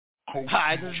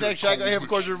Hi, this next track right here, of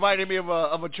course, reminded me of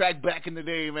a track back in the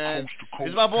day, man.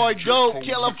 It's my boy Dope,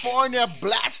 California.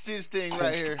 Blast this thing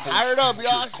right here. Hire it up,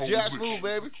 y'all. Just Smooth,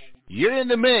 baby. You're in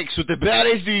the mix with the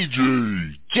baddest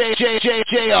DJ,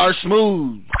 J.R.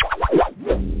 Smooth.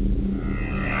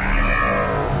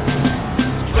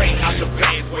 Straight out the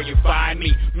bands where you find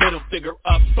me. Middle figure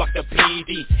up, fuck the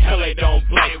PD. Hell, they don't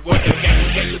play with the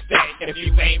game to stay. If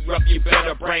you ain't rough, you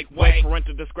better break way.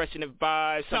 Parental discretion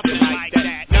advised, something like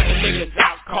that. Now the niggas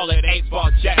out, call it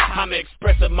 8-ball jack. I'm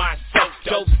expressing myself,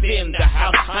 dope's in the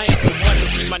house. I ain't the one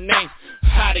to keep my name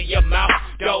out of your mouth.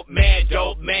 Dope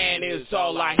man is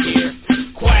all I hear.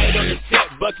 Quiet on the set,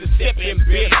 but to sipping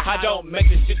beer. I don't make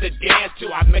the shit to dance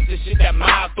to, I make the shit that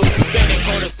my food. Spinning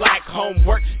corners like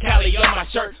homework, Cali on my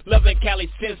shirt. Loving Cali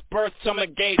since birth, summer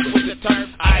gauge with the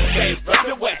term. I say from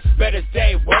the west, better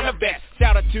stay one of best.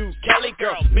 Shout out to Cali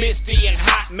girl, Misty and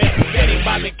Hot Mess. Steady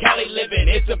vibing, Cali living,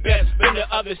 it's the best. Been to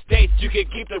other states, you can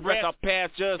keep the rest. I'll pass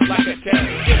just like a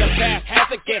test. Get a pass, has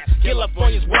a guess.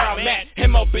 California's where I'm at.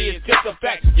 MOB is just a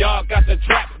fact. Y'all got the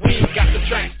trap, we got the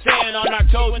track. Staying on our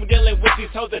toes when dealing with these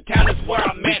hoes. The town is where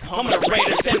I'm at. I'm the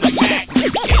Raiders and the Mac.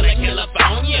 Killer,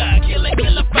 California. Killer,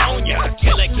 California.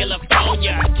 Killer,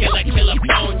 California. Killer,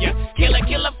 California. Killer,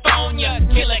 California.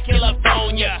 Killer,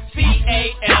 California. CALIFORNIA.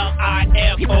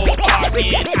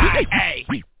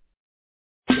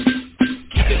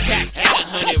 Keep the tack at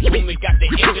 100 when we got the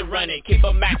engine running. Keep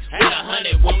a max at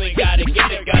 100 when we gotta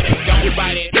get it gunning. Don't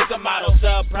bite it, it's a model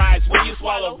surprise. When you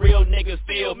swallow, real niggas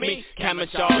feel me.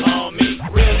 Camouflage on me.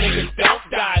 Real niggas don't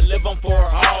die, live on for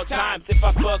all times. If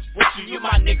I fuck with you, you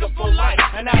my nigga for life.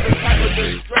 And I been type of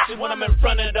discretion when I'm in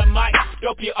front of the mic.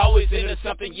 Dope, you always into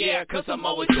something, yeah, cause I'm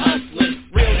always hustling.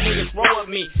 Real niggas roll with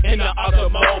me in the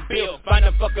automobile. Find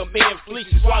a fucking me and fleece,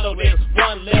 swallow this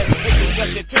one lip. It's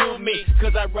nothing to me,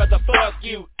 cause I'd rather fuck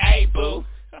you, ayy boo.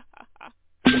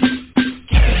 Keep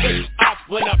the bitch off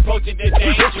when approaching the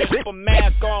danger. For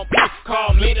mask on,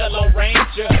 call me the Lone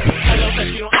Ranger. Hello,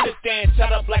 if you don't understand,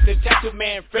 shut up like the tattoo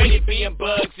man. Freddy being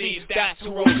Bugsy, that's who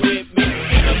rolls with me.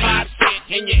 Even my shit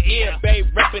in your ear, babe,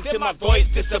 rapping till my voice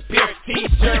disappears.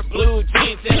 T-shirt, blue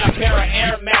jeans, and a pair of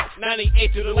Air Max.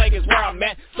 98 to the leg is where I'm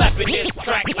at. Slapping this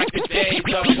track like the days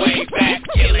of way back.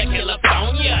 Killer,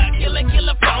 California. Killer,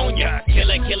 California.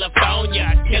 Killer,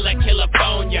 California. Killer,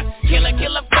 California. Killer,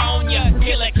 California.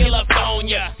 Killer,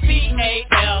 California. CALIFORNIA.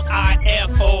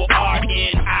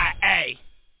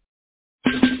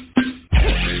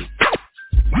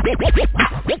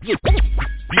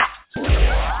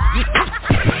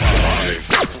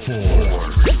 5,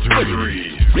 4,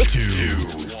 3,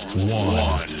 2,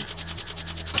 1.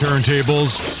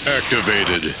 Turntables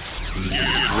activated.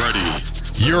 Get ready.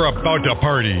 You're about to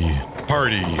party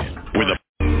with a.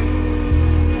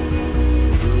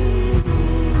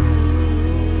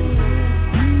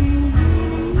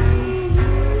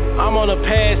 I'm on a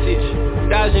passage,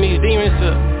 dodging these demons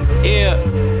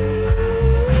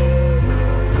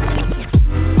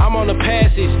I'm on a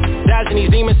passage, dodging these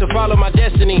demons to follow my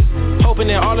destiny. Hoping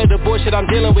that all of the bullshit I'm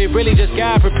dealing with really just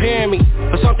God preparing me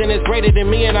for something that's greater than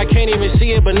me, and I can't even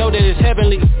see it, but know that it's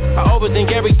heavenly. I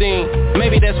overthink everything,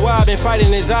 maybe that's why I've been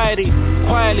fighting anxiety.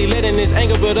 Quietly letting this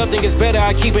anger build up, think it's better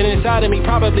I keep it inside of me.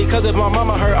 Probably cause if my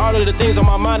mama heard all of the things on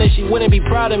my mind, then she wouldn't be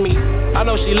proud of me. I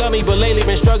know she love me, but lately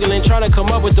been struggling, trying to come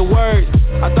up with the words.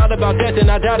 I thought about death and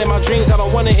I died in my dreams, I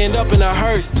don't wanna end up in a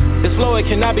hearse. This flow, it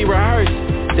cannot be rehearsed.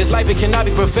 This life, it cannot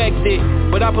be perfected.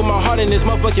 But I put my heart in this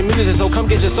motherfucking music, so come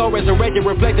get your soul resurrected.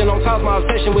 Reflecting on times my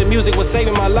obsession with music was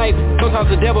saving my life. Sometimes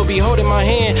the devil be holding my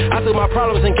hand. I took my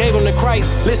problems and gave them to Christ.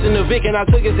 Listen to Vic and I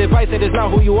took his advice. Said it's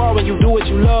not who you are when you do what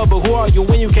you love, but who are you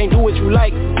when you can't do what you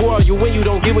like? Who are you when you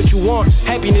don't get what you want?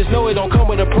 Happiness, no, it don't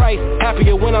come with a price.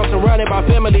 Happier when I'm surrounded by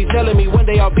family telling me one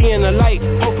day I'll be in the light.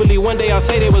 Hopefully one day I'll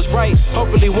say they was right.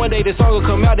 Hopefully one day this song will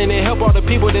come out and it help all the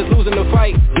people that's losing the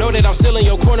fight. Know that I'm still in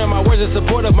your corner, my words are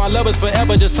supportive, my love is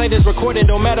forever. Just play this recording,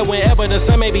 don't matter whenever. The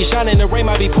sun may be shining, the rain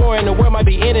might be pouring, the world might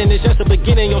be ending. It's just the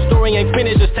beginning, your story ain't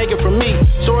finished, just take it from me.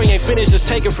 Story ain't finished, just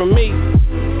take it from me.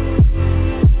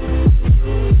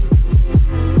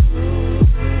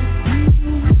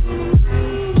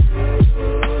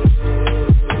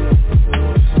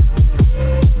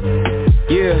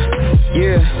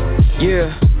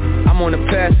 Yeah, I'm on a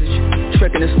passage,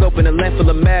 trekking the slope in a land full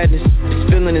of madness. This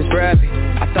feeling is rapid.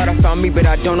 I thought I found me, but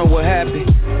I don't know what happened.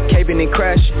 Caving and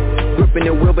crashing, gripping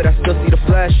the wheel, but I still see the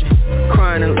flashing.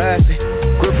 Crying and laughing,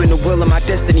 Grip in the wheel of my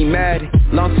destiny, mad.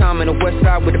 Long time in the west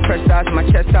side with the press eyes on my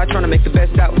chest side, trying to make the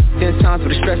best out. 10 times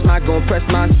with the stress mind, go and press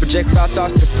minds, project foul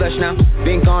thoughts to the flesh now.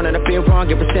 Been gone and I've been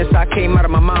wrong ever since I came out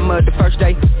of my mama the first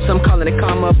day. Some calling it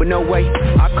karma, but no way.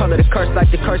 I call it a curse like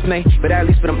the curse may. But at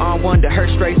least when I'm on one, the hurt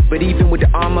straight. But even with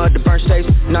the armor, the burnt shapes,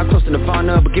 not close to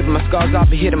Nirvana, but giving my scars off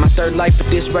and hitting my third life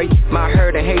at this rate. My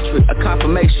hurt and hatred, a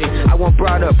confirmation. I won't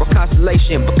brought up or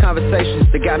consolation, but conversations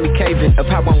that got me caving of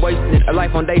how I'm wasting a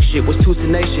life on they shit was too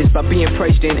tenacious by being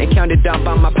praised in and counted down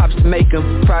by my pops to make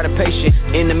them proud of patient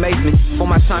in amazement. For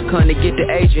my time come to get the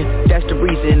aging, that's the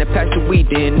reason. The pass the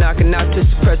weed in, knocking out to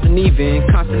suppress an even.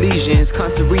 Constant lesions,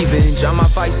 constant revenge on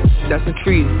my vice, that's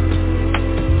intriguing.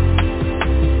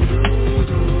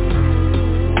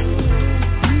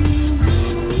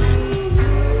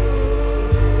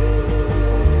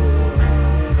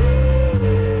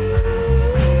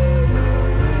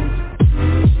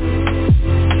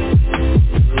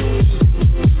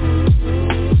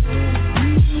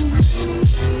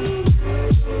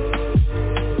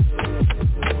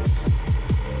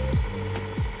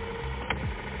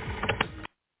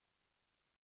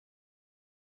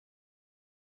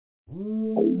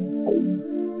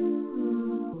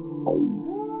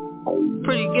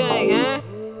 Pretty gang, huh?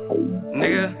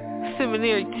 Nigga.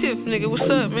 Seminary Tiff, nigga, what's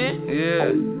up, man?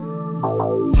 Yeah.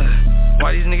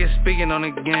 Why these niggas speaking on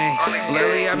the game?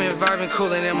 Lately I've been vibing,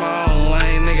 cooling in my own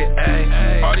lane, nigga,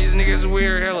 ayy. All these niggas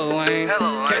weird, hella lame.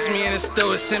 Catch me in the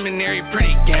store at Seminary,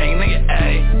 pretty gang, nigga,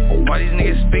 ayy. Why these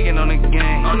niggas speaking on the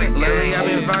game? Lately I've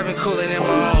been vibing, cooling in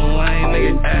my own lane,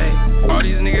 nigga, ayy. All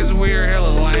these niggas weird, hella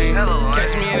lame.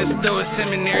 Catch me in the store at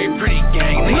Seminary, pretty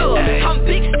gang, nigga, ayy. I'm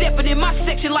big stepping in my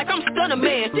section like I'm stunner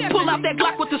man. Pull out that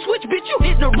Glock with the switch, bitch, you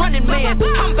hit the running man.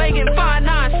 I'm banging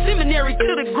 5'9", Seminary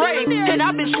to the grave. And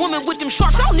I've been swimming with them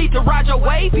sharks, I don't need to ride your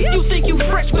wave. You think you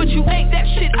fresh, but you ain't, that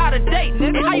shit out of date.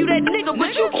 And how you that nigga,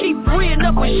 but you keep freeing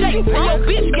up with shape. And your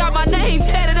bitch got my name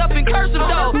tatted up in cursive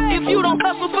though. If you don't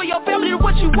hustle for your family, then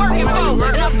what you working for?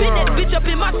 And I've been that bitch up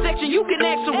in my section, you can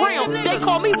ask around. They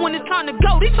call me when it's time to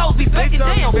go, these hoes be backing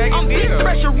down. I'm big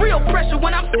pressure, real pressure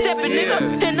when I'm stepping,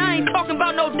 nigga. And I ain't talking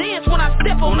about no dance when I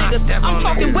step on niggas. I'm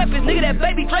talking weapons, nigga, that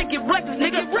baby Drake get breakfast,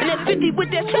 nigga. And that 50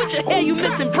 with that switcher, hell you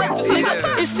missing breakfast,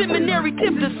 nigga. It's Seminary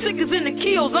Tip, the sickest in the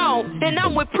kill zone. And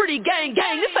I'm with pretty gang,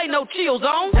 this ain't no chill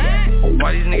zone.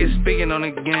 Why these niggas speaking on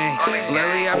the game?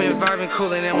 Lately I've been vibing,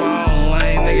 cooling in my own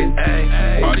lane, nigga,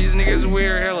 ayy. All these niggas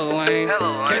weird, hella lame.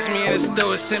 Catch me in the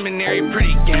store at Seminary,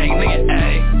 pretty gang, nigga,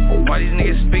 ayy. Why these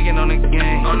niggas speaking on the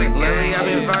game? Lately I've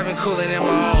been vibing, cooling in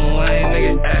my own lane,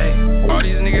 nigga, ayy. All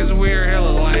these niggas weird,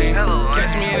 hella lame.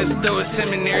 Catch me in the store at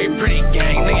Seminary, pretty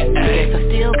gang, nigga, ayy. Yes, I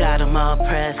still got them all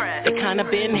pressed. They kinda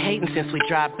been hating since we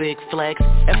dropped Big Flex.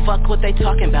 And fuck what they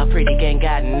talking about, pretty gang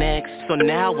got next. So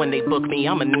now when they book me,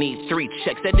 I'ma need 3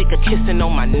 checks. That nigga kissing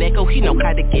on my neck, oh he know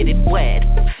how to get it wet.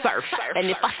 Surf, and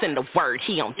if I send a word,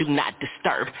 he don't do not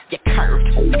disturb. You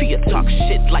curved, fear talk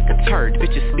shit like a turd.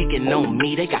 Bitches speaking on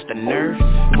me, they got the nerve.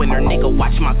 When her nigga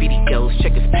watch my videos,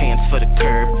 check his pants for the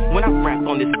curve. When I rap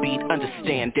on this beat,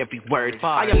 understand every word.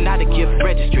 I am not a gift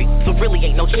registry, so really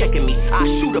ain't no checking me. I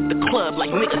shoot up the club like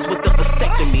niggas with the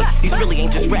vasectomy. These really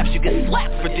ain't just raps, you get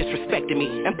slapped for disrespecting me.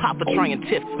 And Papa trying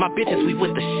tips, my bitches we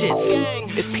with the shit.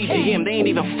 It's PGM, they ain't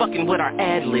even fucking with our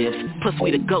ad-libs. Plus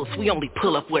we the ghosts, we only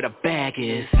pull up where the bag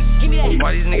is.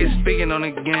 Why these niggas speaking on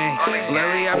the game?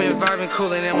 Lately I've been vibing,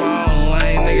 cooling in my own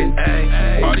lane, nigga,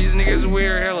 ayy. All these niggas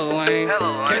weird, hella lame.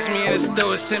 Catch me in the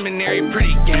store at Seminary,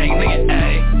 pretty gang, nigga,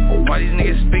 ayy. Why these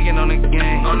niggas speaking on the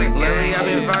game? Lately I've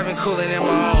been vibing, cooling in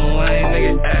my own lane,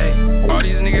 nigga, ayy. All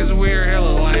these niggas weird,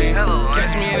 hella lame.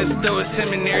 Catch me in the store at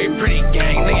Seminary, pretty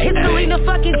gang, nigga, ayy. It's Selena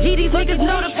fucking G, these niggas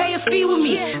know to pay a fee with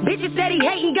me. Bitches said he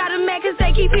hating, got him mad cause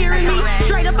they keep hearing me.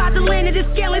 Straight up out the land of this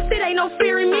scandalous, it ain't no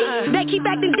fear in me. They keep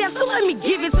acting deaf, so let me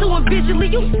give it to them visually.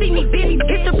 You see me busy,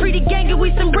 it's a pretty gang and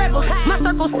we some rebels. My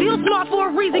circle still small for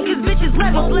a reason cause bitches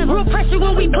level. Real pressure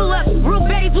when we pull up, real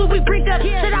baddies when we bring up.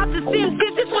 Shout out to Sim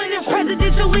Fifth, this one of them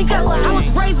presidential link up. I was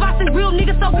raised by some real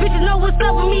niggas so bitches know what's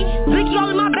up with me. Blicky all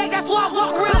in my back, that's why I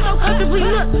walk around so comfortably.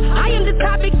 Look, I am the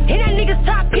topic, and that nigga's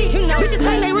top pick. Bitches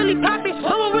think they really poppin',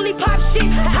 but won't really pop shit.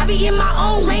 I be in my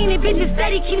own lane and bitches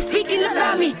steady keep speaking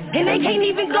about me. And they can't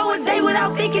even go a day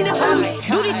without thinking about me.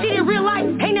 Do this shit in real life,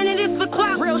 ain't none of this for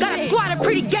clout. Got a squad of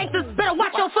pretty gangsters, better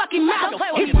watch your fucking mouth.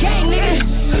 It's gang, nigga.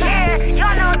 Yeah,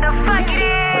 y'all know what the fuck it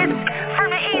is. From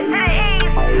the east to the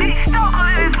east, Big Stoker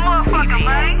in this motherfucker,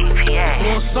 man. Yeah.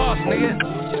 More sauce, nigga.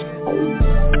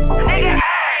 Nigga, hey.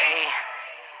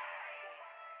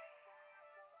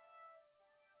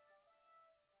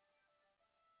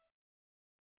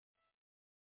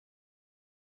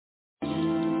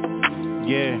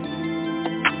 Yeah.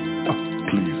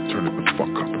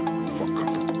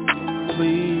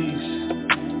 please.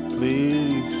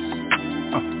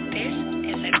 This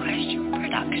is a Question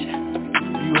production.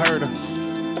 You heard her.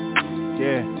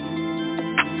 Yeah.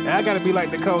 I gotta be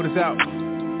like the coldest out. You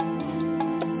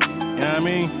know what I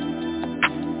mean?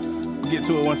 We'll get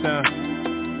to it one time.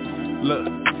 Look,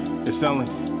 it's only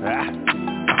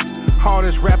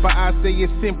hardest rapper I say it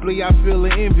simply, I feel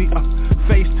the envy.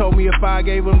 Face told me if I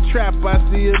gave him trap, I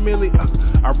see a milli.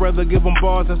 I'd rather give him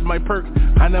bars, that's my perk.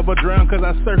 I never drown cause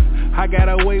I surf. I got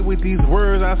away with these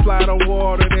words, I slide on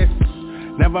water, that's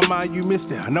never mind, you missed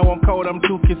it. I know I'm cold, I'm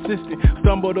too consistent.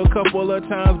 Stumbled a couple of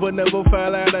times, but never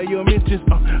fell out of your mentions.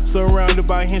 Surrounded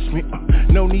by henchmen,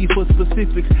 no need for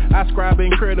specifics. I scribe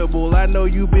incredible, I know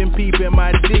you've been peeping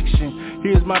my diction.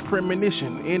 Here's my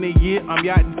premonition, in a year I'm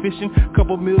yachting fishing.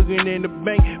 Couple million in the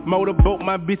bank, motorboat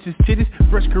my bitches titties.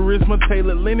 Fresh charisma,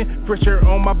 tailored linen, pressure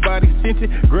on my body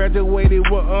scented. Graduated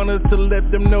with honors to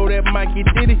let them know that Mikey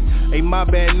did it. Ain't my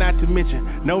bad not to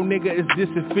mention, no nigga is this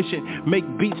efficient. Make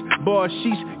beats, bar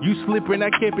sheesh, you slippin', I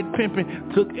kept it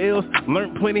pimpin'. Took L's,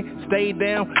 learned plenty, stayed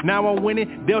down, now I'm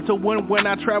winning. Delta 1 when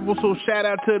I travel, so shout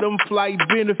out to them flight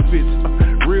benefits.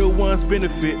 Real ones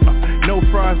benefit, no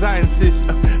frauds I insist.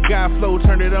 God flow,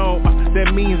 turn it on,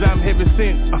 that means I'm heaven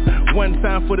sent. One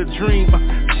time for the dream,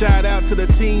 shout out to the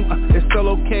team. It's still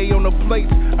okay on the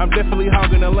plates, I'm definitely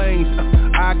hogging the lanes.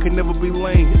 I could never be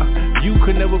lame, you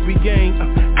could never be game.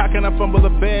 How can I fumble a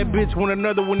bad bitch when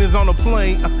another one is on a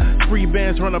plane? Free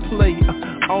bands run a play,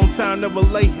 on time never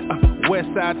late. West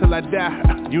side till I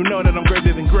die, you know that I'm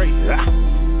greater than great.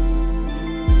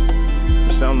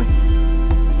 It's only,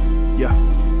 yeah,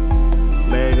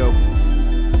 let go,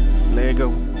 let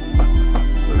go.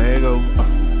 Lego,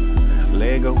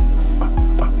 Lego,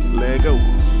 Lego.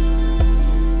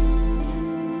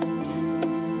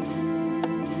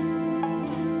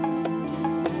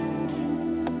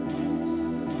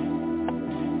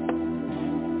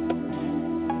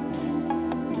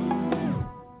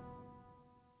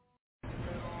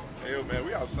 Hey, yo, man,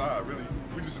 we outside, really.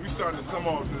 We started the summer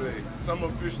off today. Summer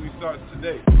officially starts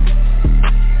today.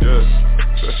 Yes,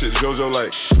 that shit JoJo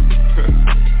like.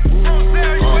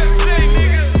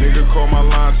 Nigga call my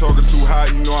line talking too hot,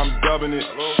 you know I'm dubbing it.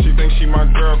 She thinks she my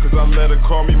girl cause I let her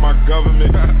call me my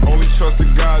government. Only trust the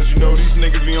guys, you know these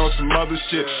niggas be on some other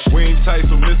shit. We ain't tight,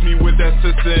 so miss me with that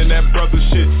sister and that brother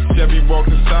shit. Chevy walked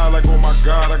inside like, oh my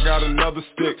god, I got another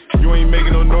stick. You ain't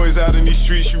making no noise out in these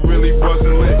streets, you really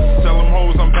wasn't lit. Tell them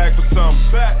hoes I'm back for something.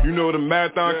 You know the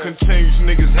marathon continues,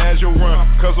 niggas has your run.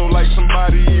 Cause oh like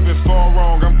somebody even fall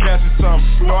wrong, I'm catching something.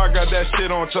 You know I got that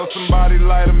shit on, tell somebody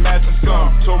light a match or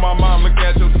something. Told my mom look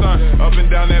at your son, up and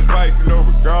down that bike, you know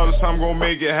regardless I'm gon'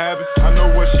 make it happen. I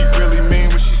know what she really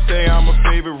mean when she say I'm a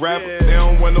favorite rapper. They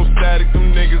don't want no static,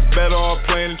 them niggas better off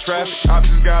playing in traffic. I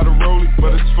just got a rollie,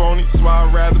 but it's phony, so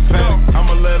I'd rather panic.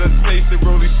 I'ma let her taste it,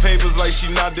 roll these papers like she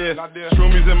not there.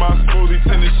 Shroomies in my smoothie,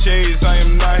 tinted shades, I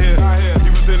am not here. He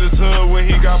was in his hood when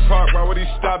he got parked, why would he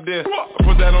stop there? I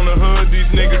put that on the hood, these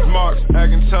niggas marks,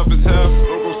 acting tough as hell.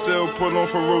 Logo still put on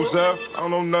for Roselle, I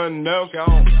don't know nothing else. I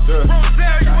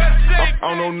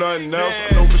don't know nothing else.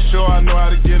 I know for sure I know how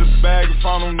to get a bag if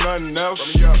I don't know nothing else. I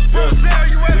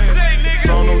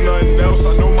don't know nothing else.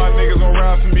 I know my niggas gon'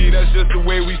 ride for me, that's just the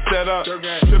way we set up.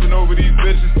 Tripping over these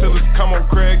bitches till it's come on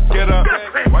Craig, get up.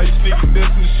 Why you sneaking this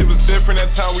and shit was different,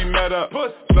 that's how we met up.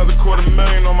 Another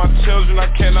 $250,000 on my children, I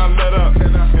cannot let up.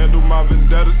 Handle my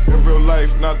vendettas in real life,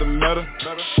 not the meta.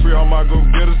 Free all my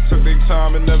go-getters, took their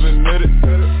time and never admitted.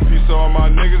 Peace to all my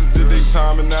niggas, did they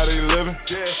time and now they living.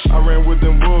 I ran with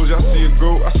them wolves, y'all see a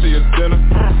goat, I see a dinner.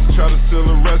 Try to steal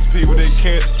a recipe, but they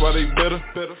can't, that's why they bitter.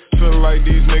 Feel like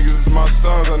these niggas is my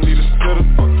sons, I need a spitter.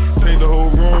 Paint the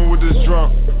whole room with this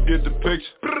drum, get the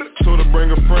picture. Told her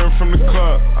bring a friend from the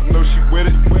club, I know she with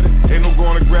it. Ain't no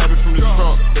going to grab it from the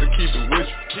trunk, better keep it with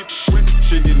you.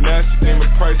 Shit get nasty, name a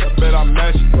price, I bet I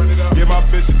match it. Yeah, my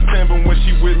bitch is 10, but when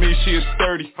she with me, she is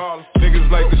 30. Niggas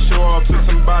like to show off till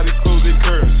somebody close their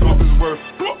curtains, hope it's worth it.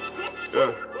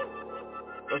 Yeah.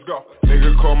 Let's go.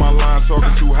 Nigga call my line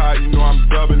talking too hot, you know I'm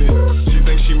dubbing it. She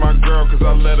thinks she my girl cause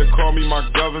I let her call me my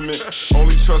government.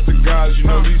 Only trust the guys, you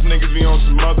know these niggas be on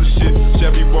some other shit.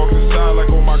 Chevy walked inside like,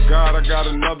 oh my god, I got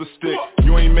another stick.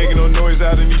 You ain't making no noise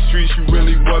out in these streets, you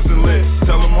really wasn't lit.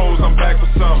 Tell them hoes I'm back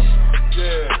for something.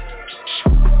 Yeah.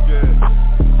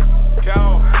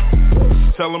 Cal.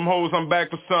 Tell them hoes I'm back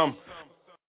for something.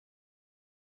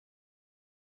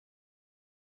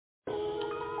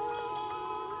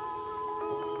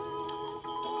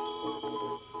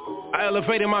 I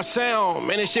elevated my sound,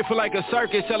 man, this shit feel like a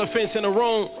circus, elephants in the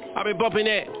room, I been bumping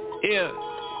that, yeah.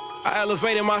 I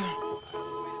elevated my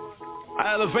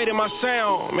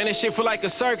sound, man, this shit feel like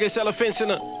a circus, elephants in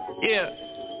the, yeah.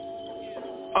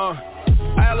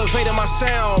 I elevated my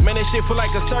sound, man, that shit feel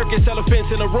like a circus,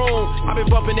 elephants in the room. I been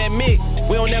bumping that mic,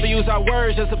 we don't never use our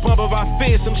words, just a bump of our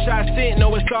fists. Some shots sent,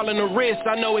 know it's all in the wrist,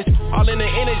 I know it's all in the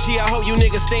energy, I hope you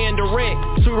niggas staying direct.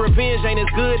 Sweet revenge ain't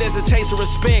as good as a taste of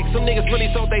respect. Some niggas really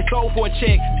sold they soul for a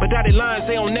check, but dotted lines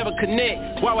they don't never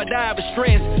connect. Why would I ever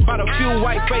stress about a few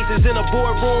white faces in a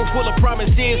boardroom full of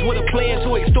promises with a plan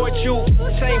to extort you?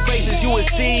 Same faces you would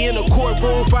see in a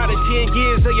courtroom. 5 to 10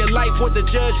 years of your life what the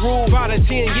judge ruled. 5 to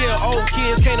 10 year old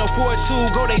kids can't afford to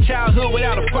go their childhood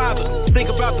without a father. Think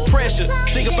about the pressure,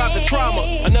 think about the trauma.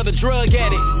 Another drug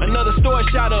addict, another store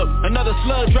shot up, another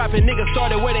slug dropping. Niggas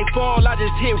started where they fall, I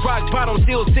just hit rock bottom,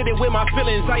 still sitting with my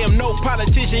feelings. I am no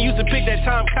politician, used to pick that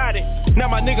Tom Cotton. Now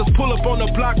my niggas pull up on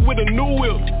the block with a new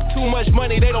whip. Too much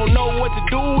money, they don't know what to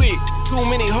do with. Too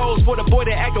many hoes for the boy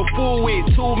to act a fool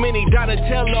with. Too many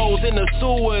Donatellos in the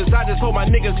sewers. I just hope my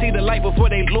niggas see the light before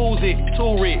they lose it.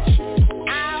 Too rich.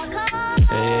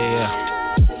 Yeah.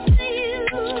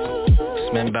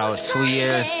 It's been about 2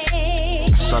 years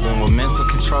struggling with mental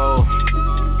control,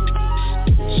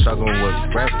 struggling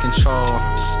with breath control,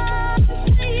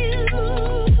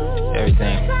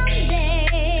 everything.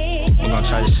 We're gonna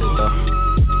try this shit though.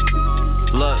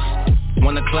 Look,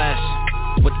 won the clash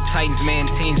with the Titans, man,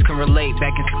 teens can relate.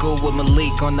 Back in school with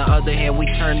Malik. On the other hand, we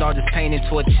turned all this pain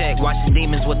into a check. Watching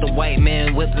demons with the white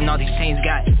man whips and all these chains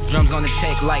got drums on the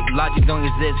tech. Like logic don't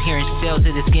exist, hearing shells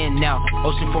in the skin now.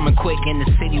 Ocean forming quick in the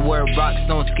city where rocks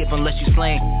don't skip unless you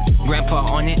slang. Grandpa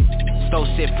on it, stole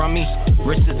shit from me.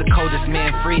 Wrist is the coldest,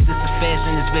 man, freeze, it's the feds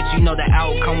in this bitch. You know the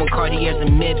outcome with Cartier's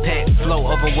and mid-pack. Flow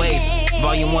over wave,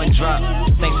 volume 1 drop.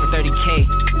 Thanks for 30K.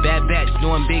 Bad batch,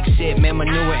 doing big shit, man,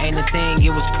 manure ain't a thing.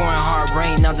 It was pouring hard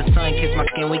rain, now the sun kissed my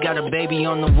skin. We got a baby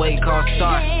on the way called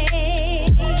Star.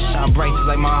 Shine bright just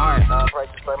like my heart.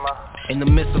 In the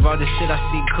midst of all this shit I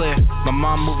see clear. My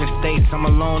mom moving states, I'm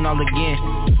alone all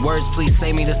again. Words please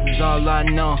save me, this is all I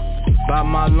know. About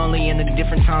my lonely in a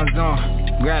different time zone.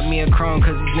 Grab me a chrome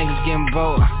cause these niggas getting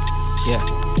bold. Yeah,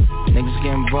 niggas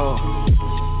getting bold.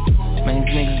 Man,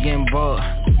 these niggas getting bold.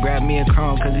 Grab me a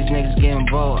chrome cause these niggas getting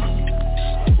bold.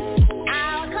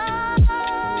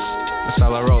 That's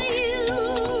all I wrote.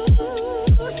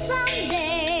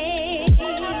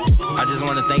 I just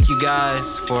want to thank you guys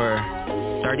for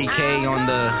 30K on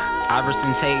the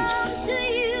Iverson tapes.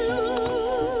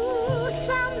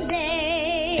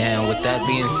 And with that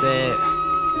being said,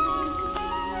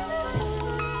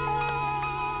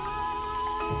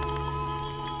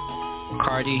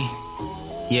 Cardi,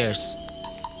 years.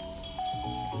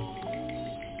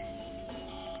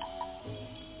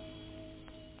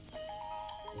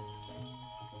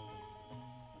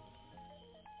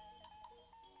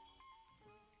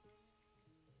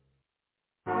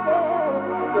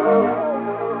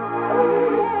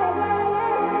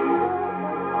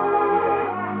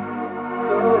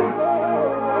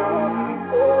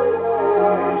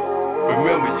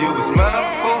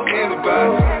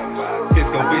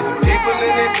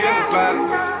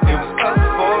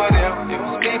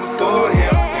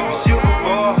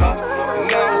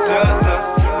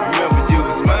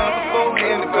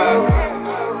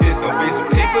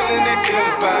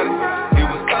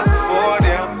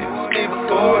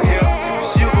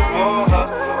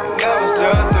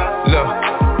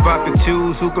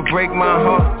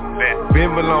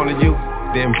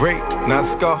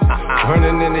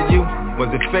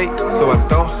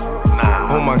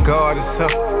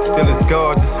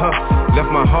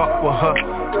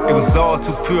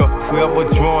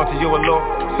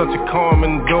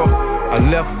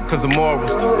 Cause of morals,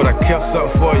 but I kept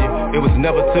something for you. It was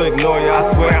never to ignore you, I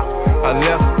swear. I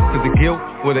left cause the guilt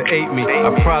would've ate me. I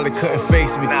probably couldn't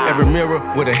face me. Every mirror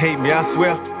would've hate me, I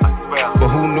swear. But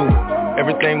who knew?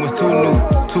 Everything was too new,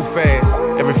 too fast.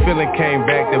 Every feeling came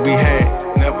back that we had.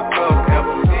 Never thought I'd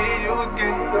ever see you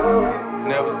again.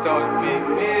 Never thought it'd be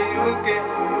me and you again.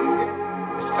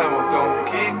 This time I'm gonna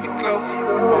keep you close.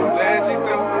 Won't let you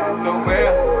go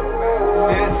nowhere.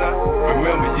 Since I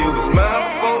remember you was mine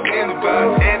before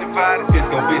anybody. It's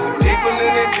gonna be some people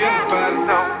in that jealous body.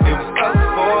 It was us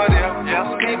before them,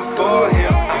 me before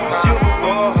him. It was you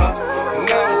before her, and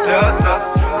now it's just us.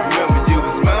 Remember you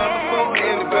was mine before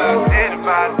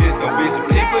anybody. It's gonna be some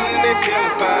people in that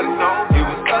jealous body. It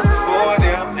was us before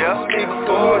them, me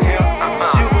before him. It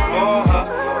was you before her,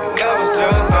 and now it's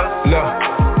just us. Look,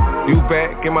 you back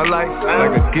in my life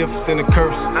like a gift and a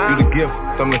curse. You the gift,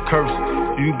 I'm the curse.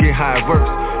 You get how it works.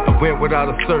 I went without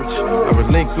a search, I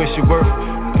relinquished your worth.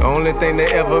 The only thing that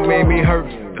ever made me hurt.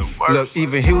 Look,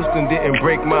 even Houston didn't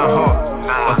break my heart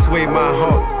or sway my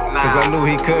heart, cause I knew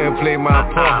he couldn't play my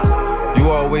part. You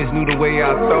always knew the way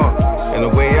I thought, and the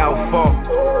way out far,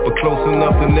 but close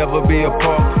enough to never be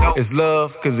apart. It's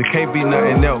love, cause it can't be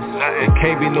nothing else. It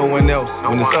can't be no one else.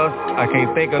 When it's us, I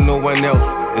can't think of no one else.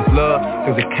 It's love,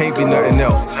 cause it can't be nothing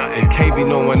else. It can't be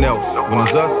no one else. When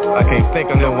it's us, I can't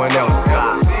think of no one else.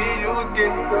 See you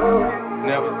again.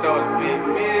 Never thought it'd be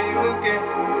me and you again.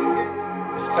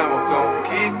 This time I'm gonna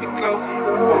keep it close.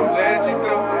 Won't let you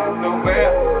go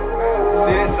nowhere.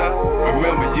 Since I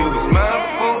remember you was mine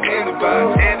before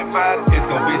anybody. It's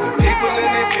gonna be some people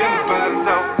in it feel about it.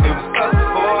 So it was us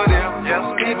before them,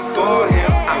 me before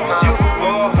him. I was you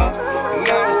before her, and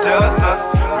now it's just us.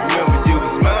 Remember you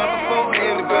was mine before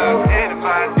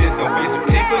anybody. It's gonna be some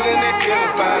people in it feel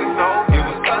about it. So it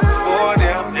was us before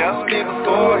them, me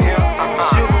before him. I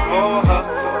was you before her,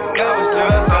 and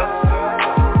now it's just us.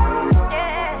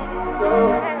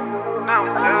 Now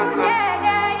it's just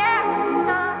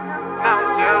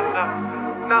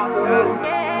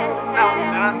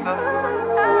us.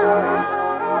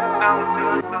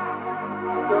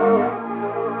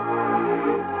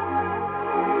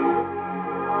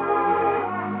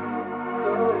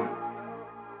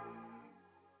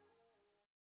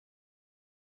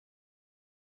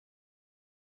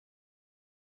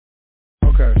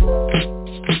 Okay.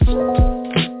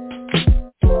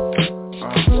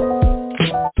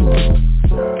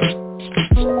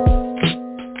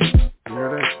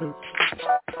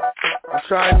 I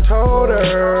tried and told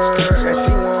her, and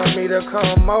she wanted me to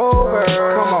come over.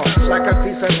 Come on, like a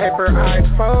piece of paper I'd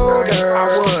fold her. I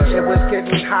would. It was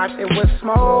getting hot, it was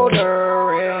smoldering.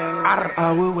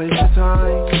 I would waste your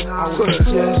time. I would.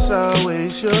 Yes, I'll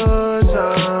waste your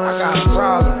time. I got a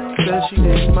problem. Said she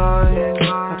didn't mind.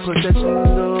 I put that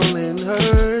tingle in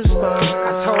her spine.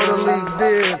 I totally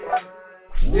did.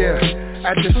 Yeah.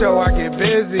 At the show I get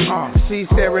busy. She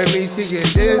stare at me, she get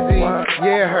dizzy.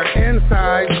 Yeah, her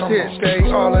inside shit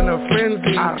stay all in a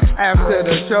frenzy. After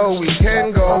the show we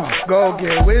can go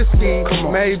get whiskey.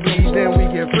 Maybe then we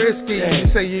get frisky.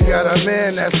 You say you got a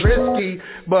man that's risky,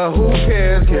 but who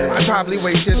cares? I probably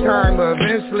waste your time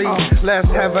eventually. Let's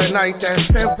have a night that's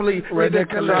simply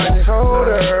ridiculous. I told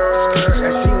her,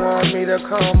 and she want me to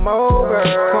come over.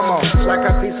 Come on, like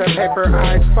a piece of paper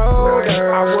I'd fold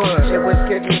her. I would. It was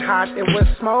getting hot, it was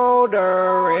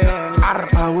smoldering.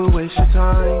 I will waste your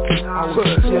time. I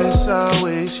would. Yes, I'll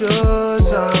waste your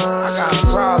time. I got a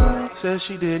problem. Said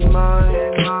she didn't mind.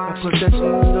 I put that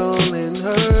tingle in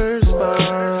her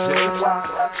spine.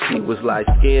 She was like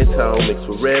skin tone mixed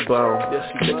with red bone.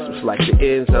 Mixed was like the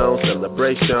end zone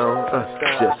celebration.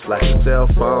 Just like a cell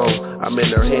phone. I'm in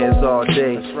her hands all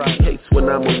day. She hates when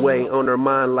I'm away, on her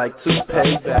mind like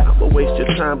toothpaste. I'ma waste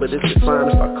your time, but is it fine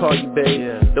if I call you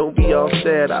babe? Don't be all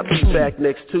sad, I'll be back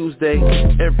next Tuesday.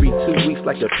 Every 2 weeks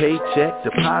like a paycheck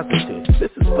deposited.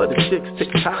 This is for the chicks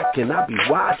TikTok and I be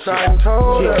watching. I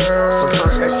told her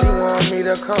that she want me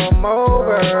to come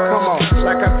over. Come on,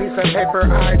 like a piece of paper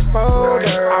I'd fold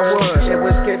her. I would. It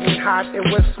was getting hot, it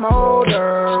was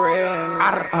smoldering.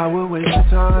 I would waste your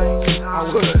time. I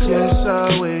would. Yes,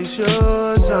 I'll waste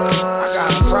your time. I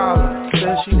got a problem.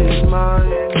 Said she didn't mind.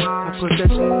 I put that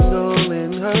tingle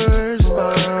in her spine.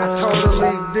 I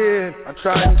totally did. I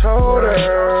tried and told her,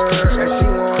 and she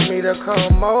want me to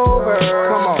come over.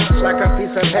 Come on, like a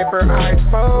piece of paper I'd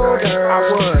fold her. I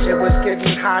would. It was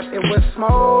getting hot, it was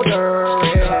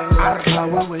smoldering. I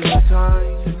would waste your time.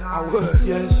 I would.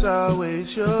 Yes, I'll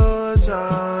waste your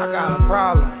time. I got a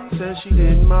problem. Said she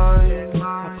didn't mind.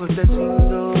 I put that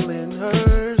tingle in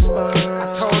her spine.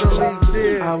 I totally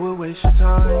did. I would waste your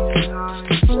time.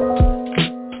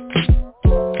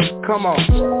 Come on.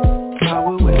 I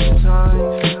would waste your time.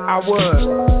 I would.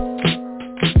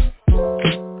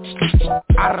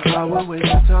 I would waste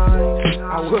your time.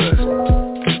 I would.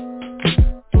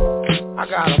 I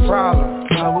got a problem.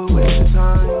 I would waste your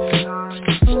time.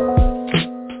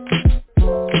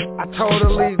 I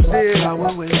totally did. I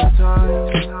would waste your time.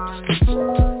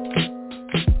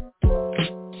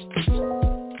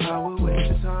 I would waste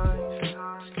your time.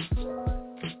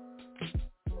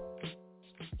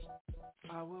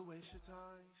 I would waste your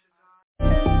time.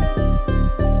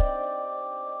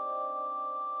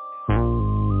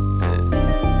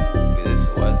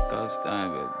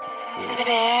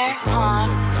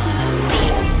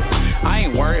 I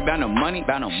ain't worried about no money,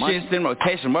 shit's in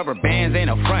rotation, rubber bands ain't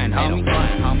no front, homie.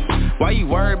 Why you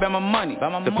worried about my money?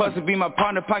 Supposed to be my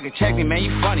partner, pocket check me, man,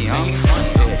 you funny, homie.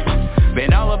 Yeah.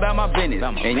 Been all about my business,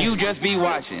 and you just be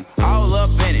watching, all up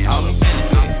in it, homie.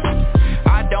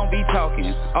 I don't be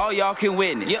talking, all y'all can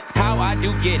witness how I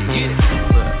do get it.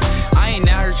 I ain't ain't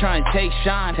out here trying to take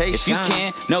shine. If you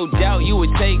can, no doubt you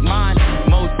would take mine.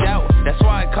 No doubt, that's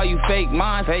why I call you fake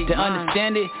minds. To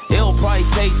understand it, it'll probably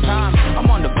take time. I'm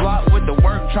on the block with the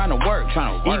work, trying to work.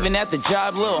 Even at the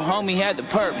job, little homie had the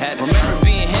perp. Remember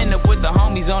being henned up with the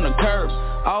homies on the curb.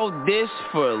 All this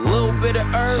for a little bit of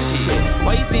herb.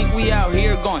 Why you think we out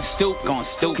here going stupid?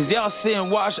 Cause y'all sit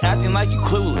and watch acting like you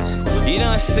clueless. You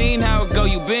done seen how it go,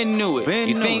 you been knew it.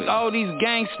 You think all these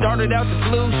gangs started out the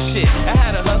blue shit. I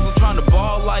had a hustle trying to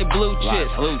ball like blue chips.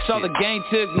 Saw the gang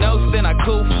took notes, then I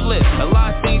cool flip. A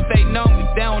lot of things they know me,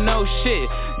 they don't know shit.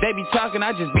 They be talking,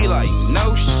 I just be like,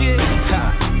 no shit.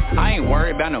 I ain't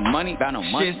worried about no money.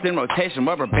 Shit's in rotation,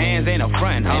 rubber bands ain't no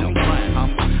front,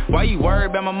 homie. Why you worried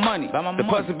about my money? The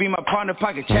supposed to be my partner,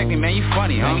 pocket checking, man, you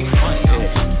funny,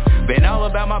 homie. Been all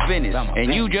about my business,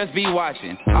 and you just be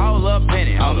watching. All up in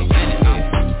it, homie.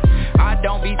 I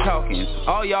don't be talking,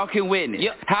 all y'all can witness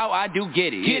how I do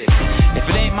get it. If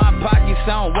it ain't my pockets, I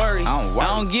don't worry. I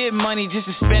don't get money just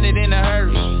to spend it in a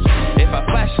hurry. If I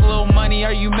flash a little money,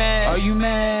 are you mad?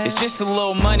 It's just a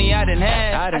little money I done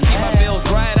had. I keep my bills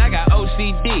right, I got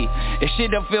OCD. If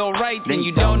shit don't feel right, then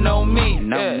you don't know me.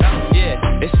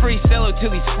 It's free, sell it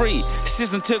till he's free.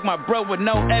 System took my bro with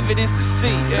no evidence to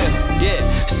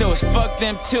see. Still it's fuck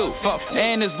them too.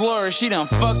 And his lawyer, she done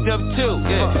fucked up too.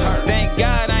 Thank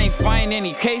God I ain't find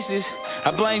any cases.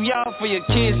 I blame y'all for your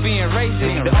kids being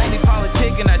racist. The only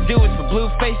politicking I do is for blue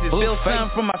faces. Build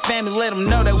something for my family, let them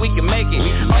know that we can make it.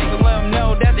 Also let them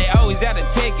know that they always gotta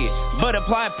take it, but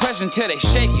apply pressure until they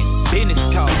shake it. Business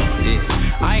talk.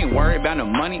 I ain't worried about no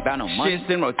money. Shit's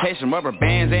in rotation, rubber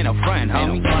bands ain't no front,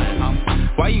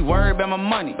 homie. Why you worried about my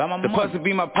money? Supposed to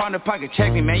be my partner, pocket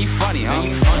checking, man, you funny,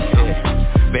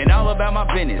 homie. Been all about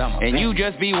my business, and you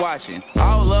just be watching.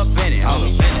 All up in it,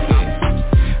 homie.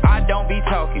 I don't be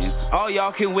talking, all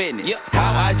y'all can witness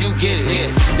how I do get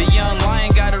it. The young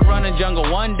lion gotta run the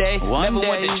jungle one day. Never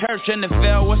went to church and it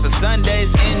fell with the Sundays.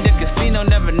 In the casino,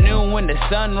 never knew when the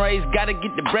sun rays. Gotta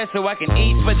get the bread so I can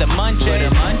eat for the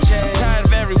munchies. I'm tired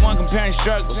of everyone comparing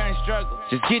struggles.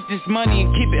 Just get this money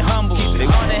and keep it humble. They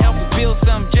wanna help you build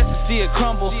something just to see it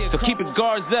crumble. So keep your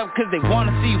guards up cause they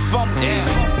wanna see you fumble.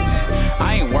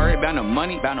 I ain't worried about no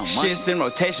money. Shit's in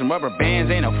rotation, rubber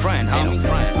bands ain't no front,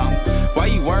 homie. Why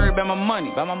you worried about my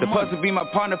money? Supposed to be my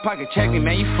partner, pocket checking,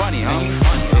 man, you funny,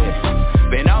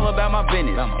 homie. Been all about my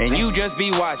business, and you just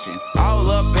be watching. All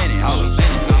up in it,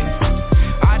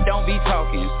 homie. I don't be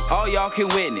talking, all y'all can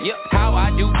witness how I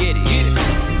do get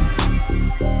it.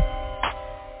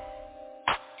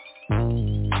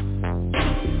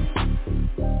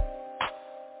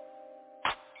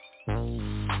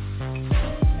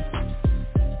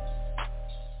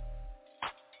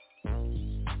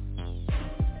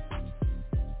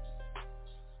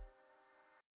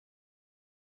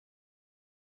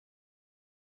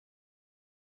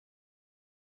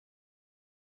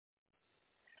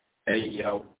 Hey,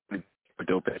 yo, for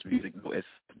dope ass music, no S,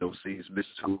 no C's,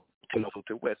 Mr. Nofilter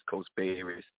to West Coast Bay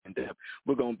Area. And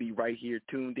we're going to be right here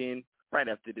tuned in right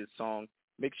after this song.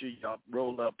 Make sure y'all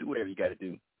roll up, do whatever you got to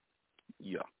do.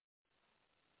 Yeah.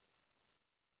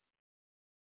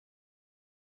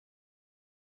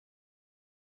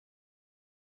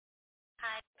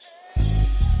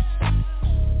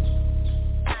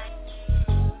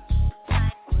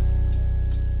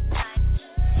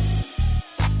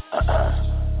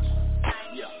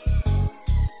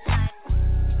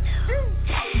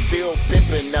 Still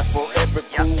pimpin', that's forever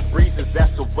cool breezes,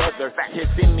 that's the weather.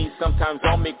 Kissing me sometimes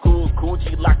on me cool,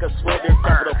 Gucci like a sweater.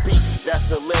 Capital P, that's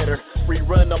the letter. We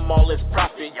run them all as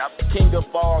profit. King of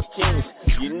all kings,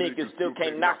 you niggas still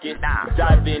can't knock it.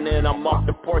 Dive in and I'm off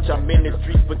the porch, I'm in the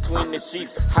streets between the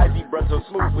sheets. Heisey bros so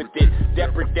smooth with it.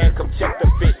 Dapper Dan, come check the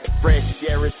fit. Fresh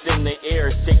air is in the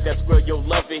air, shake that's where you'll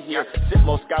love it here. Sip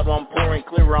Moscato, I'm pouring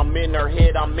clear, I'm in her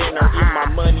head, I'm in her ear. My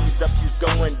money's up, she's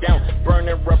going down.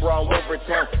 Burning rubber all over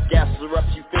town. Gas her up,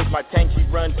 she fills my tank, she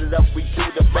runs it up, we do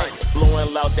the bank.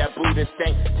 Blowing loud that Buddha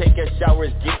stank, take a shower,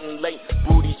 it's getting late.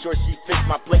 Booty short, she fix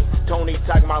my plate. Tony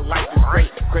talk, my life is great.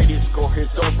 Credit score is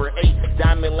over 8.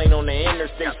 Diamond lane on the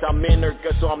interstate, I'm in her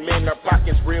gut, so I'm in her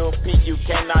pockets. Real P, you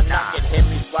cannot knock it.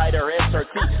 Heavy slider,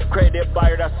 SRT. Credit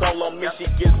buyer, that's all on me. She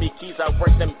gives me keys, I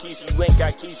work them keys. You ain't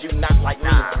got keys, you not like me.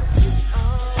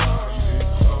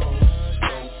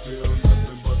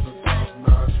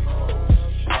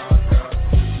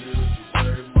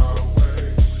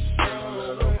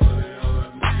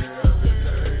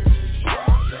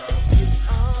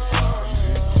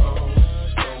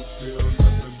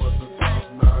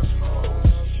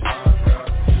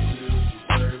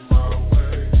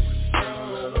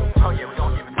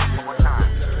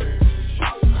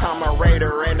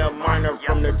 I'm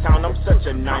from the town, I'm such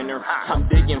a niner. I'm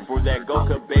digging for that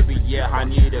Goka, baby, yeah, I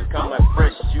need to come up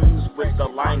fresh shoes with the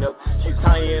lineup. She's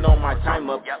tying on my time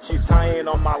up, she's tying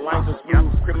on my lines of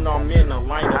smooth criminal, I'm in the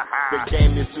lineup. The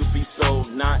game is to be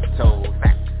sold, not told.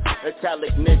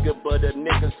 Italic nigga, but a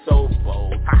nigga so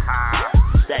bold.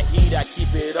 That heat, I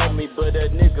keep it on me, but a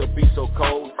nigga be so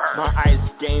cold. My ice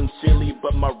game chilly,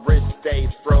 but my wrist stays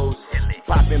froze.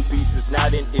 Popping pieces,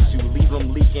 not an issue, leave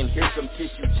them leaking. Here's some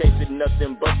tissue, chasing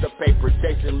nothing but the paper.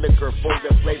 Chasing liquor for the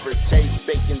flavor, chase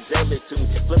bacon, sell it to me.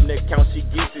 Flip the account, she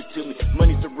gives it to me.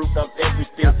 Money's the root of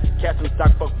everything. Cash some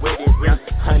stock, fuck wedding rings.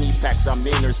 Honey packs, I'm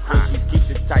in her screen. She keeps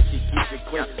it tight, she keeps it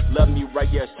clean. Love me right,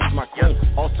 yeah, she's my queen.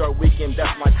 All-Star weekend,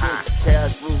 that's my team.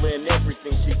 Cash ruling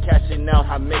everything, she cashing out,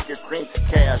 I make her cream.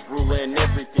 Cash ruling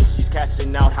everything, she's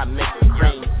cashing out, I make her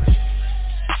cream.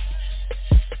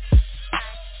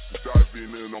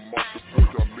 Diving in, I'm off the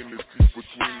porch, I'm in the seat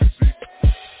between the seats.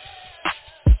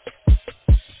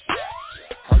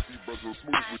 High G brother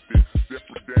smooth with it,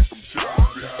 separate that, I'm chillin'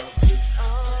 with it.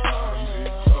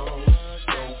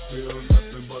 Don't feel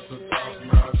nothing but the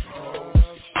top-notch hole.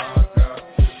 I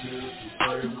got business to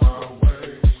play my way.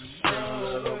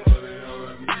 Let her put it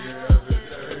on me every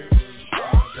day. I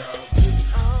got business to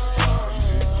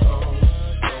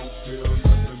don't feel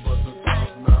nothing but the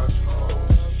top-notch hole.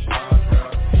 I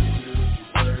got business to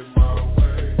play my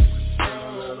way.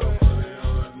 Let her put it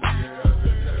on me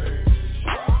every day. I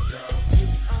got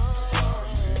business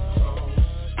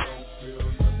don't feel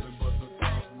nothing but the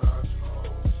top-notch hole. I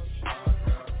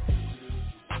got business to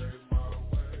play my way.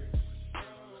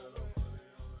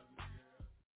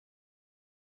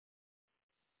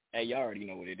 Hey, y'all already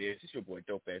know what it is. It's your boy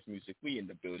Dope Ass Music. We in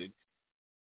the building.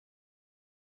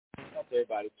 Shout out to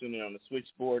everybody tuning in on the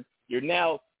switchboard. You're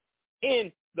now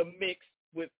in the mix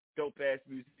with Dope Ass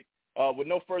Music. With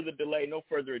no further delay, no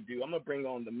further ado, I'm going to bring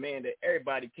on the man that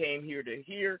everybody came here to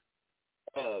hear,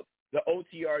 the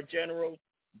OTR General,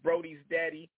 Brody's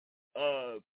daddy.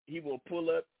 He will pull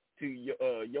up to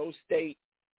your state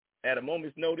at a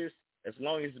moment's notice as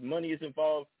long as money is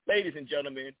involved. Ladies and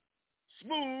gentlemen,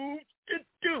 Smooth to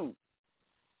do.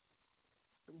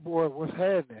 Boy, what's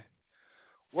happening?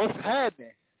 What's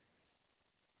happening?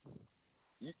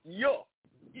 Yo,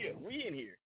 yeah, we in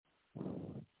here.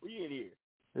 We in here.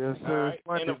 Yes, sir. Right. It's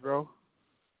Monday, bro.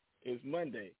 It's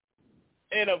Monday.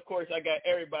 And, of course, I got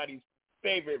everybody's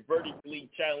favorite vertically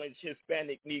challenged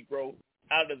Hispanic Negro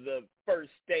out of the first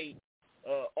state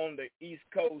on the East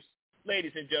Coast.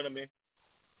 Ladies and gentlemen,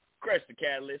 Crush the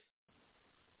Catalyst.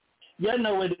 Y'all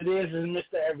know what it is. It's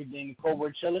Mr. Everything,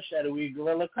 Cobra Chiller, Shadowy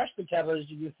Gorilla, Crush the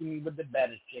Catalyst. You can see me with the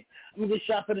baddest chick. I'm going to get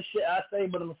shot for the shit I say,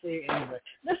 but I'm going to say it anyway.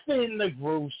 Let's stay in the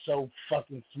groove so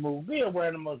fucking smooth. We are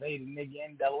wearing the most hated nigga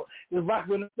in Delaware. Just rock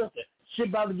with the filter. Shit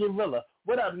about to get realer.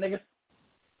 What up, niggas?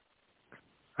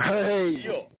 Hey,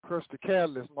 yo. Crush the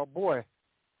Catalyst, my boy.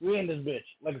 We in this bitch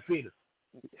like a fetus.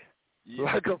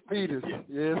 Yeah. Like a fetus.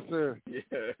 Yes, sir. Yeah.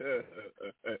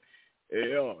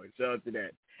 Yo, shout out to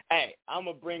that. Hey, I'm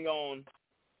going to bring on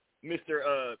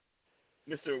Mr.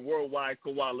 Worldwide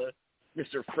Koala,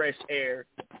 Mr. Fresh Air,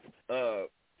 Mr.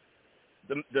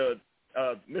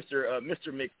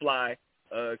 McFly,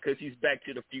 because he's back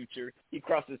to the future. He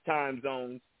crosses time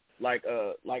zones like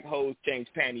hoes change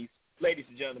panties. Ladies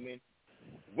and gentlemen,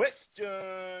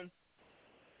 Weston.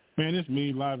 Man, it's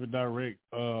me live and direct.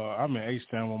 I'm in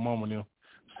H-Town with Mama now.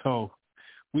 So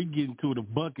we getting to the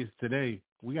buckets today.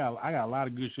 I got a lot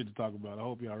of good shit to talk about. I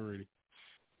hope y'all ready.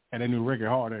 And that new record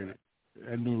hard at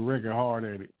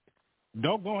it.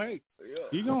 Don't go hate. Yeah.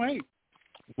 You gonna hate.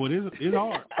 But it's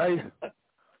hard.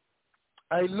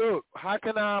 Hey, look, how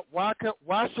can I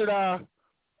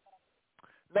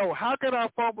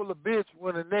fumble a bitch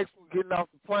when the next one getting off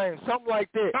the plane? Something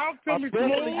like that. I'm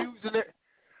definitely using it.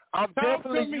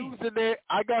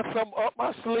 I got something up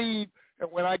my sleeve,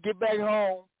 and when I get back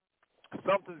home,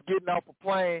 something's getting off a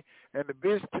plane, and the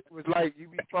bitch was like, you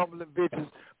be fumbling bitches.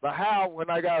 But how when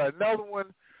I got another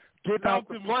one getting off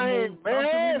the plane,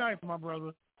 man? Nice, my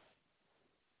brother.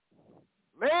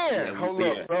 Man, hold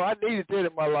up, bro. I needed that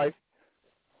in my life.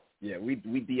 Yeah, we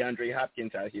DeAndre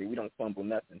Hopkins out here. We don't fumble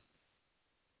nothing.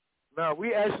 No,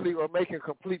 we actually are making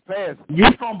complete passes.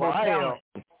 You fumble talent.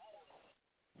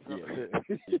 Yeah.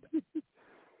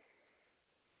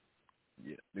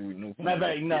 Yeah,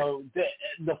 no.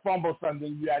 The fumble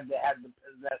something you had to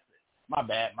possess it. My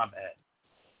bad.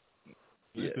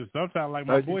 Yeah. Sometimes, like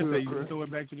my boy said, you can throw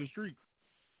it back to the street.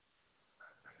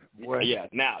 What? Yeah.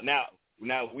 Now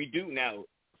we do. Now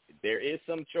there is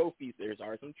some trophies. There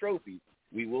are some trophies.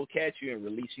 We will catch you and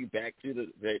release you back to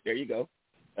the. There you go.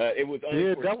 It was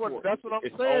only for sport. That's what I'm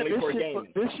it's saying. Only for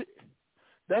gaming.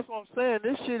 That's what I'm saying.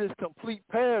 This shit is complete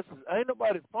passes. Ain't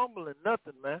nobody fumbling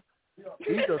nothing, man.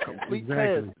 These are complete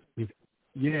passes.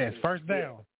 Yes, first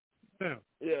down. Yeah,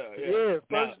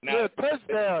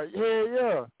 touchdown.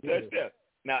 Yeah. Touchdown.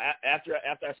 Now, after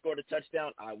I scored a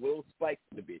touchdown, I will spike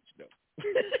the bitch, though.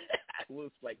 I will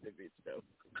spike the bitch, though.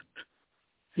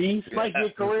 See, spike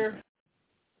your career.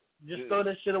 Just throw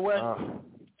that shit away.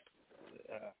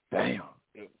 Damn.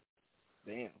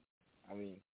 I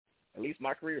mean, at least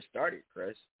my career started,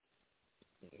 Crush.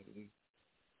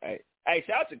 Hey,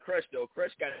 shout out to Crush, though.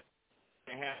 Crush got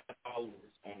half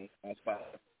followers on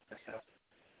Spotify.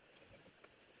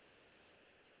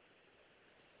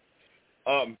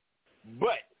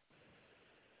 But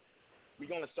we're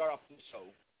going to start off the show.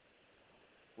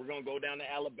 We're going to go down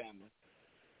to Alabama.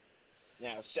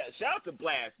 Now, shout out to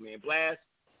Blast, man. Blast,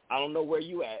 I don't know where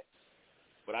you at,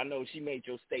 but I know she made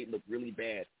your state look really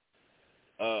bad.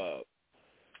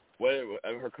 Whatever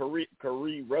her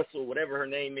Curry Russell, whatever her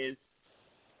name is.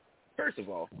 First of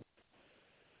all,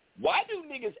 why do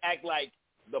niggas act like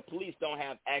the police don't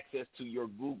have access to your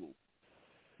Google?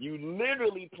 You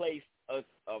literally placed a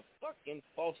fucking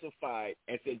falsified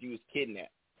and said you was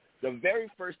kidnapped. The very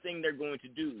first thing they're going to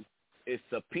do is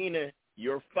subpoena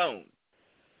your phone.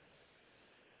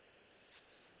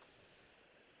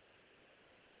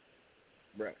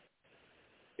 Bruh.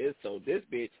 So this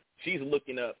bitch, she's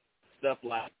looking up stuff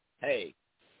like, hey,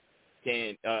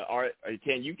 can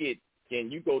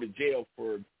you go to jail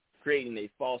for creating a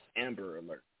false Amber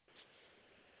Alert?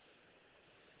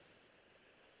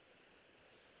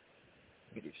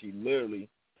 She literally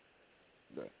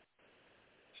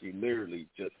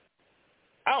just,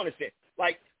 I don't understand.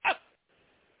 Like,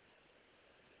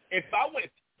 if I went,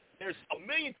 there's a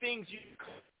million things you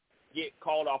could get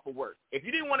called off of work. If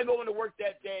you didn't want to go into work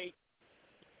that day,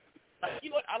 like, you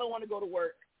know what, I don't want to go to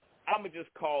work, I'm going to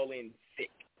just call in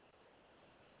sick.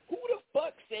 Who the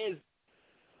fuck says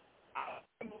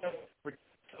I'm going to protect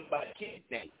somebody's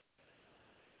kidnapped?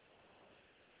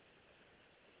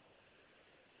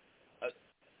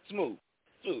 Smooth.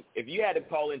 If you had to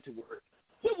call into work,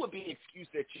 what would be the excuse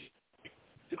that you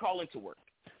to call into work?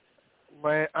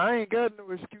 Man, I ain't got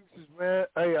no excuses, man.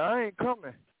 Hey, I ain't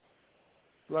coming.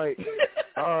 Like,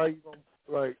 I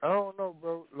don't know,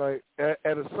 bro. Like, at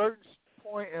a certain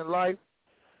point in life,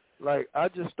 like, I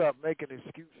just stopped making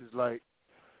excuses. Like,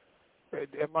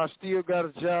 am I still got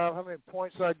a job? How many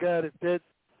points I got? If that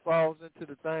falls into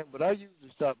the thing, but I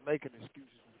usually stop making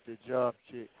excuses with the job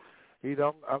shit.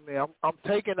 I'm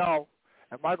taking off.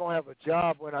 Am I gonna have a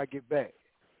job when I get back?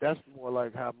 That's more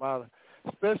like how my,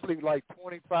 especially like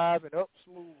 25 and up,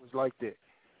 Smooth was like that.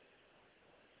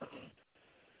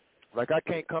 Like, I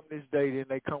can't come this day, then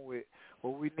they come with,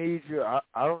 well, we need you. I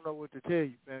don't know what to tell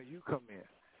you, man. You come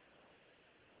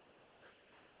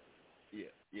in.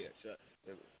 Yeah. Sure.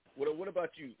 What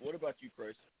about you? What about you,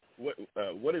 Chris?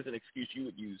 What is an excuse you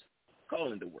would use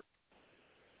calling to work?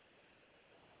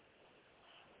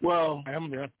 Well,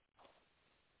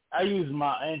 I use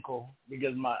my ankle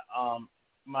because my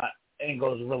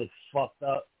ankle is really fucked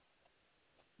up,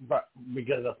 but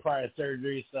because of prior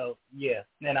surgery. So yeah,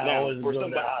 then I always go to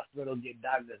the hospital, get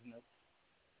doctor's notes.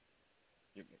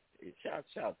 Shout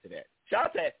out to that.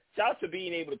 Shout out to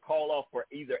being able to call off for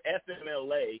either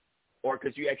FMLA or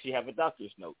because you actually have a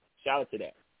doctor's note. Shout out to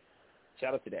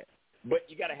that. But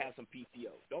you got to have some PTO.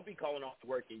 Don't be calling off to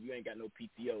work and you ain't got no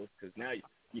PTOs, because now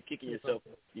you're kicking yourself.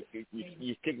 You're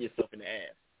kicking yourself in the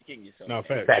ass. You're kicking yourself. No,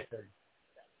 fact.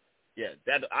 Yeah,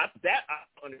 that I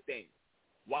understand.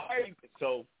 Why are you?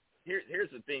 So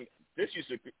here's the thing. This is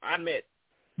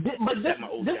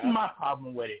my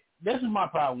problem with it. This is my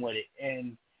problem with it,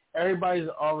 and everybody's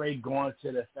already going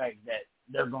to the fact that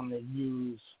they're going to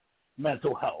use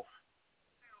mental health.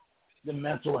 The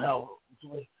mental health.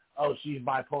 Oh, she's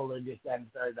bipolar, this, that, and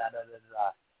the third, da.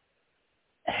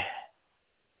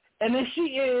 And if she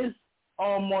is,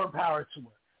 all more power to her.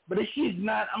 But if she's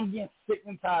not, I'm getting sick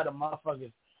and tired of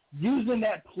motherfuckers using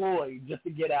that ploy just to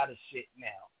get out of shit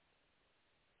now.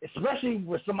 Especially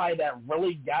with somebody that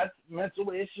really got mental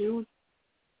issues,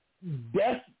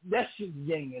 that shit's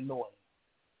getting annoying.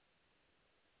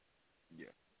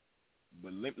 Yeah.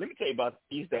 But let me tell you about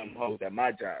these dumb hoes at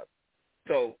my job.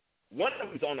 So one of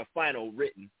them's on a final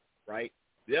written, right?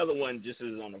 The other one just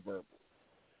is on a verbal.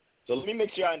 So let me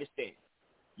make sure I understand.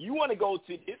 You want to go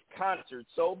to this concert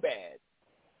so bad,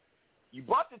 you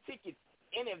bought the tickets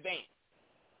in advance.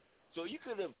 So you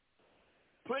could have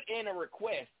put in a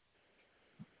request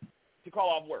to call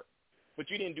off work, but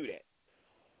you didn't do that.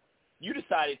 You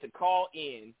decided to call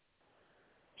in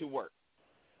to work.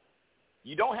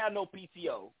 You don't have no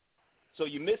PTO, so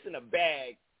you're missing a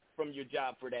bag from your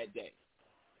job for that day.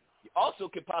 you also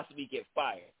could possibly get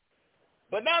fired.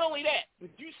 But not only that,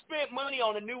 if you spent money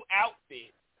on a new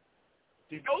outfit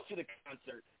to go to the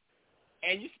concert,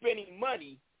 and you're spending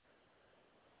money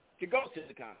to go to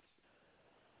the concert,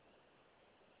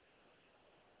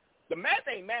 the math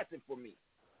ain't mathing for me.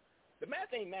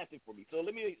 So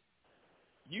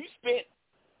you spent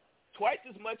twice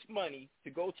as much money to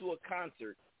go to a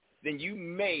concert than you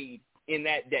made in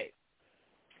that day.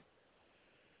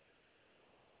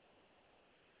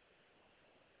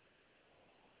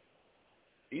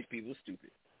 These people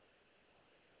stupid.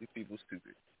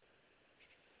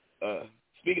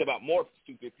 Speaking about more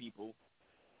stupid people,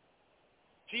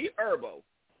 G Herbo.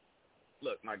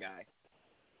 Look, my guy,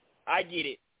 I get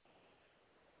it.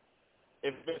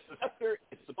 If it's a sector,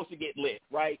 it's supposed to get lit,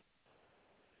 right?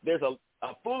 There's a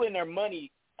fool in their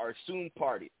money are soon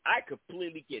parted. I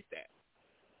completely get that.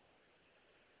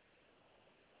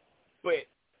 But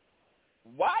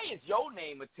why is your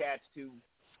name attached to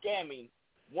scamming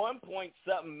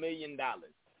 $1.something million?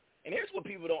 And here's what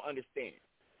people don't understand.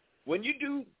 When you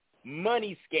do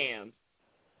money scams,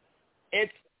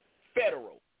 it's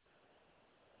federal.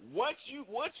 Once you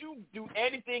do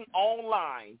anything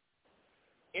online,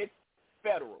 it's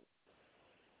federal.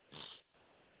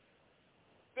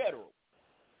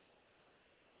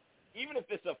 Even if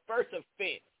it's a first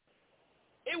offense,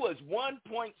 it was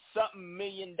 $1.something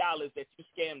million that you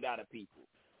scammed out of people.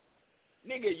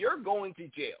 Nigga, you're going to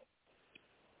jail.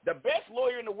 The best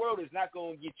lawyer in the world is not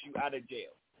going to get you out of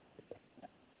jail.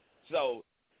 So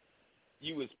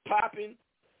you was popping,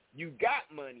 you got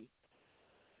money,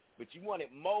 but you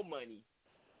wanted more money,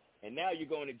 and now you're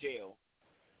going to jail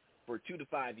for 2 to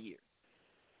 5 years.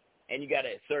 And you got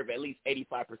to serve at least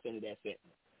 85% of that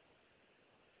sentence.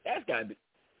 That's got to be...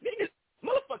 Niggas,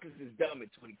 motherfuckers is dumb in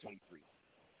 2023.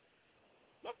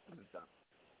 Motherfuckers is dumb.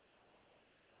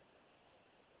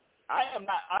 I am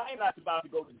not about to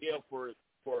go to jail for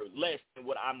less than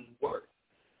what I'm worth.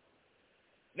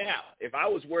 Now, if I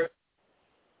was worth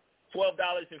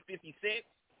 $12.50,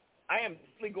 I am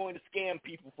definitely going to scam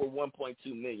people for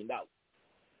 $1.2 million.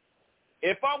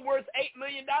 If I'm worth $8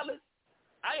 million,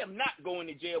 I am not going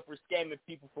to jail for scamming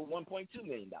people for $1.2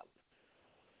 million.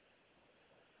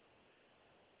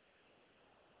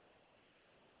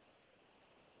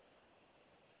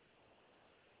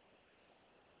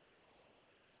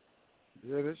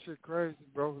 Yeah, this shit crazy,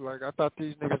 bro. Like, I thought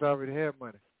these niggas already had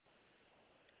money.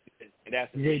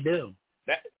 They do.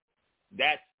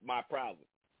 That's my problem.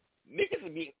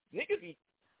 Niggas be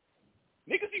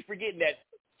forgetting that.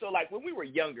 So, like, when we were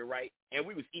younger, right, and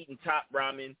we was eating Top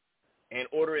Ramen and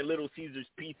ordering Little Caesars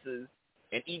pizzas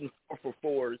and eating 4 for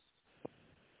 $4s,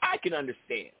 I can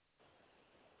understand.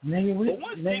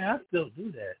 Nigga, I still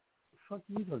do that. What the fuck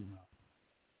are you talking about?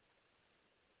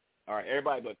 All right,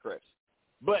 everybody but Chris.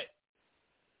 But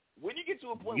when you get to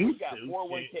a point where you got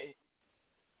 401k,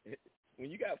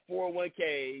 when you got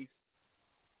 401ks,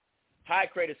 high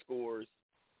credit scores,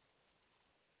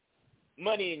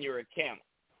 money in your account,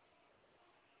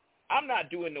 I'm not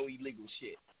doing no illegal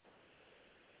shit.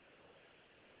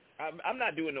 I'm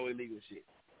not doing no illegal shit.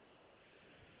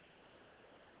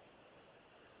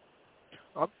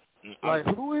 Like,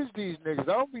 who is these niggas?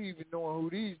 I don't be even knowing who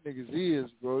these niggas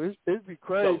is, bro. It'd be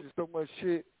crazy, so much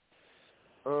shit.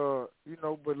 You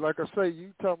know, but like I say,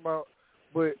 you talking about,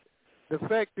 but the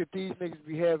fact that these niggas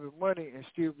be having money and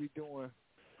still be doing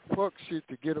fuck shit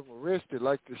to get them arrested,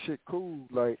 like the shit cool.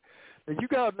 Like, if you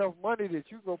got enough money that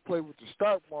you go play with the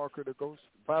stock market or go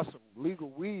buy some legal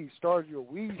weed, start your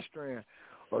weed strand,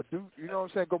 or do, you know what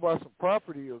I'm saying, go buy some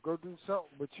property or go do something,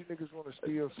 but you niggas want to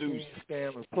steal,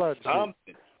 scam, and plot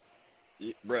shit.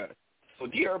 Yeah, bruh. So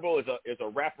G Herbo is a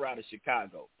rapper out of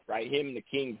Chicago, right? Him and the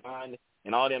King Von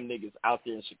and all them niggas out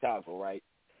there in Chicago, right?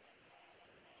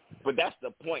 But that's the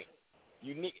point.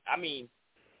 I mean,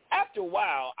 after a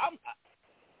while, I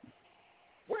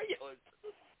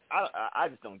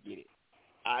just don't get it.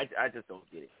 I just don't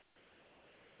get it.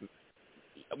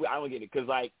 I don't get it because,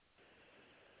 like,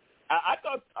 I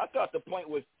thought the point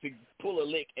was to pull a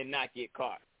lick and not get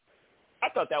caught. I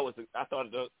thought it was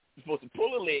supposed to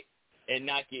pull a lick and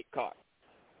not get caught.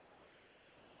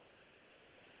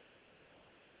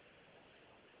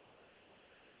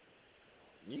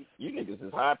 You niggas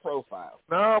is high profile.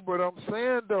 Nah, but I'm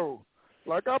saying though,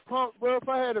 like bro, if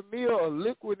I had a meal, a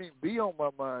lick wouldn't be on my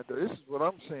mind though. This is what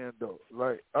I'm saying though.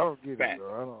 Like, I don't get it,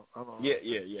 bro. I don't. Yeah.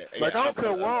 Like, I don't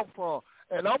care where I'm from,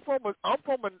 and I'm from a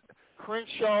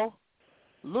Crenshaw,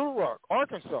 Little Rock,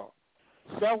 Arkansas,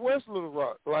 Southwest Little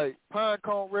Rock, like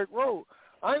Pinecone Wreck Road.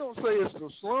 I ain't gonna say it's the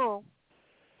slum,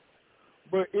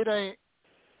 but it ain't.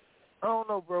 I don't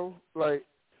know, bro. Like,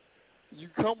 you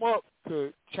come up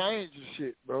to change the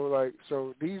shit, bro. Like,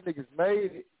 so these niggas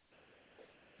made it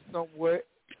somewhat.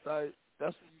 Like,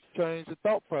 that's when you change the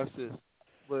thought process.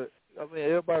 But I mean,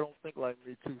 everybody don't think like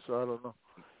me too, so I don't know.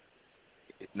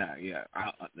 Nah,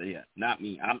 not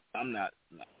me. I'm not.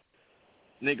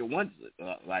 Nigga, once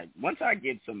I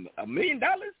get $1 million,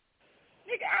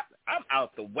 nigga, I'm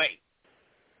out the way.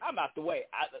 I'm out the way.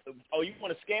 You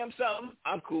want to scam something?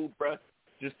 I'm cool, bro.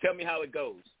 Just tell me how it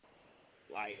goes.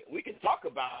 Like, we can talk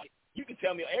about it. You can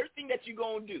tell me everything that you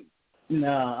gonna do.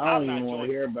 Nah, I don't even want to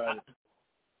hear about it.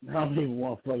 I don't even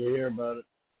want to fucking hear about it.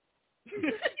 I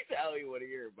don't even want to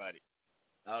hear about it.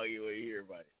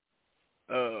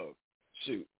 Oh,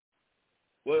 shoot.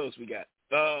 What else we got?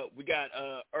 We got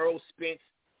Earl Spence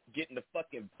getting the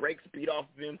fucking brakes beat off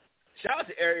of him. Shout out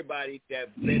to everybody that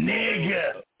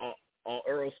on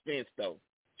Earl Spence, though.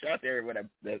 Shout out to everybody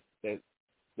that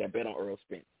bet on Earl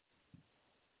Spence.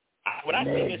 When I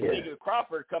see this nigga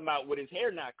Crawford come out with his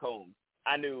hair not combed,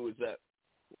 I knew it was up.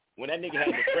 When that nigga had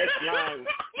the fresh line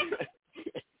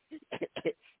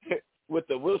with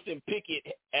the Wilson Pickett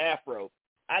afro,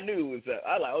 I knew it was up.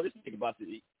 I was like, oh, this nigga about to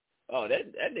eat. Oh,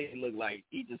 that nigga looked like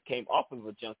he just came off of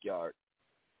a junkyard.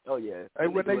 Oh yeah. Hey,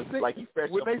 when they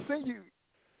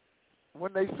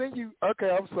send you, okay,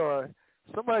 I'm sorry.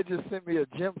 Somebody just sent me a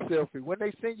gym selfie. When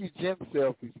they send you gym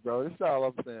selfies, bro, that's all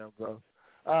I'm saying, bro.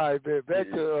 All right, man, back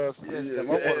to Spence. I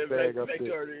want to bag up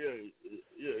there. Yeah.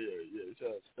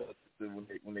 Shout out to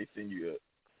when they send you up.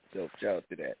 So shout out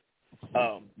to that.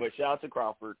 But shout out to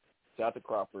Crawford. Shout out to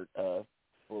Crawford for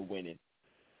winning.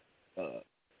 Shout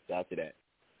out to that.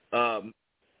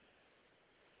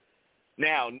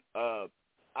 Now,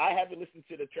 I haven't listened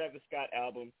to the Travis Scott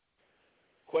album.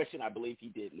 Question, I believe he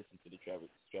did listen to the Travis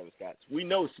Scott. We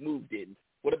know Smooth didn't.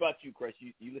 What about you, Chris?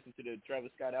 You listened to the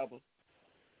Travis Scott album?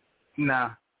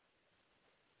 Nah.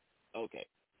 Okay.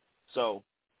 So,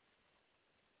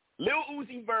 Lil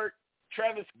Uzi Vert,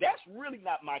 Travis, that's really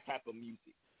not my type of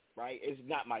music, right? It's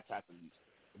not my type of music.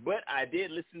 But I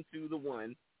did listen to the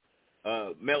one,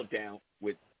 Meltdown,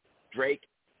 with Drake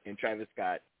and Travis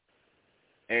Scott.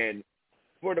 And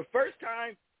for the first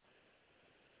time,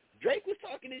 Drake was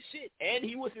talking his shit, and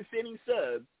he wasn't sending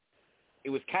subs.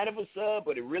 It was kind of a sub,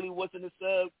 but it really wasn't a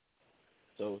sub.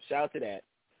 So shout out to that.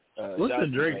 What's the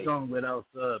Drake song without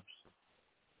subs?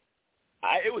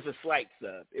 It was a slight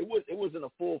sub. It wasn't a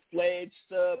full-fledged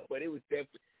sub, but it was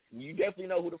you definitely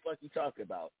know who the fuck he talking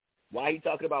about. Why he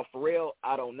talking about Pharrell,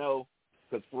 I don't know,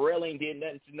 because Pharrell ain't did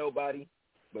nothing to nobody.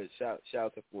 But shout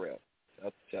out to Pharrell.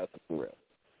 Shout out to Pharrell.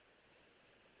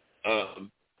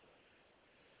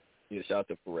 Shout out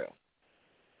to Pharrell.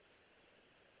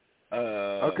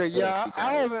 Okay, yeah,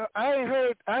 I ain't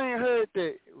heard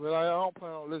that. Well, I don't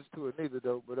plan on listening to it neither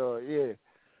though. But yeah,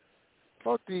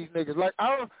 fuck these niggas.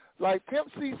 Like Pimp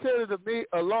C said it to me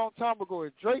a long time ago.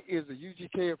 And Drake is a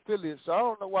UGK affiliate, so I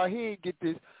don't know why he ain't get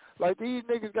this. Like, these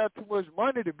niggas got too much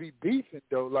money to be beefing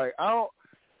though. Like, I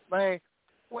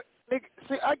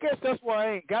guess that's why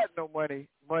I ain't got no money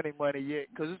yet.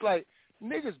 Cause it's like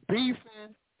niggas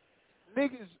beefing,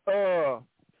 niggas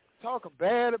talking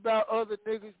bad about other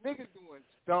niggas doing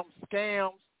dumb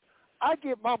scams. I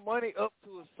get my money up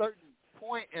to a certain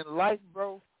point in life,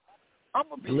 bro. I'm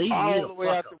gonna be all the way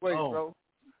out the way, bro.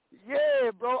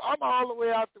 Yeah, bro, I'm all the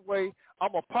way out the way.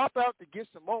 I'm gonna pop out to get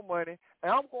some more money,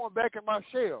 and I'm going back in my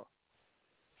shell.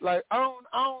 Like, I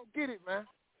don't get it, man.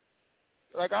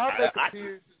 Like, I'll make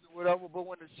appearances or whatever, but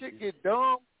when the shit get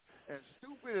dumb and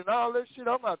stupid and all that shit,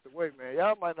 I'm out the way, man.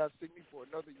 Y'all might not see me for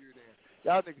another year then.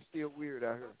 Y'all niggas still weird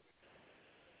out here.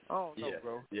 I don't know,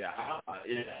 bro. Yeah,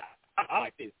 I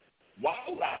like this. Why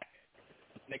would I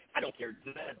don't care about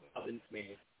the next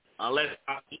man unless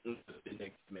I'm eating the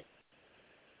next man.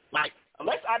 Like,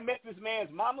 unless I met this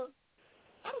man's mama,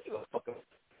 I don't give a fuck.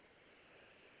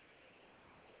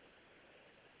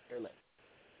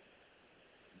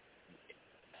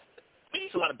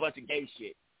 It's a lot of bunch of gay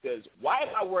shit. Because why am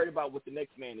I worried about what the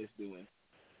next man is doing,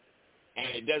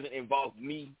 and it doesn't involve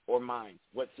me or mine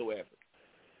whatsoever?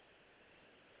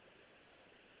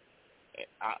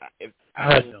 I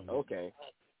don't give a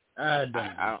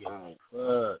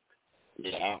fuck.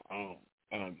 Yeah, I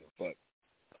don't give a fuck.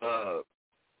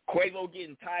 Quavo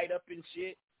getting tied up in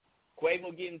shit.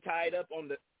 Quavo getting tied up on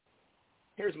the...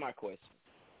 Here's my question.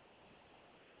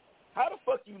 How the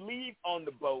fuck you leave on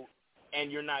the boat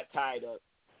and you're not tied up,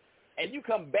 and you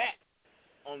come back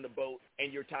on the boat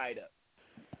and you're tied up?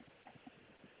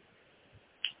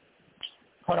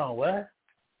 Hold on, what?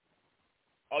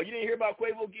 Oh, you didn't hear about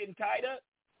Quavo getting tied up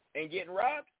and getting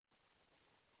robbed?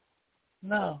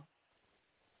 No.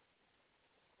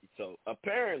 So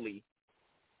apparently,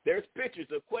 there's pictures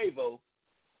of Quavo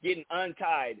getting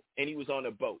untied, and he was on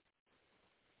a boat.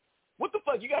 What the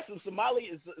fuck? You got some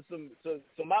Somalian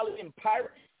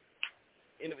pirates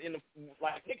in the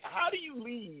like, nigga, how do you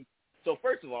leave? So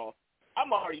first of all,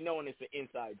 I'm already knowing it's an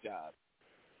inside job.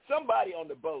 Somebody on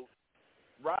the boat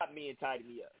robbed me and tied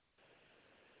me up.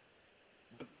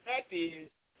 The fact is,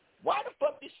 why the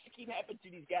fuck this shit keep happening to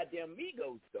these goddamn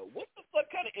Migos, though? What the fuck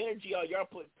kind of energy are y'all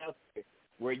putting out there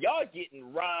where y'all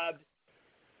getting robbed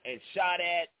and shot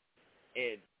at,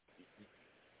 and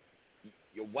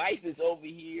your wife is over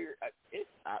here?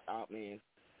 Man,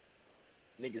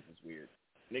 niggas is weird.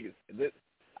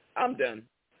 I'm done.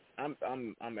 I'm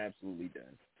absolutely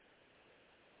done.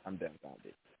 I'm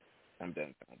dumbfounded.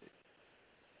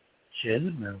 Shit,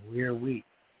 it's been a weird week.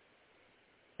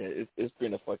 Yeah, it's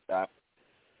been a fucked up.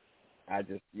 I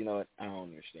just, you know what? I don't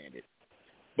understand it.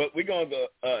 But we're gonna go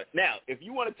now. If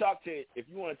you want to talk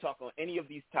on any of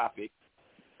these topics,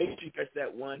 make sure you press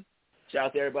that one. Shout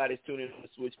out to everybody that's tuning in on the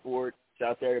switchboard. Shout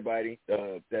out to everybody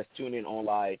that's tuning in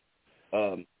online.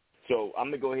 So I'm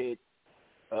gonna go ahead.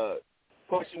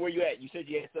 Question: where you at? You said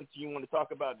you had something you want to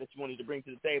talk about that you wanted to bring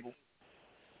to the table.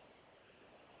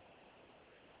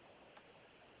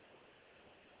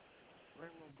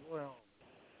 Bring my boy on.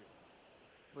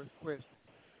 First question.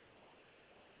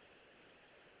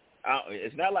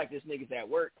 It's not like this nigga's at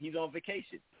work. He's on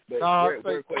vacation. But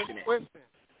where question at? Question,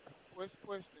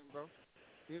 bro.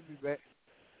 He'll be back.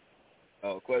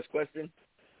 Oh, question?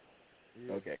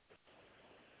 Yeah. Okay.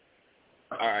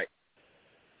 All right.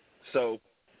 So.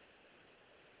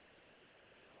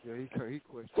 Yeah, he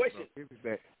questioned. Question. He'll be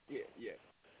back. Yeah.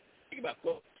 Think about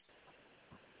quotes.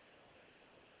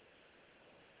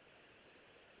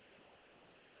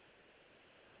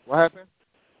 What happened?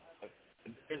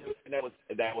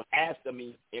 That was asked of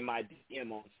me in my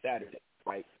DM on Saturday,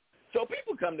 right? So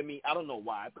people come to me, I don't know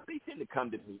why, but they tend to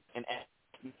come to me and ask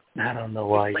me I don't know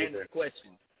why random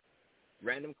questions.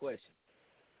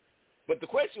 But the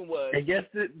question was, I guess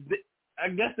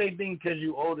they think because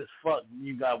you old as fuck,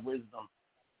 you got wisdom.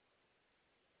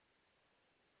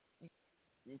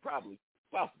 Probably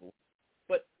possible.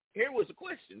 But here was a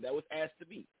question that was asked to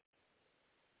me.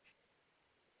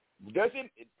 Does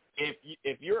it,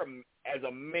 if you're as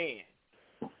a man,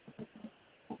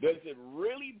 does it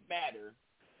really matter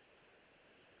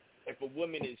if a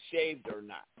woman is shaved or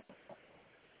not?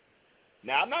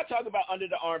 Now, I'm not talking about under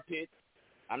the armpits.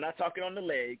 I'm not talking on the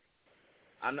legs.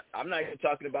 I'm not even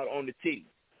talking about on the titties.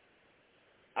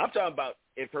 I'm talking about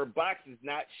if her box is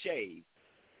not shaved,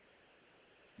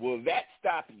 will that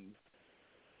stop you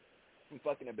from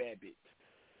fucking a bad bitch?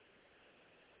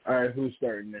 All right, who's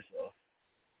starting this off?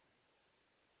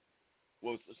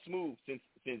 Well, it's Smooth, since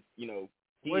you know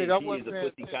he Wait, is a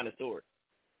pussy connoisseur.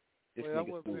 This Wait,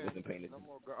 nigga Smooth isn't paying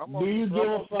attention. Do you give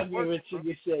a fuck if it should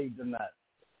get shaved or not?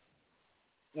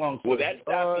 Will that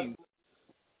stop you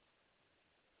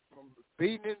from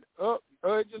beating it up?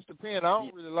 It just depends. I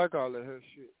don't really like all that hair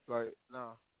shit. Like,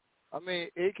 nah. I mean,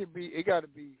 it got to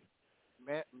be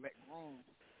groomed,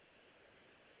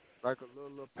 like a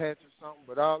little patch or something.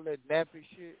 But all that nappy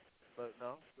shit, but no,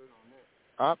 I'm good on that.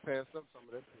 I'll pass up some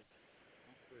of that shit.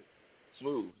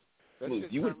 Smooth.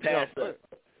 You would pass up.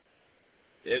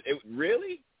 It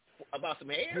really? About some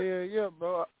hair? Hell yeah,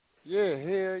 bro. Yeah,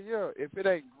 hell yeah. If it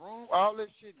ain't groomed, all that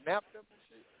shit napped up and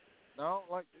shit. No, I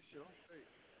don't like this shit. I'm straight.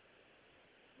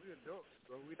 We adults,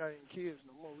 bro. We not even kids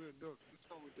no more. We adults. What's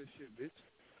wrong with this shit, bitch?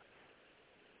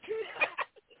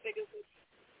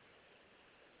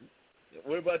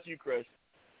 What about you, Chris?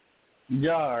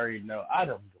 Y'all already know. I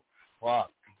don't give a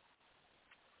fuck.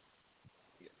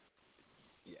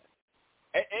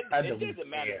 And it doesn't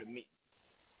matter to me.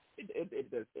 It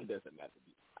doesn't matter to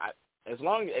me. As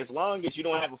long as you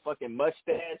don't have a fucking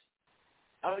mustache,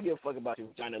 I don't give a fuck about your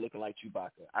vagina looking like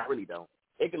Chewbacca. I really don't.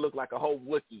 It could look like a whole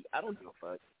Wookiee. I don't give a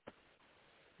fuck.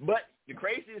 But the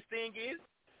craziest thing is,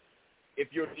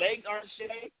 if your legs aren't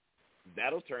shaved,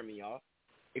 that'll turn me off.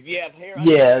 If you have hair on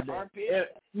your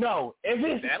armpit, no. If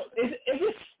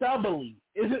it's stubbly,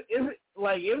 if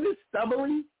it's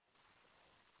stubbly,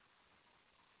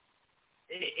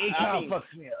 it kind of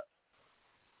fucks me up.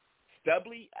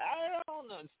 Stubbly? I don't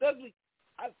know. Stubbly,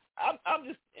 I'm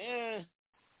just,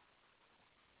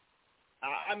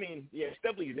 I mean, yeah,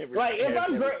 stubbly is never. Like if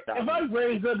I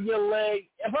graze up your leg,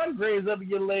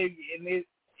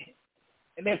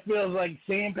 and it feels like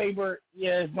sandpaper,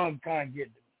 yeah, it's gonna kind of get to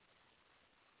me.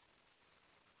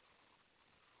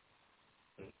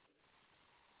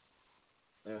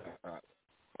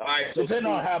 All right. So depending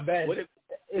on how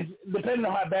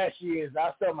bad she is,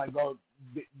 I still might go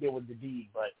deal with the deed,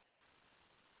 but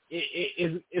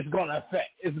it's gonna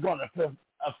affect the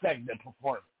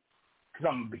performance because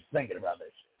I'm gonna be thinking about that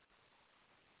shit.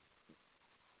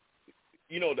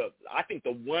 I think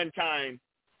the one time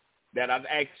that I've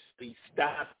actually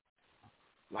stopped,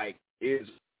 like, is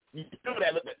the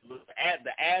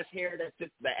ass hair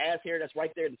that's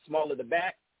right there, the small of the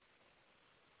back.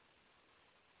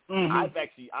 Mm-hmm.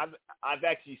 I've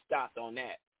actually stopped on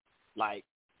that, like,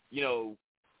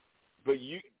 but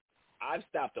I've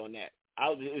stopped on that.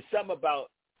 It's something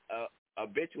about a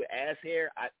bitch with ass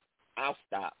hair. I'll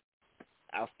stop.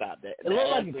 I'll stop that. It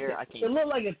looked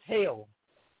like a tail.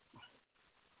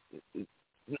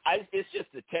 It's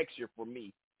just the texture for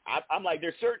me. I'm like,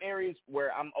 there's certain areas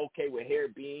where I'm okay with hair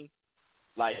being,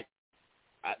 like,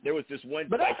 there was this one.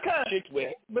 But that's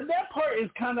but that part is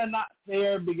kind of not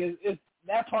fair because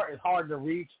that part is hard to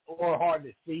reach or hard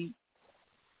to see.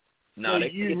 No, so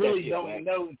you really don't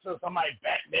know until somebody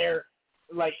back there,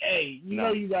 like, hey, you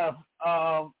know you got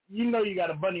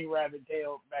a bunny rabbit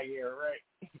tail back here, right?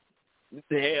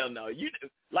 Hell no, a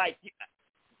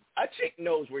chick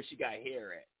knows where she got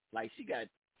hair at. Like,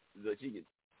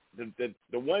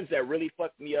 the ones that really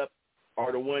fuck me up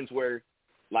are the ones where,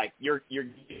 like, you're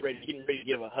getting ready to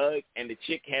give a hug, and the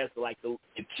chick has like the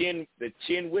chin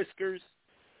whiskers.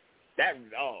 That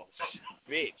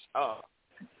bitch.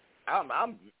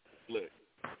 Look.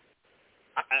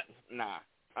 Nah,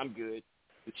 I'm good.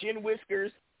 The chin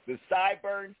whiskers, the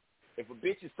sideburns. If a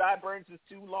bitch's sideburns is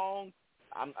too long,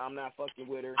 I'm not fucking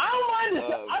with her. I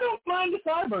don't mind the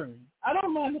sideburns. I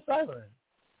don't mind the sideburns.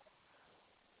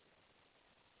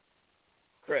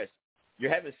 Chris,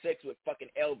 you're having sex with fucking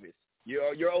Elvis.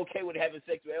 You're okay with having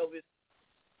sex with Elvis?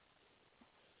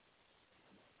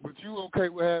 But you okay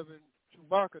with having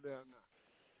Chewbacca down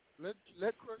now?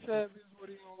 Let Chris have his what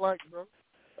he don't like, bro.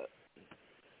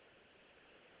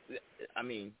 I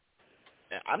mean,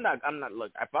 I'm not.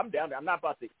 Look, if I'm down there, I'm not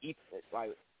about to eat.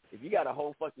 Like, if you got a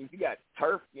whole fucking, if you got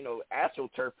turf, astral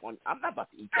turf on, I'm not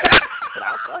about to eat that. But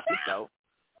I'll fuck it though.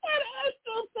 What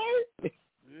astral turf?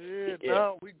 Yeah,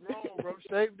 no, we grown, bro.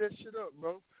 Shave that shit up,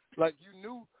 bro. Like, you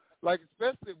knew, like,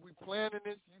 especially if we planning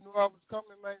this, you knew I was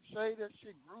coming, man. Shave that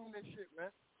shit, groom that shit,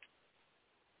 man.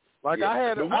 Like, yeah, I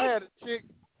had a chick.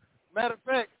 Matter of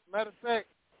fact,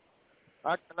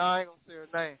 I ain't gonna say her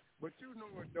name, but you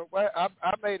knew it though.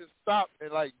 I made her stop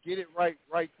and like get it right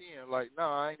then. Like, no,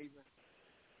 I ain't even.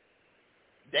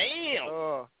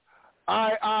 Damn.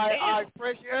 I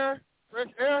fresh air.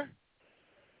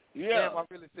 Yeah. Damn, I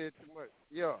really said too much.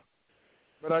 Yeah.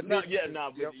 But I did.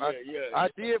 I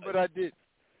did, but I did.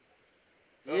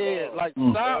 Yeah, like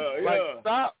stop,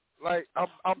 stop. Like I'm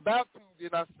about to,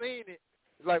 and I seen it.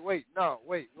 It's like, wait, no,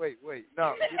 no, get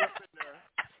up in there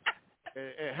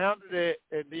and handle that,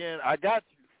 and then I got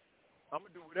you. I'm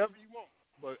gonna do whatever you want,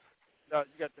 but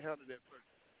you got to handle that first.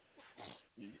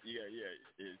 Yeah.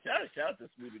 Shout out to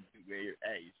Smoothie Dude, man.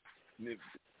 Hey,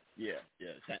 yeah.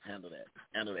 Handle that.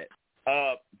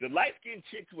 The light skinned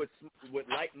chicks with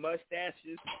light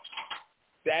mustaches,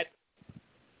 that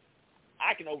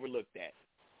I can overlook that.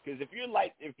 Because if you're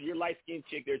light skinned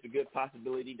chick, there's a good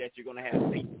possibility that you're gonna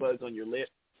have taste buds on your lip.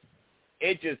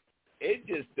 It just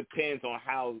depends on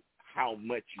how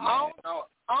much you have.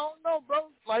 I don't know,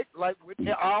 bro. Like with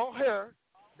our hair,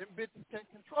 them bitches can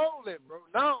control it, bro.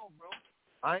 No, bro.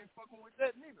 I ain't fucking with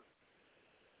that neither.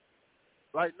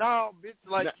 Like, no, bitch,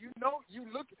 like,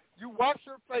 you wash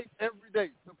your face every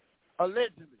day,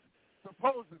 allegedly,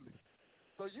 supposedly.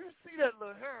 So you see that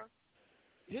little hair,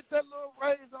 hit that little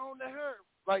razor on the hair.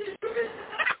 Like,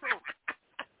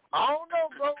 I don't know,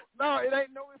 bro. No, it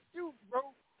ain't no excuse,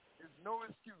 bro. It's no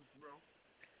excuse, bro.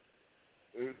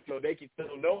 So they can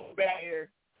throw no back hair.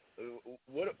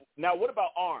 What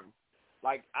about arms?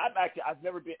 Like, I've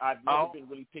never been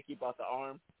really picky about the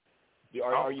arm.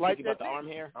 Are you picky about the arm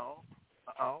hair?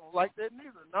 I don't like that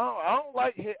neither. No, I don't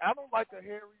like a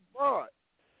hairy broad.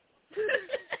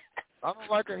 I don't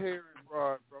like a hairy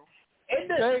broad, bro.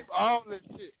 Shave all that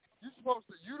shit. You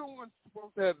the one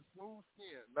supposed to have a smooth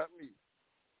skin, not me.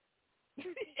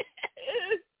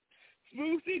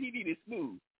 Smooth skin, he needed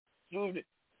smooth.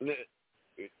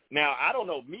 Now, I don't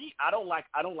know. Me, I don't like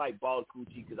bald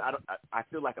coochie because I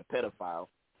feel like a pedophile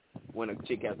when a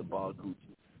chick has a bald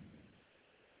coochie.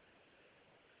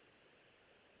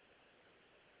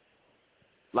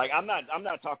 Like, I'm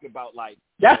not talking about like.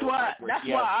 That's why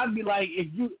I'd be like, if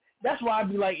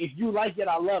you like it,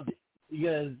 I love it,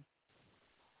 because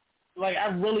like I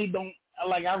really don't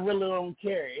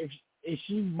care if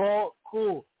she's bald,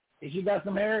 cool. If she got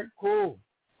some hair, cool.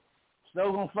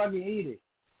 Still gonna fucking eat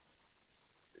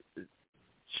it.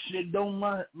 Shit don't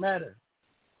matter.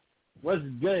 What's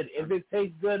good? If it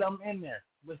tastes good, I'm in there.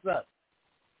 What's up?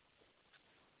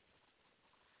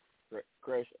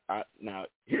 Chris, now,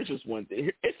 here's just one thing.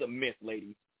 It's a myth,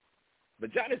 ladies.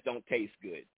 Vaginas don't taste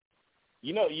good.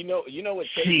 You know what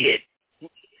tastes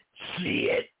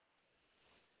Shit.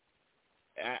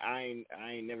 I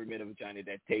ain't never met a vagina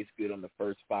that tastes good on the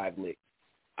first 5 licks.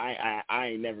 I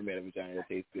ain't never met a vagina that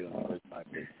tastes good on the first 5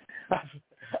 licks.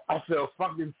 I feel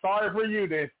fucking sorry for you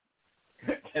then,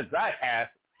 because I have.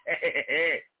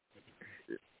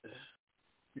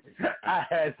 I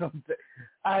had some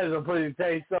pussy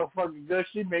taste so fucking good,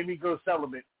 she made me go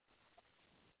celibate.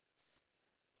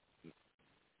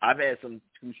 I've had some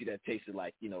coochie that tasted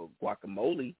like,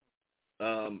 guacamole.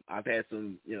 I've had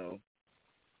some,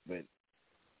 but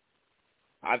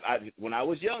I when I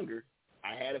was younger,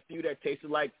 I had a few that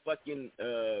tasted like fucking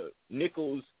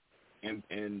nickels and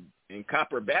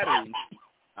copper batteries.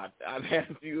 I've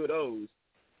had a few of those.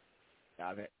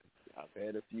 I've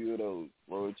had a few of those.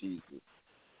 Lord Jesus.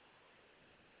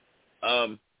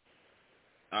 All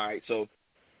right, so,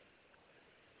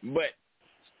 but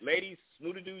ladies,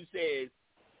 Snooty Dude says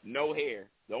no hair.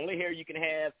 The only hair you can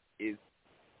have is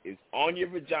on your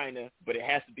vagina, but it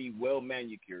has to be well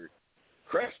manicured.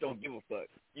 Crush don't give a fuck.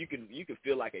 You can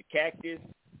feel like a cactus.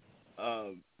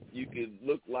 You can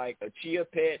look like a chia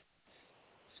pet.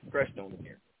 Crush don't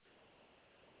care.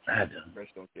 I don't. Crush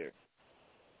don't care.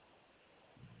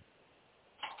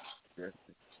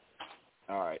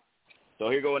 All right. So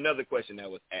here go another question that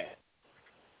was asked.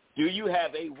 Do you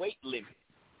have a weight limit?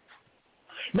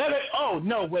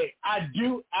 No, wait. I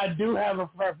do have a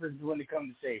preference when it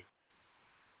comes to shaving.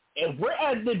 If we're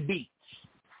at the beach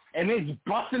and it's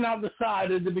busting out the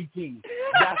side of the bikini,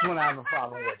 that's when I have a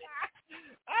problem with it.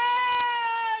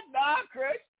 Nah,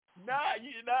 Chris. Nah.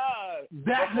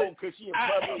 That's because she in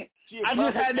public. I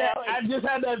just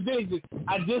had that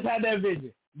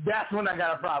vision. That's when I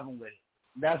got a problem with it.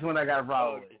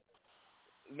 With it.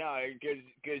 No, because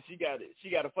she got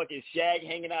a fucking shag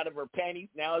hanging out of her panties.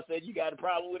 Now it said you got a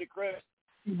problem with it, Chris.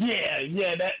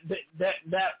 Yeah.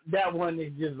 That one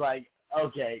is just like,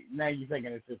 okay, now you're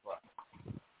taking it too far.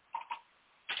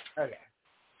 Okay.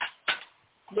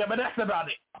 Yeah, but that's about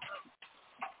it.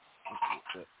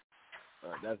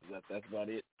 All right, that's about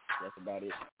it. That's about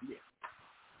it. Yeah.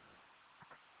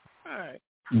 All right.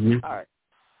 Mm-hmm. All right.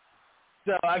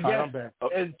 So I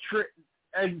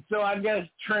guess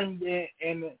trimmed in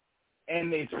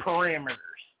its parameters,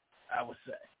 I would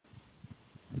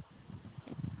say.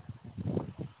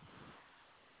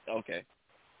 Okay.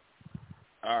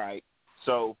 All right.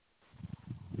 So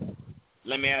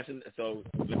let me ask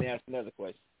another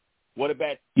question. What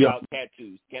about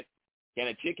tattoos? Can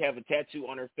a chick have a tattoo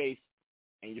on her face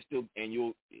and you'll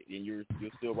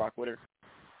still rock with her?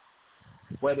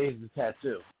 What is the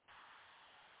tattoo?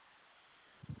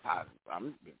 I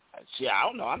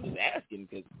don't know. I'm just asking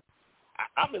because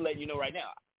I'm gonna let you know right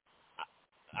now.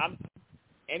 I'm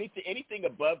anything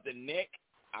above the neck,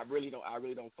 I really don't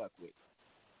fuck with.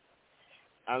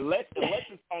 Unless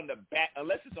it's on the back.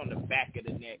 Unless it's on the back of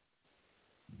the neck.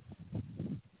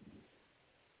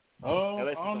 Oh,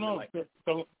 I don't know.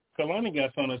 Kalani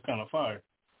got something that's kind of fire.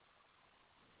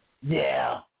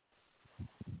 Yeah.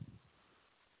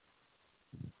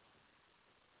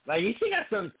 Like, you see got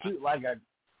something cute, like a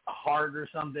heart or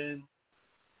something.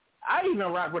 I even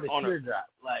rock with a teardrop.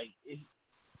 Like,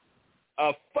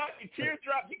 a fucking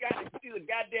teardrop. She's a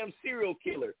goddamn serial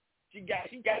killer. She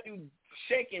got you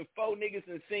shaking 4 niggas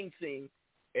and sing.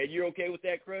 And you're okay with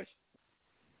that, Crush?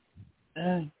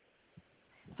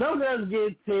 Some girls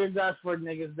get teardrops for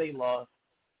niggas they lost.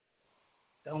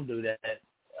 Don't do that.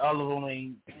 All of them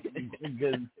ain't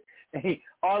good.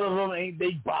 All of them ain't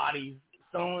they bodies.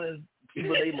 Some is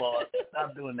people they lost.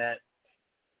 Stop doing that.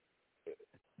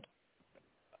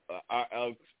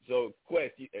 So,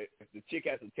 Quest, if the chick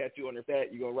has a tattoo on her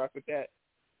fat, you gonna rock with that?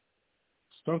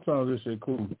 Sometimes this shit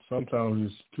cool.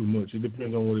 Sometimes it's too much. It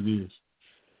depends on what it is.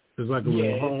 It's like a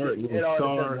little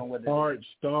heart,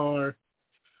 star,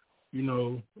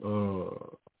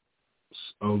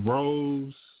 a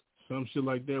rose, some shit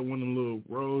like that, one of them little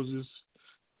roses,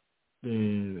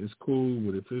 then it's cool.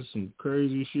 But if it's some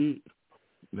crazy shit,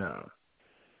 nah.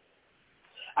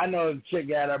 I know a chick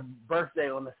had her birthday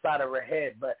on the side of her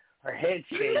head, but her head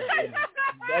shaved.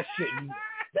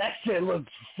 That shit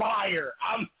looks fire.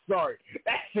 I'm sorry.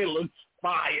 That shit looks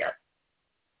fire.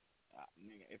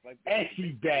 And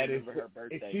she's bad as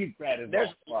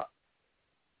fuck.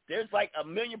 There's like a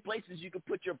million places you could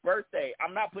put your birthday.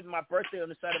 I'm not putting my birthday on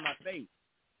the side of my face.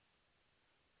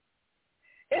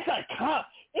 It's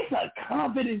a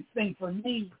confidence thing for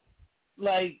me.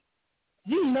 Like,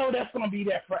 you know that's gonna be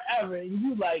there forever, and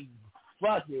you like,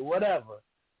 fuck it, whatever.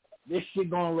 This shit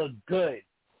gonna look good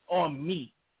on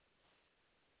me.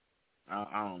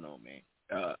 I don't know, man.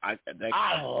 I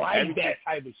like that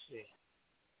type of shit.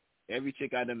 every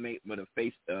chick I done made with a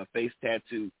face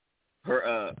tattoo,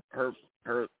 her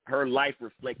life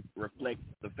reflects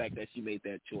the fact that she made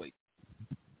that choice.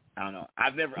 I don't know.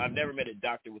 I've never met a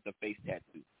doctor with a face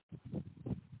tattoo.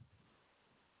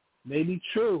 Maybe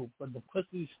true, but the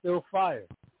pussy's still fire.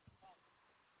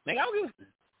 Like,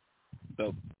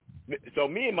 so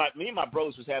me and my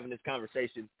bros was having this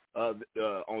conversation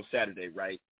on Saturday,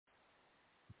 right?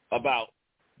 About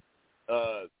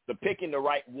the picking the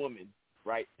right woman,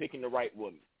 right? Picking the right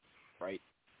woman, right?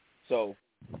 So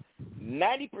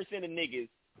 90% of niggas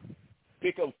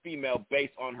pick a female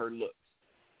based on her looks.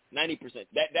 90%.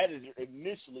 That is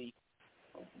initially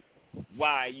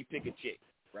why you pick a chick,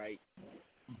 right?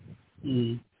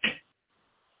 Mm-hmm.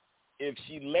 If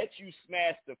she lets you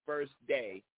smash the first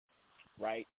day,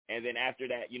 right, and then after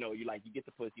that, you get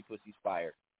the pussy's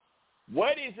fired.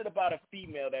 What is it about a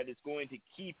female that is going to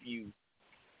keep you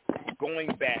going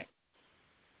back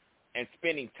and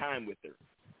spending time with her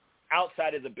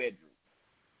outside of the bedroom?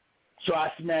 So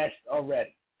I smashed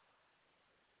already.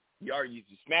 You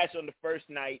smashed on the first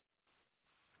night.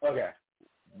 Okay.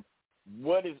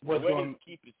 What's going to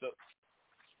keep you so?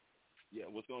 Yeah,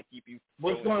 what's going to keep you?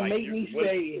 What's going to make me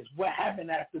say is what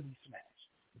happened after we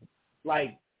smashed.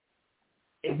 Like,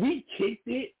 if we kicked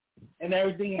it and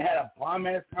everything and had a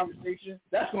bomb-ass conversation,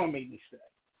 that's going to make me stay.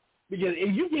 Because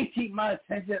if you can keep my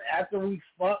attention after we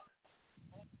fuck,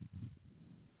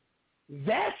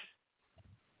 that's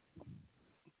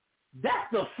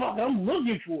the fuck I'm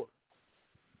looking for.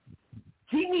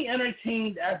 Keep me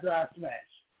entertained after I smash.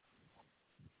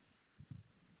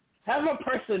 Have a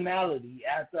personality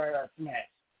after I smash.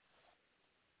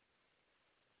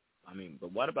 I mean,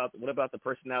 but what about the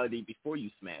personality before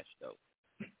you smash, though?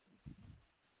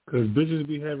 Because bitches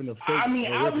be having a fake. I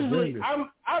mean,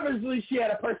 obviously she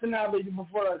had a personality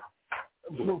before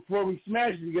we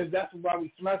smashed, because that's why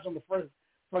we smashed on the first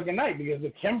fucking night, because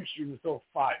the chemistry was so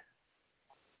fire.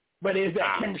 But is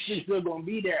that chemistry still going to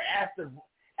be there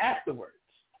afterwards?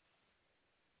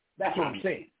 That's what I'm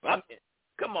saying.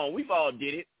 Come on, we've all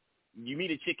did it. You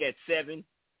meet a chick at 7,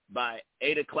 by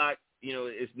 8 o'clock,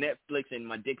 it's Netflix and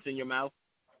my dick's in your mouth.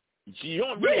 You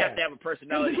don't really have to have a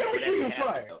personality for that to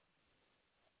happen.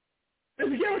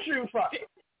 The chemistry was fire.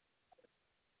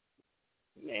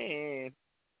 Man,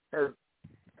 her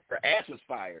ass was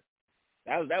fire.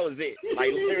 That was it.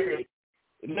 Like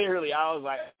literally, I was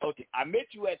like, okay, I met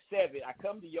you at 7. I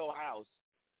come to your house.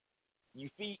 You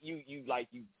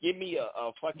give me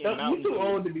a fucking mountain. You too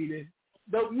old to be this.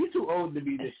 You too old to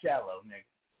be this shallow,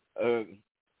 nigga.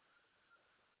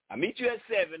 I meet you at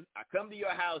 7. I come to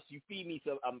your house. You feed me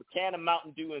a can of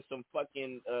Mountain Dew and some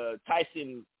fucking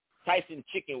Tyson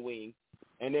chicken wings.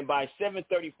 And then by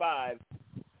 7:35,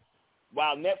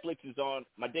 while Netflix is on,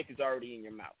 my dick is already in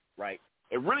your mouth, right?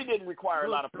 It really didn't require a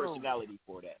lot of personality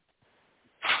for that.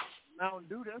 Mountain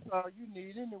Dew, that's all you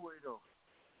need anyway, though.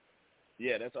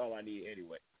 Yeah, that's all I need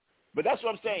anyway. But that's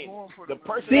what I'm saying. The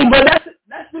person. See, but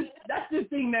that's the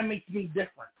thing that makes me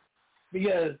different,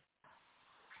 because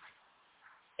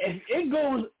if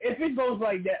it goes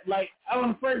like that, like on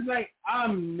the first night,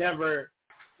 I'm never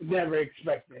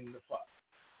expecting to fuck.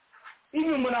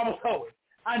 Even when I was hoeing,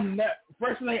 I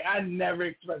never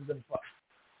expected to fuck.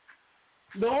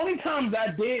 The only times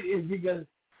I did is because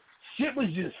shit was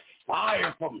just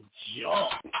fire from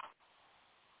jump.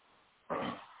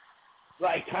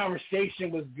 Like,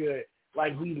 conversation was good.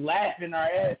 Like, we laughing our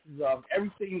asses off.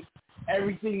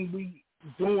 Everything we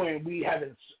doing, we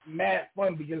having mad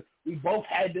fun because we both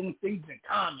had them things in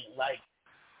common. Like,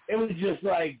 it was just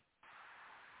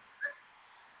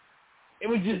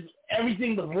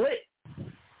everything was lit.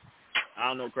 I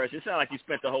don't know, Crush. It sounds like you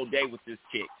spent the whole day with this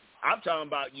chick. I'm talking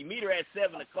about you meet her at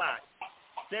 7 o'clock,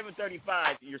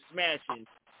 7:35, you're smashing.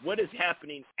 What is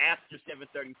happening after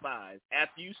 7:35?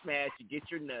 After you smash, you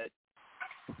get your nut.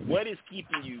 What is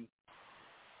keeping you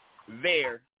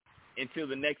there until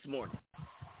the next morning?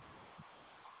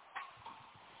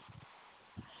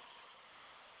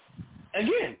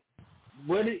 Again,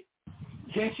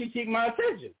 can she keep my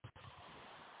attention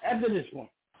after this one?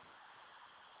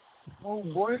 Oh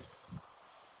boy!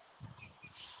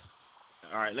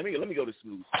 All right, let me go to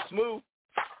Smooth. Smooth,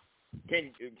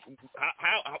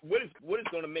 what is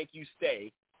going to make you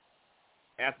stay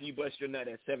after you bust your nut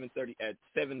at 7:30 at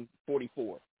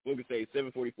 7:44? What we say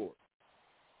 7:44?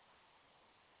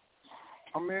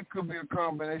 I mean, it could be a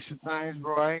combination of things,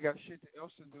 bro. I ain't got shit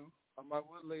else to do. I might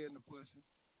well lay in the pussy.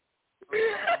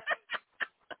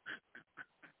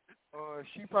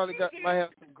 She probably might have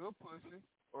some good pussy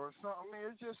or something. I mean,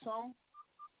 it's just something.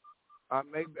 I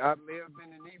may have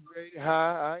been inebriated,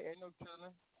 high. I ain't no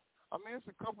telling. I mean, it's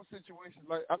a couple situations.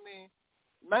 Like, I mean,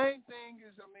 main thing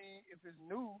is, I mean, if it's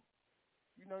new,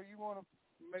 you know, you want to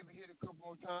maybe hit a couple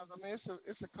more times. I mean,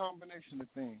 it's a combination of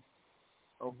things,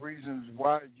 of reasons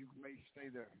why you may stay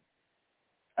there.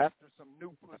 After some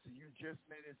new pussy, you just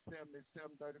made it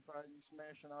 7:35, you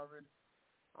smashing already.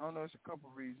 I don't know, it's a couple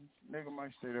reasons. Nigga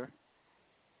might stay there.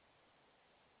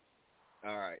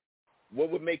 All right. What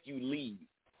would make you leave?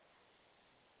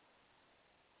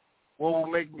 What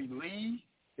would make me leave?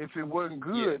 If it wasn't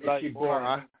good, if she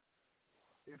boring.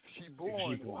 If she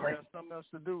boring, I got something else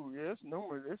to do. Yeah, it's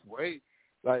numerous. It's way,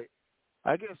 like,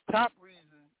 I guess top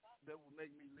reason that would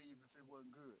make me leave if it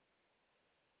wasn't good.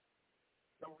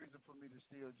 No reason for me to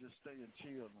still just stay and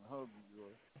chill and hug you,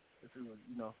 or if it was,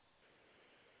 you know.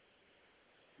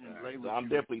 Right, so I'm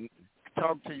definitely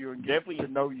talk to you and get to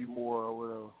know you more or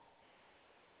whatever.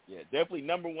 Yeah, definitely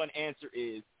number one answer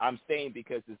is I'm staying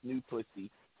because it's new pussy,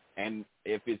 and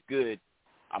if it's good,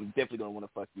 I'm definitely gonna want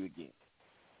to fuck you again.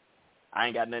 I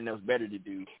ain't got nothing else better to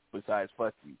do besides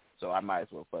fuck you, so I might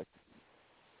as well fuck you.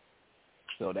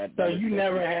 So you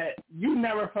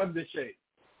never fucked the chick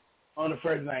on the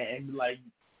first night and like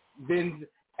then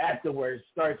afterwards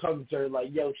start talking to her like,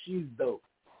 yo, she's dope.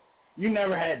 You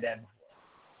never had that before.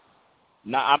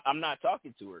 No, I'm not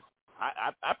talking to her.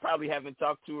 I probably haven't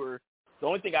talked to her. The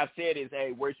only thing I've said is,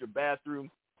 hey, where's your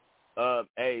bathroom?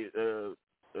 Hey, you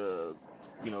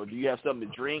know, do you have something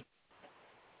to drink?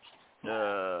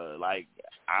 Like,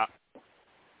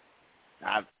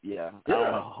 yeah.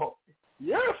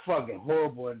 You're a fucking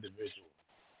horrible individual.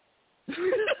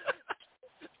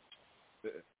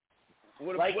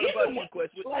 What like, about you,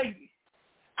 question? Like,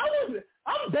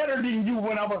 I'm better than you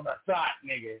when I was a thought,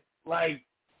 nigga. Like,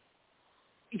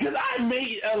 because I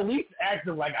made at least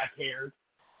acting like I cared.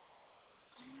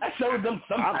 I showed them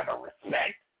some type of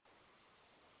respect.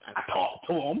 I talked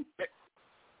to them.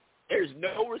 There's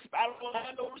no respect. I don't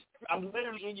have no respect. I'm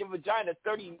literally in your vagina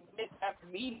 30 minutes after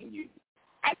meeting you.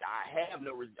 I have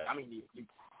no respect. I mean,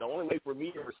 the only way for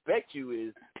me to respect you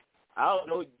is, I don't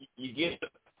know, you get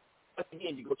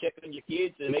again, you go check on your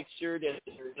kids and make sure that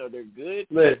they're good.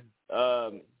 Listen.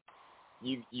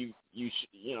 You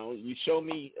show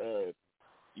me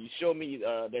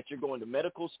that you're going to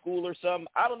medical school or something.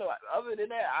 I don't know. Other than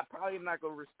that, I probably am not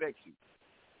going to respect you.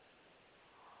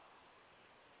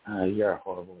 You're a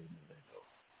horrible individual.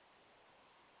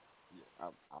 Yeah,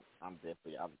 I'm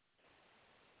definitely.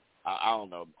 I don't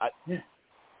know. I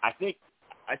think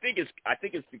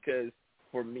it's because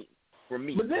for me.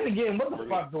 But then again, what the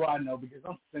fuck do I know? Because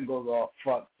I'm single as all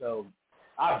fuck. So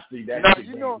obviously that shit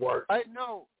didn't work. I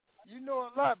know. You know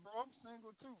a lot, bro. I'm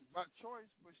single too, by choice,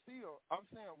 but still, I'm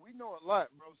saying we know a lot,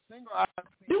 bro. Single.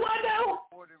 Do I know?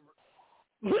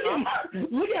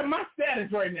 Look at my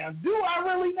status right now. Do I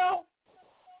really know?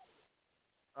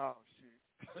 Oh shit!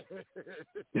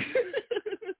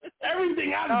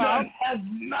 Everything I've done has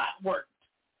not worked.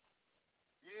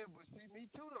 Yeah, but see, me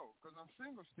too though, because I'm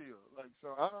single still. Like,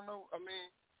 so I don't know. I mean,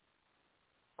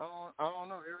 I don't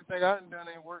know. Everything I done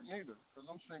ain't worked neither, because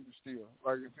I'm single still.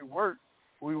 Like, if it worked,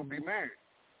 we would be married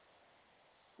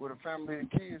with a family and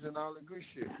kids and all the good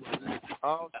shit.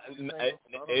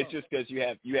 It's just because you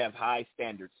have high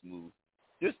standards, Smooth.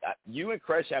 Just you and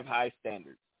Crush have high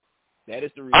standards. That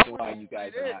is the reason why you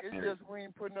guys are not married. It's just we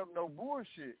ain't putting up no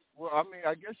bullshit. Well, I mean,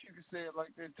 I guess you could say it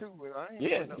like that too, but I ain't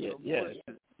putting up no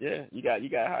bullshit. Yeah. You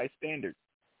got high standards.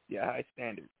 Yeah, high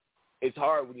standards. It's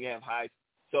hard when you have high.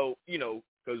 So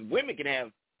because women can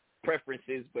have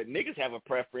preferences, but niggas have a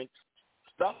preference.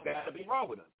 Stuff got to be wrong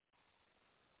with them.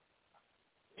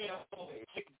 It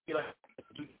could be like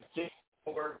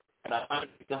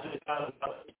 $100,000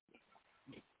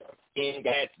 and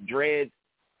got dreads.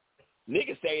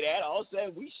 Niggas say that, all of a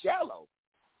sudden we shallow.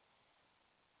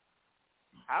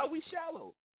 How we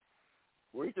shallow?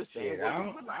 We just saying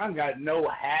I got no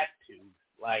hat to.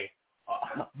 Like,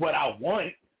 what I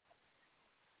want.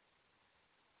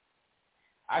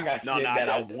 I got shit that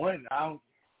I want. I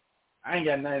ain't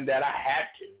got nothing that I have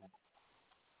to.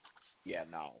 Yeah,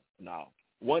 no.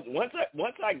 Once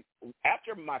I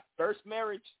after my first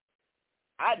marriage,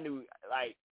 I knew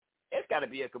like it's got to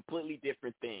be a completely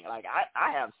different thing. Like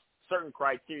I have certain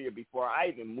criteria before I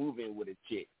even move in with a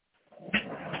chick.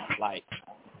 Like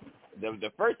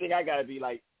the first thing I got to be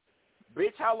like,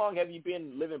 bitch, how long have you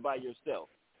been living by yourself?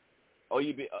 Or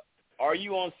are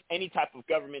you on any type of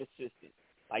government assistance?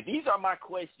 Like these are my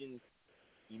questions.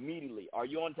 Immediately, are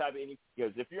you on top of any?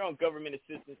 Because if you're on government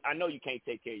assistance, I know you can't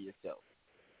take care of yourself.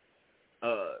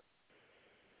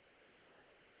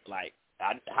 Like,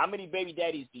 how many baby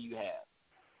daddies do you have?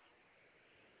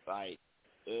 Like,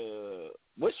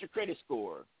 what's your credit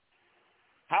score?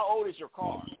 How old is your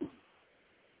car?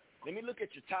 Let me look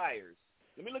at your tires.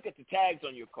 Let me look at the tags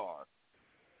on your car.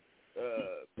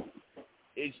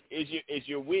 Is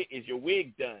your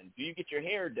wig done? Do you get your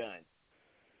hair done?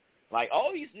 Like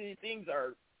all these things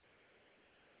are,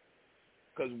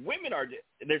 because women are.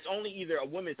 There's only either a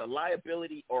woman's a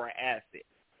liability or an asset.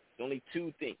 There's only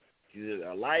two things: she's either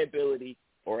a liability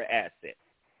or an asset.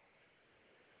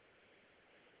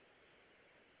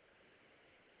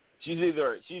 She's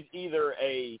either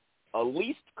a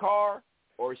leased car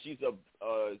or she's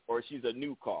a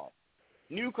new car.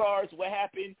 New cars, what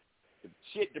happened? The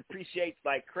shit depreciates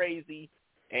like crazy,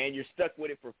 and you're stuck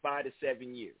with it for 5 to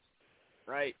 7 years,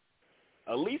 right?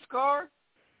 A lease car,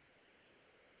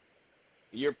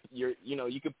 you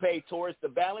can pay towards the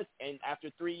balance, and after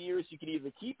 3 years, you can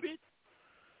either keep it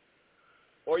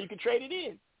or you can trade it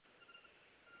in.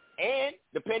 And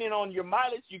depending on your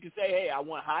mileage, you can say, hey, I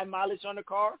want high mileage on the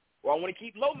car, or I want to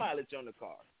keep low mileage on the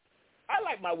car. I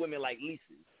like my women like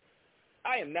leases.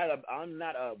 I'm not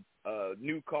a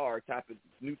new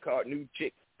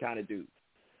chick kind of dude.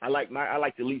 I like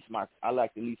to lease my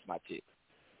chick.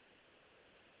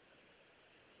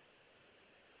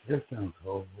 This sounds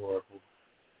so horrible.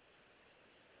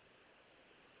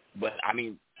 But I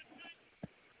mean,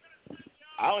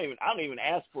 I don't even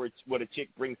ask for what a chick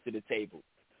brings to the table.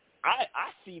 I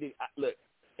see look.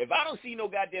 If I don't see no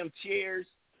goddamn chairs,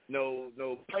 no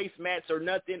placemats or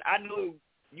nothing, I know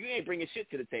you ain't bringing shit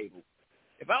to the table.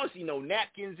 If I don't see no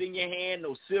napkins in your hand,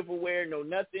 no silverware, no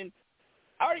nothing,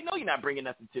 I already know you're not bringing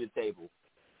nothing to the table.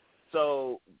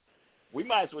 So we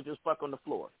might as well just fuck on the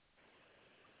floor.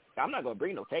 I'm not gonna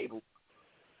bring no table.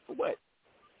 For what?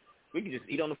 We can just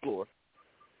eat on the floor.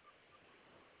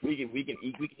 We can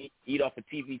eat off of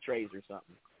TV trays or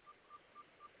something.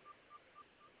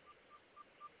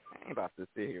 I ain't about to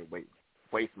sit here and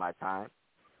waste my time.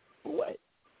 For what?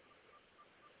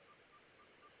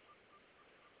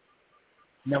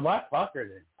 Now, why fuck her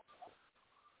then?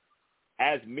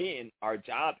 As men, our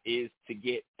job is to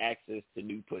get access to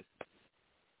new pussy.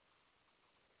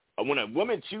 When a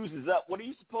woman chooses up, what are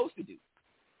you supposed to do?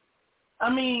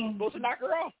 I mean, you're supposed to knock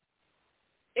her off.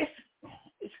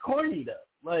 It's corny though.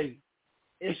 Like,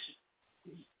 if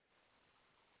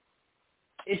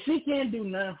she can't do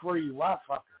nothing for you, why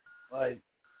fuck her? Like,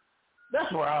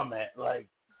 that's where I'm at. Like,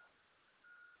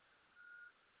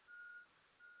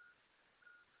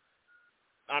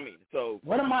 I mean, so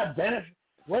what am I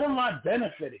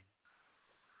benefiting?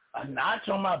 A notch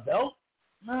on my belt?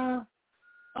 Nah,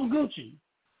 I'm Gucci.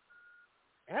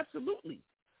 Absolutely,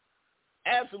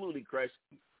 Crush.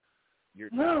 You're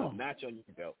notch on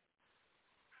your belt.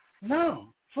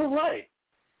 No, for what?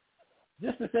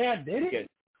 Just to say I did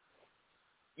it?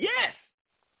 Yes.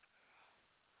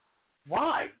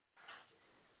 Why?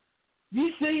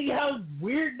 You see how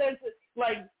weird that's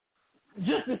like?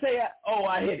 Just to say,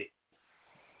 I hit it.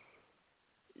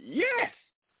 Yes.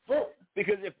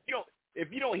 Because if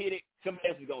you don't hit it, somebody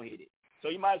else is gonna hit it. So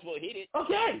you might as well hit it.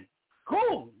 Okay.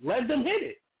 Cool. Let them hit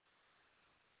it.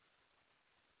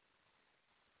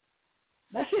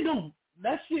 That shit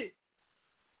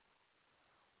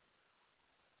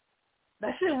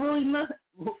really not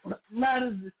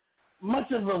as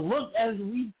much of a look as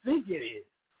we think it is.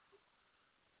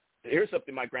 Here's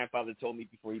something my grandfather told me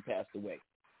before he passed away.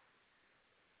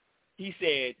 He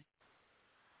said,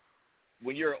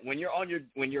 when you're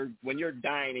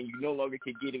dying and you no longer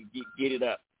can get it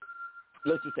up.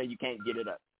 Let's just say you can't get it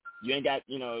up. You ain't got,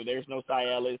 there's no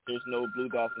Cialis, there's no Blue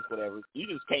Dolphins, whatever. You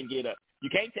just can't get it up. You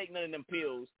can't take none of them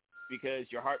pills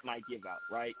because your heart might give out,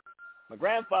 right? My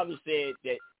grandfather said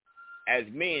that as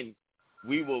men,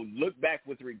 we will look back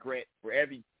with regret for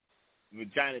every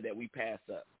vagina that we pass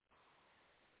up.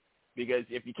 Because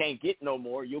if you can't get no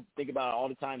more, you'll think about all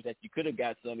the times that you could have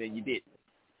got some and you didn't.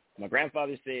 My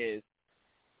grandfather says,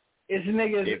 it's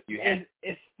niggas,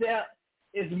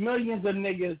 it's millions of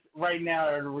niggas right now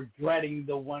that are regretting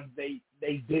the ones they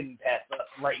didn't pass up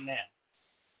right now.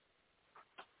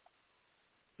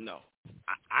 No,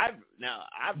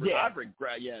 I've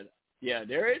regret. Yeah.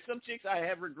 There is some chicks I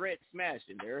have regret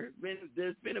smashing.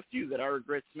 There's been a few that I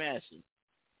regret smashing.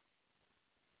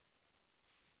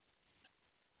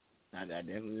 I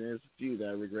definitely there's a few that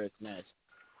I regret smashing.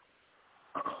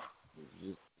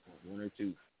 Just one or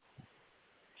two.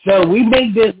 So we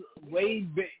make this way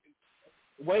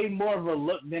more of a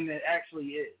look than it actually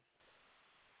is.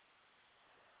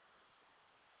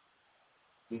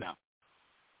 No.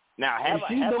 Now, if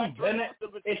she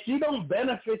don't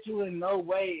benefit you in no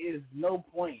way, is no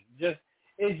point.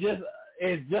 It's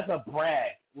just a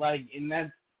brag. Like, and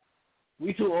that's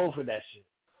we too old for that shit.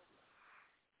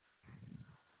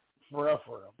 For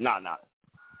real. No.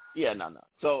 Yeah, no.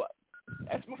 So,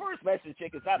 as my first message,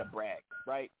 chick, it's not a brag,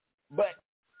 right? But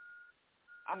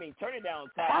I mean, turning down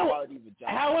top quality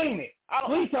vagina. How ain't it?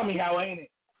 Please tell me how ain't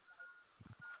it?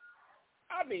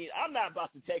 I mean, I'm not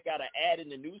about to take out an ad in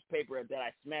the newspaper that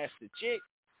I smashed the chick.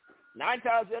 9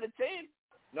 times out of 10,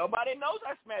 nobody knows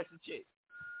I smashed the chick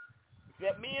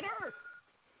except me and her.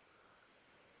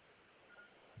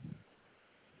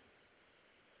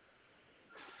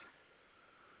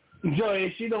 Joey,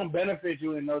 if she don't benefit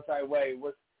you in no type of way,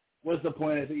 what's the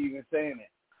point of even saying it?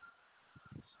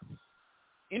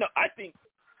 You know, I think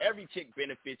every chick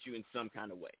benefits you in some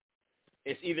kind of way.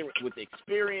 It's either with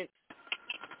experience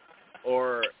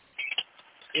or,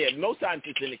 most times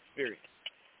it's an experience,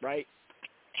 right?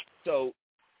 So,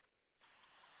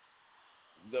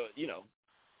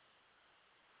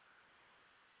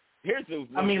 here's the.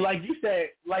 I mean, like you said,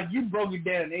 like you broke it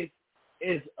down. It's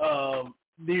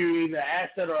they're either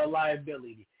asset or a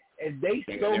liability. If they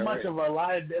so much of a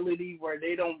liability where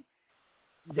they don't,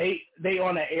 they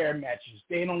on an air mattress,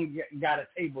 they don't got a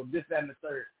table, this, that, and the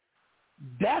third.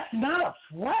 That's not a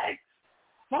flex.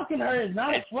 Fucking her is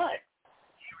not a flex.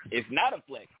 It's not a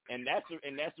flex, and that's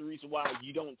the reason why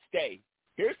you don't stay.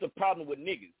 Here's the problem with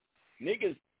niggas.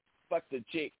 Niggas fuck the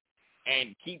chick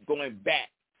and keep going back.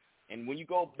 And when you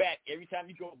go back, every time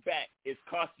you go back, it's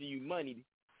costing you money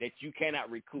that you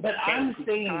cannot recoup. But I'm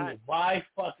saying, why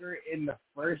fuck her in the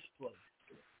first place?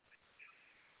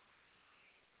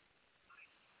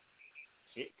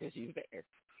 Shit, because she's there.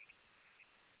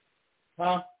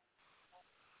 Huh?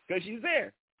 Because she's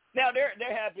there. Now there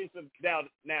have been some.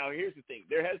 Now here's the thing.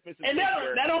 There has been some. And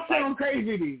that don't sound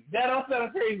crazy to you. That don't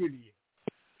sound crazy to you.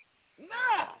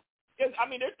 Nah. Because, I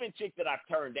mean, there's been chicks that I've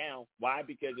turned down. Why?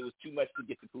 Because it was too much to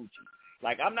get the coochie.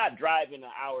 Like, I'm not driving an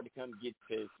hour to come get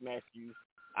to smash you.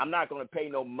 I'm not going to pay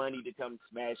no money to come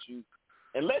smash you.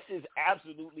 Unless it's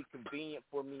absolutely convenient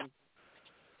for me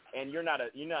and you're not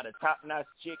a top-notch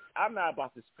chick, I'm not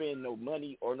about to spend no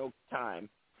money or no time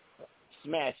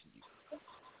smashing you.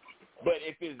 But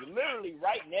if it's literally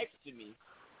right next to me,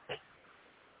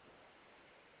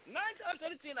 9 times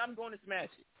out of 10, I'm going to smash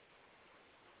it.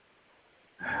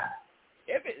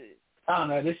 I don't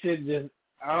know. This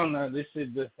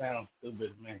shit just sounds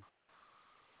stupid, man.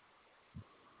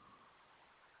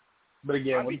 But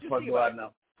again, what the fuck do I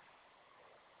know?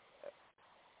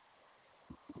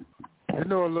 You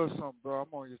know a little something, bro.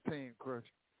 I'm on your team, Crush.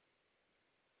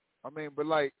 I mean, but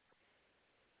like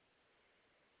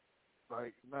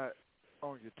not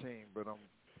on your team, but I'm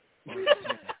on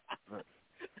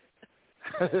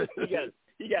your team.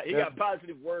 He got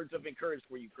positive words of encouragement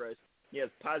for you, Crush. He has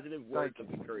positive words of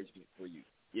encouragement for you.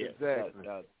 Yeah, exactly.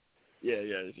 Shout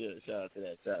out to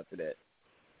that. Shout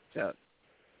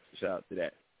out to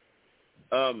that.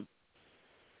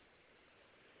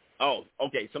 Oh,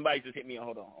 okay. Somebody just hit me.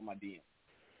 Hold on my DM.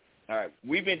 All right,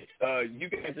 we've been. You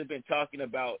guys have been talking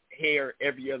about hair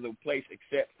every other place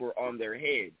except for on their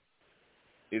head.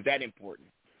 Is that important?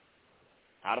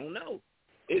 I don't know.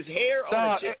 Is hair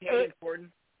on a chick's head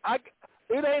important?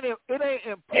 It ain't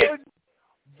important.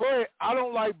 But I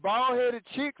don't like bald-headed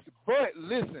chicks. But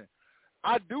listen,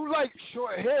 I do like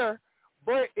short hair,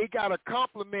 but it got to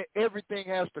complement. Everything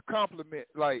has to complement.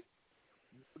 Like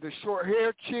the short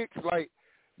hair chicks, like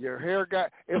your hair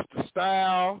it's the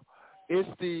style, it's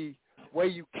the way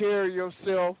you carry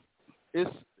yourself. It's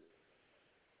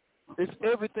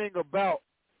everything about,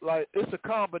 like, it's a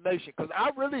combination. Because I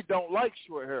really don't like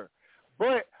short hair.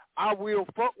 But I will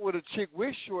fuck with a chick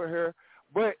with short hair.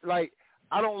 But, like,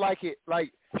 I don't like it,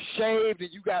 like, shaved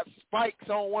and you got spikes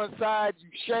on one side, you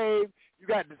shave, you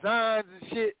got designs and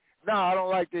shit. No, I don't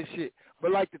like this shit.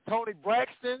 But like the Tony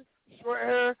Braxton short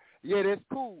hair, yeah, that's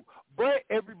cool. But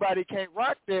everybody can't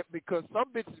rock that because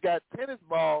some bitches got tennis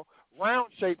ball,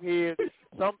 round-shaped heads,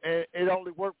 and it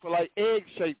only work for like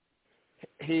egg-shaped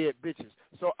head bitches.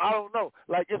 So I don't know.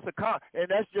 Like it's and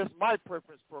that's just my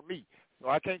preference for me. So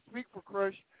I can't speak for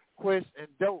Crush, Quest, and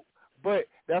Dope. But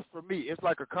that's for me. It's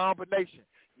like a combination.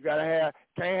 You can't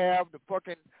have the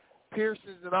fucking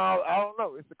piercings and all. I don't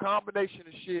know. It's a combination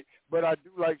of shit. But I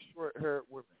do like short-haired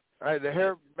women. Right? The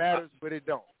hair matters, but it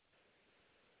don't.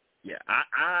 Yeah,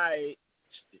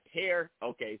 hair.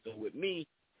 Okay, so with me,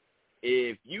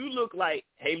 if you look like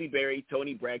Halle Berry,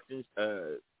 Tony Braxton,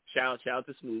 shout out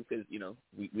to Smooth because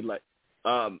we like.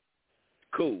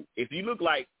 Cool. If you look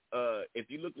like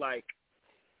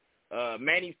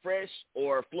Manny Fresh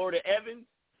or Florida Evans,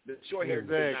 the short hair is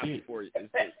not for you.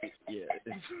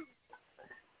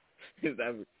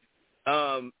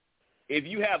 If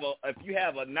you have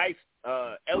a nice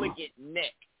elegant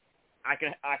neck, I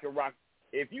can rock.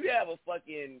 If you have a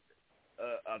fucking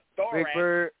a thorax, Big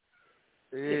Bird,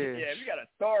 if you got a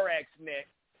thorax neck,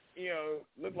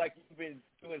 look like you've been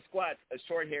doing squats, a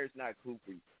short hair is not cool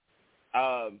for you.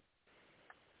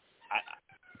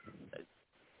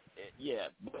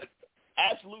 But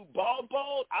absolute bald,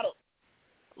 I don't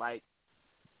like.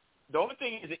 The only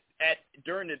thing is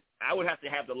I would have to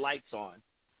have the lights on,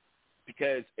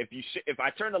 because if I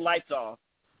turn the lights off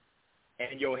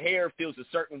and your hair feels a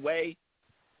certain way,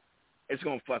 it's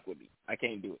gonna fuck with me. I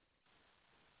can't do it.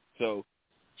 So,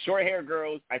 short hair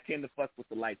girls, I tend to fuck with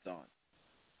the lights on.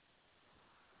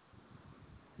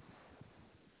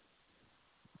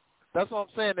 That's what I'm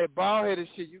saying. That bald-headed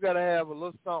shit, you got to have a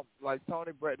little something, like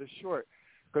Tony Brett the short.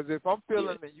 Because if I'm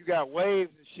feeling that you got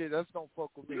waves and shit, that's going to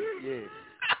fuck with me.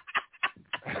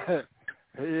 Yeah.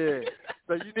 Yeah.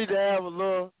 So you need to have a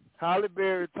little Halle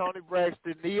Berry, Tony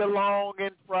Braxton, Nia Long,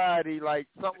 and Friday, like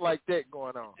something like that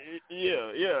going on.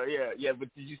 Yeah.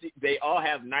 But did you see? They all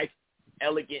have nice,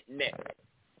 elegant neck.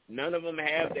 None of them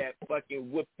have that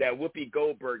fucking Whoopi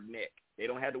Goldberg neck. They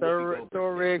don't have the Whoopi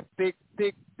Goldberg neck.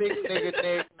 Thick nigga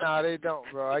neck. Nah, they don't,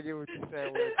 bro. I get what you're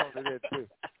saying when it comes to that too.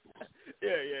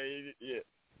 Yeah.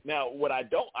 Now, what I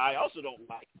also don't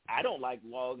like, I don't like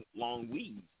long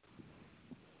weaves.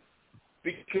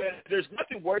 Because there's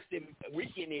nothing worse than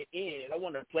weakening it in. I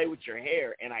want to play with your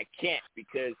hair, and I can't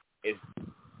because it's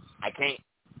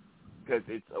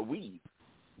a weave.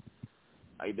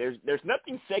 Like, there's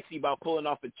nothing sexy about pulling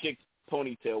off a chick's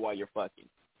ponytail while you're fucking,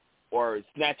 or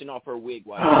snatching off her wig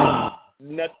while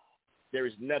you're fucking.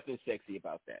 There's nothing sexy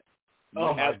about that.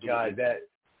 Oh my God,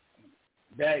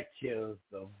 that kills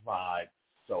the vibe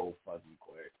so fucking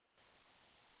quick.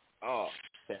 Oh,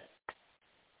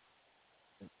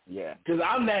 yeah. Because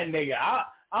I'm that nigga.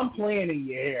 I'm playing in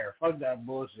your hair. Fuck that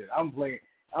bullshit. I'm playing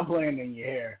in your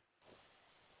hair.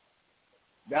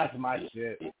 That's my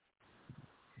shit.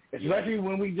 Especially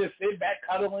when we just sit back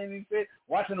cuddling and shit,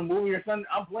 watching a movie or something.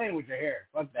 I'm playing with your hair.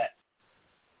 Fuck that.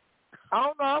 I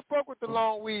don't know. I fuck with the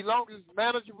long weed. Long as it's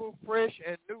manageable, fresh,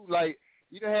 and new. Like,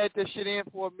 you done had that shit in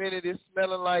for a minute. It's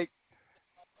smelling like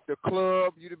the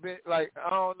club. You'd have been, like, I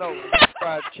don't know,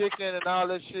 fried chicken and all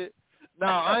that shit. No,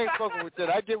 I ain't fucking with that.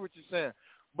 I get what you're saying.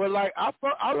 But, like, I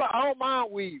don't mind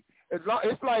weed.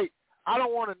 It's like, I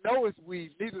don't want to know it's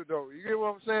weed neither, though. You get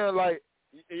what I'm saying? Like,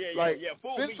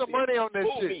 spend some money on that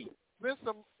shit. Spend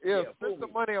some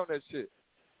money on that shit.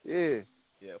 Yeah.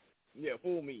 Yeah,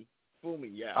 fool me.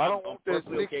 Yeah. I don't want that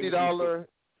 $60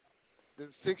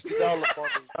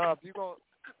 bundles. Now, if you gonna,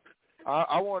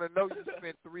 I want to know you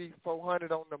spent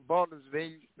 $300-400 on them bundles, then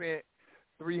you spent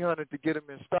 $300 to get them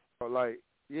in stock. Like,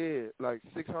 like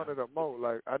 $600 or more.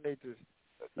 Like, I need to,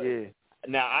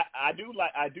 Now, I do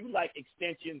like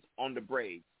extensions on the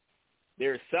braids.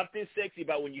 There's something sexy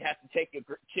about when you have to take a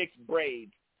chick's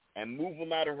braids and move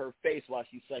them out of her face while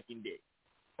she's sucking dick,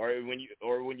 or when you.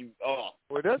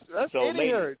 Well, that's so any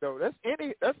hair though. That's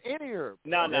any hair.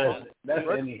 No, that's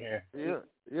any hair. Yeah,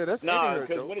 that's any hair.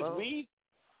 Because when it's weave.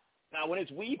 Now, when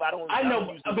it's weave, I know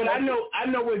what Dope is.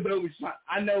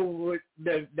 I know what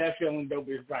that feeling Dope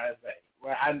is trying to say.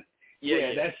 Well,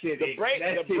 that shit. The braids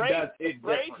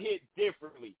hit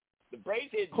differently. The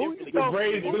braids hit differently. The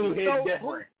braids do hit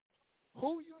different.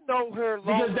 Who you know her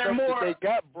long because they're more, they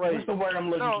got braids? What's the word I'm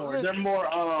looking for? Listen, they're more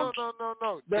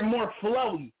no. They're more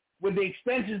flowy. With the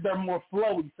extensions, they're more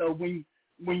flowy. So when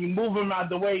you move them out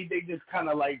the way, they just kind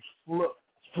of like float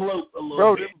a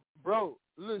little bit. Bro,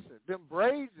 listen, them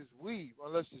braids is weave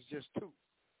unless it's just two.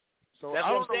 So that's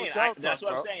I what don't I'm know saying. what That's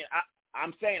what I'm saying.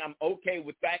 I'm saying I'm okay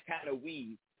with that kind of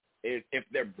weave if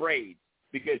they're braids,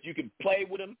 because you can play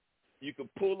with them, you can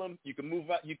pull them, you can move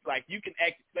up. You can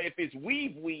act. If it's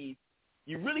weave,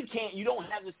 you really can't. You don't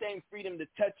have the same freedom to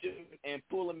touch them and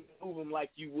pull them, move them like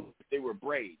you would if they were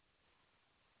braids.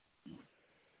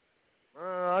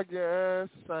 I guess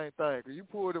it's the same thing. If you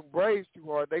pull them braids too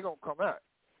hard, they gonna come out.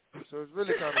 So it's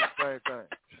really kind of the same thing.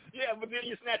 Yeah, but then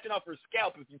you're snatching off her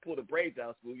scalp if you pull the braids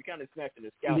out. So you're kind of snatching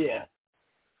the scalp. Yeah.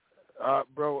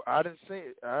 Bro, I didn't see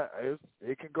it.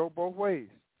 It can go both ways.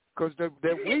 Cause that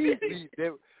weave be,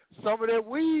 some of that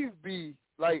weave be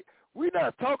like, we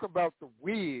not talking about the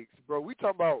wigs, bro. We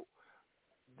talking about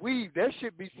weave. That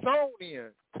should be sewn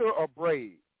in to a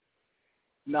braid.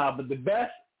 Nah, but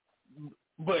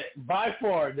by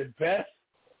far the best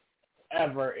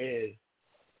ever is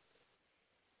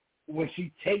when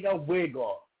she take a wig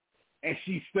off and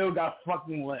she still got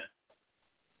fucking length.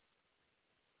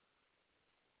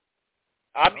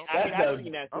 I've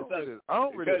seen that. I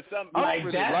don't really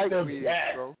like wigs,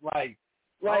 bro.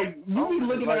 Like you be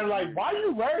looking at her like, why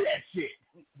you wear that shit?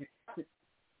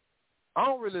 I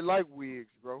don't really like wigs,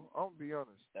 bro. I'm gonna be honest.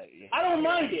 I don't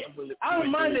mind it. I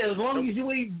don't mind it as long as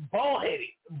you ain't bald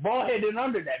headed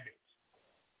under that bitch.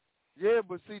 Yeah,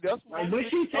 but see, that's what like when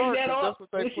she take that off.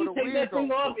 When she take that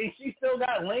thing off and she still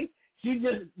got length, she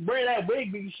just wear that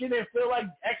wig because she didn't feel like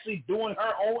actually doing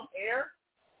her own hair.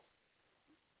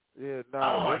 Yeah,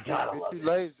 oh my God, she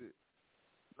lazy.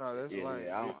 No, that's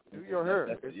lame. Do your hair.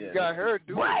 If you got hair,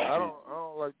 do it. I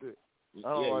don't like that. I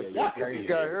don't like that. If you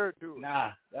got hair, do it.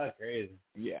 Nah, that's crazy.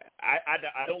 Yeah, I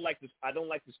don't like this. I don't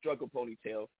like the struggle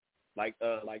ponytail. Like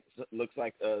looks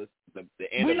like the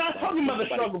end. We're not talking about the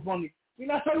struggle pony. We're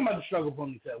not talking about the struggle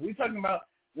ponytail. We're talking about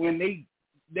when they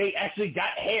actually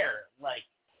got hair. Like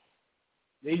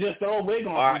they just throw a wig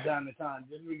on from time to time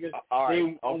just because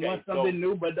they want something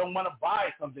new but don't want to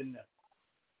buy something new.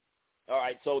 All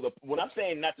right, so what I'm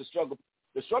saying, not the struggle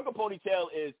ponytail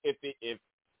is if it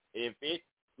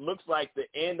looks like the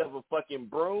end of a fucking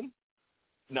broom.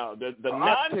 No, the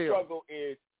non-struggle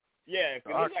is if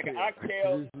it looks like an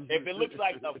oxtail. If it looks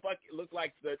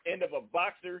like the end of a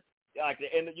boxer, like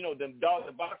the end of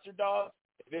the boxer dog.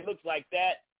 If it looks like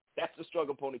that, that's the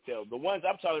struggle ponytail. The ones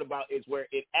I'm talking about is where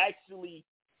it actually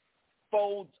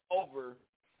folds over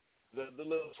the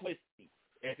little twisty.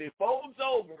 If it folds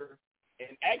over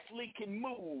and actually can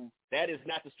move, that is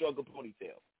not the struggle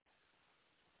ponytail.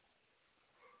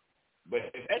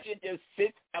 But if that shit just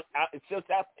sits out the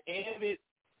end of it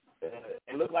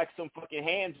and look like some fucking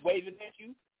hands waving at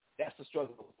you, that's the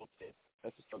struggle ponytail.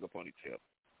 That's the struggle ponytail.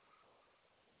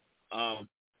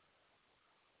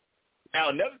 Now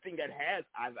another thing that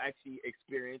I've actually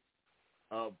experienced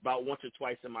about once or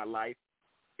twice in my life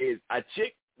is a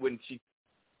chick when she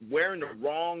wearing the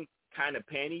wrong kind of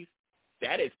panties.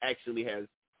 That actually has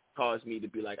caused me to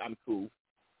be like, I'm cool.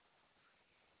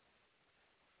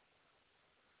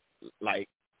 Like,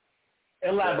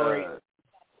 elaborate.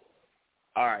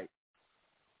 All right.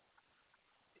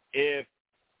 If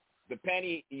the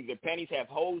panties have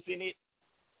holes in it,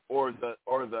 or the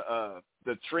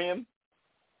trim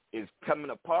is coming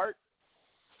apart,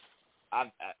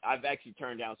 I've actually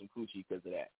turned down some coochie because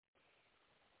of that.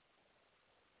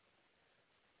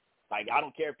 Like, I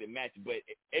don't care if it matches, but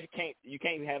you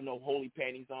can't have no holy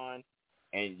panties on,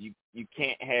 and you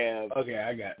can't have. Okay,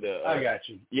 I got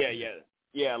you.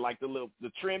 Yeah. Like the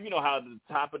trim. You know how the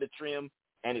top of the trim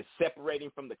and it's separating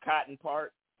from the cotton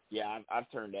part. Yeah, I've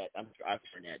turned that. I've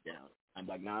turned that down. I'm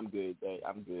like, nah, I'm good.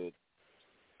 I'm good.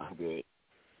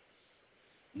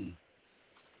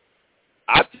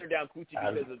 I turned down coochie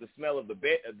because of the smell of the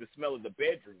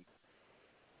bedroom.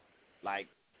 Like,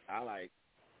 I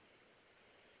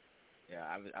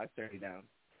turned it down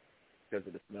because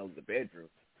of the smell of the bedroom.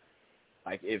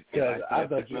 Like I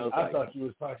thought you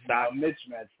was talking about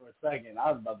mismatch for a second.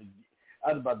 I was about to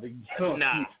go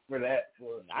for that.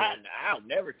 I'll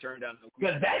never turn down no coochie.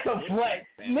 Because that's a flex.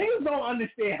 Niggas don't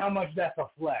understand how much that's a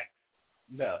flex.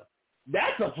 No,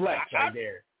 that's a flex right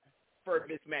there. For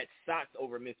mismatched socks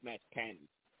over mismatched panties.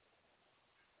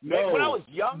 No, when I was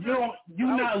younger,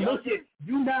 you're not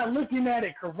looking at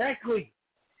it correctly.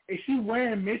 Is she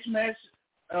wearing mismatched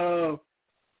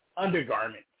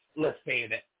undergarments? Let's say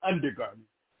that undergarments.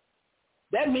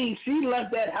 That means she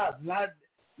left that house not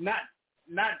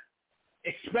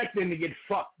expecting to get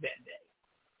fucked that day.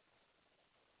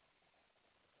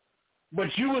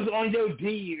 But you was on your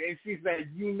deed, and she said,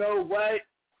 "You know what?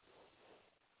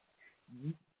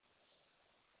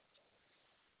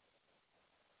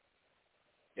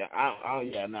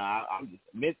 I'm just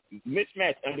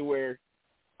mismatched underwear.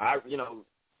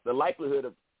 The likelihood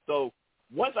of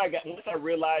once I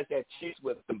realized that chicks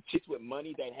with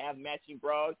money that have matching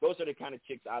bras, those are the kind of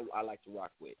chicks I like to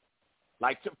rock with.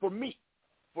 Like for me,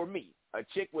 a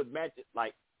chick with matching,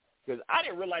 like, because I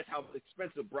didn't realize how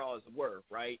expensive bras were,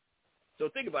 right? So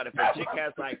think about it. If a chick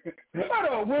has like,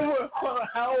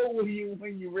 how old were you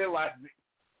when you realized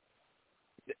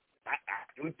it?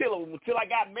 Until I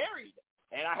got married.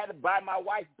 And I had to buy my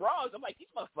wife bras. I'm like, these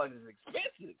motherfuckers are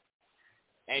expensive.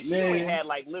 And she only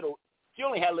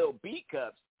had little B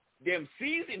cups. Them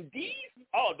C's and D's,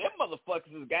 them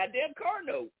motherfuckers is goddamn car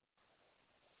note.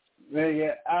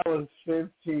 Nigga, I was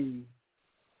 15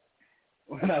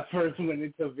 when I first went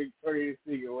into Victoria's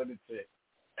Secret with a chick.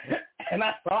 And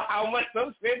I saw how much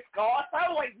those shits cost. I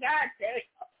was like, God damn.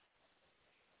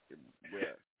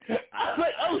 Yeah. I was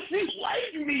like, oh, she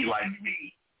liked me like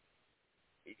me.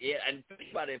 Yeah, and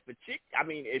think about it. If a chick,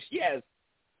 if she has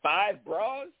 5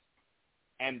 bras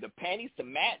and the panties to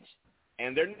match,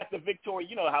 and they're not the Victoria,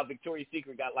 you know how Victoria's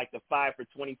Secret got like the 5 for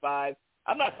 $25.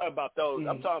 I'm not talking about those. Mm-hmm.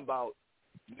 I'm talking about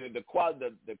the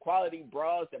quality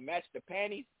bras that match the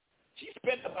panties. She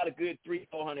spent about a good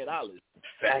 $300-400.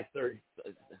 Factory.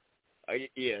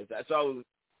 Yeah. So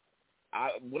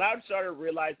when I started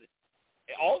realizing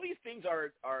all these things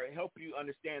are help you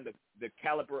understand the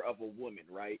caliber of a woman,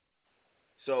 right?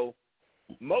 So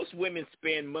most women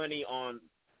spend money on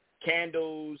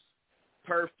candles,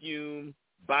 perfume,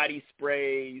 body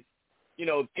sprays,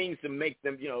 things to make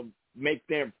them, make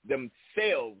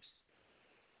themselves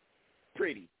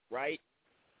pretty, right?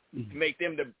 To make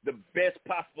them the best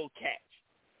possible catch,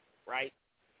 right?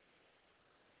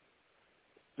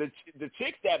 The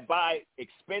chicks that buy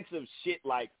expensive shit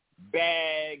like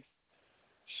bags,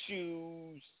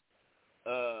 shoes,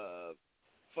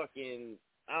 fucking,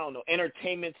 I don't know,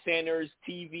 entertainment centers,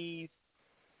 TVs.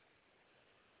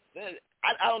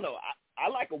 I don't know. I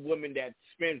like a woman that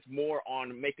spends more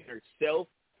on making herself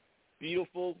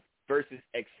beautiful versus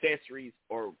accessories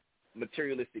or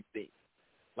materialistic things.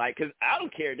 Like, because I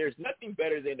don't care. There's nothing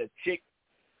better than a chick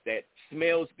that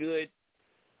smells good.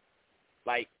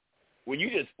 Like, when you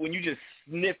just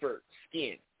sniff her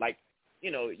skin, like,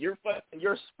 you're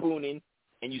spooning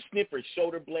and you sniff her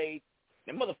shoulder blade,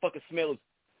 that motherfucker smells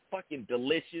fucking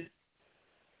delicious.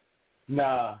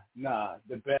 Nah.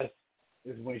 The best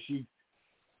is when she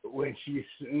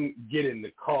get in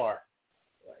the car,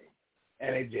 like,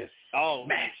 and it just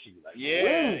smash you. Like,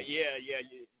 yeah.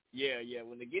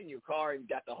 When they get in your car and you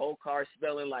got the whole car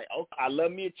smelling like, I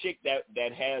love me a chick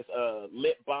that has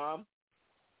lip balm.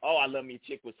 Oh, I love me a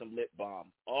chick with some lip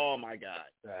balm. Oh my God.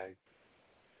 Right.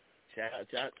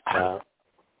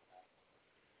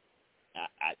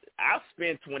 I'll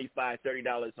spend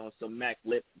 $25-$30 on some MAC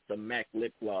lip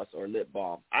gloss or lip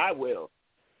balm. I will,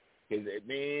 because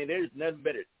man, there's nothing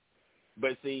better.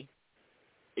 But see,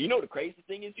 the crazy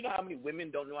thing is, how many women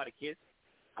don't know how to kiss?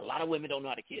 A lot of women don't know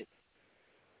how to kiss.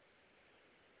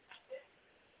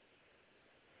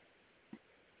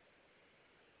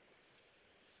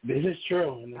 This is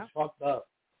true, and it's fucked up.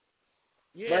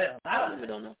 Yeah, but I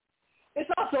don't know. It's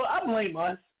also, I blame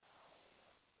us.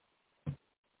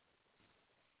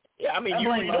 Yeah, I mean, you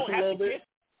don't have to kiss.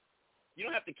 You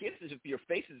don't have to kiss if your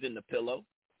face is in the pillow.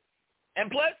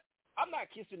 And plus, I'm not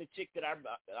kissing a chick that I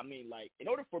mean, like, in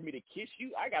order for me to kiss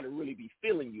you, I got to really be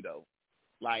feeling you, though.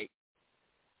 Like,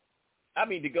 I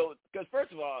mean, because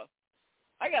first of all,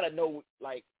 I got to know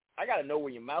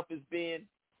where your mouth has been.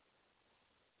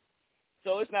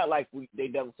 So it's not like they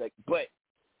double suck. But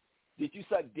did you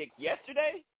suck dick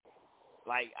yesterday?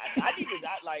 Like, I need to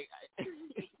not, like,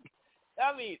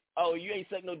 I mean, you ain't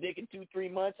sucked no dick in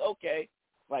 2-3 months? Okay.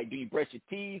 Like, do you brush your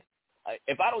teeth?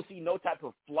 If I don't see no type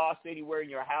of floss anywhere in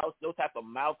your house, no type of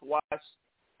mouthwash,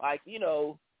 like, I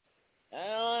don't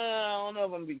know if I'm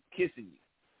going to be kissing you.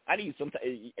 I need some type,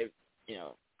 if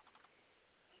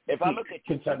I look at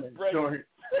your toothbrush,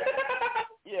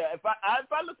 yeah, if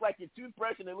I look like your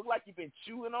toothbrush and it look like you've been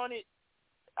chewing on it,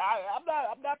 I'm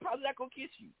probably not going to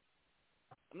kiss you.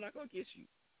 I'm not going to kiss you.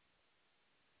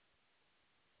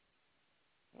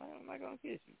 I'm not going to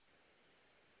kiss you.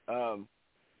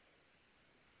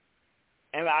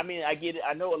 And I mean, I get it.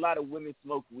 I know a lot of women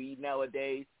smoke weed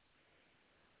nowadays,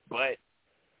 but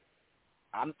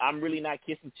I'm really not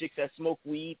kissing chicks that smoke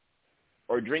weed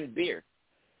or drink beer.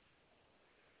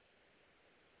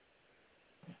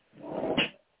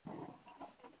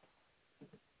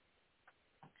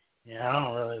 Yeah, I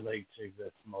don't really like chicks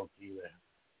that smoke either.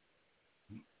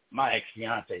 My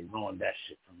ex-fiance ruined that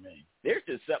shit for me. There's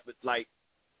just something, like,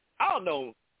 I don't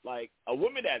know, like, a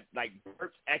woman that, like,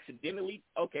 burps accidentally,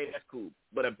 okay, that's cool.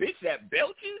 But a bitch that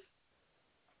belches?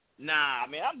 Nah,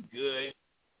 man, I'm good.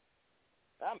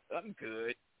 I'm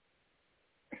good.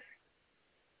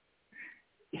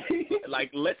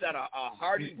 Like, let's out a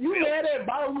hearty You belch. mad at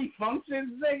bodily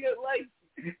functions, nigga? Like,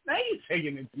 now you're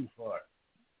taking it too far.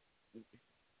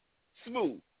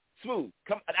 Smooth.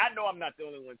 Come, I know I'm not the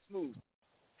only one. Smooth.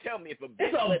 Tell me if a bitch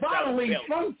It's a lets out a bodily belch.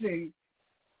 function.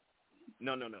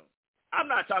 No. I'm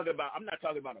not talking about a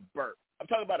burp. I'm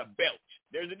talking about a belch.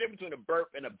 There's a difference between a burp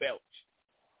and a belch.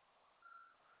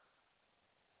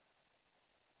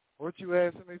 What you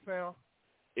asking me, fam?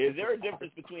 Is there a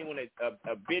difference between when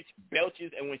a bitch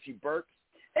belches and when she burps?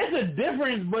 It's a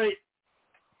difference, but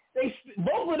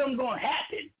both of them gonna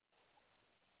happen.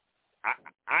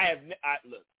 I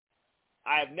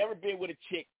have never been with a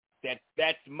chick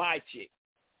that's my chick,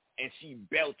 and she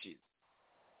belches.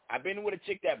 I've been with a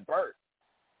chick that burps.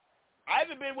 I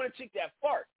haven't been with a chick that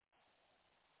farts.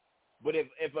 But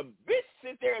if a bitch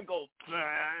sits there and goes,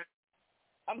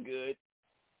 I'm good.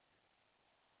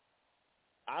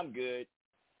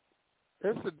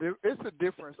 It's a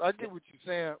difference. I get what you're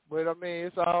saying, but I mean,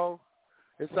 it's all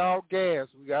gas.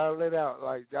 We gotta let out.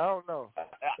 Like, I don't know.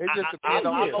 It just depends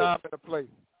on the time and the place.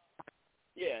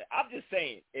 Yeah, I'm just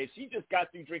saying, if she just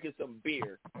got through drinking some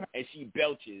beer and she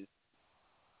belches,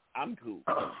 I'm cool.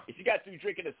 If she got through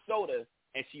drinking a soda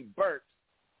and she burps,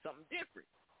 something different.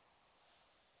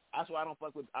 That's why I don't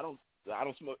fuck with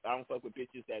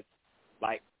bitches that's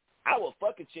like, I will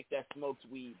fuck a chick that smokes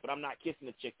weed, but I'm not kissing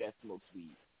a chick that smokes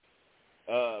weed.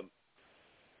 I'm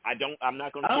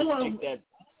not gonna kiss a chick that.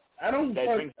 I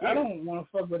don't want to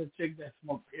fuck with a chick that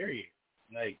smokes. Period.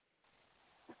 Like,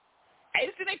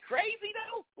 isn't it crazy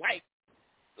though? Like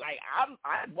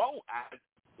I won't.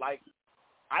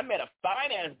 I met a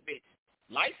fine ass bitch,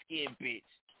 light skinned bitch.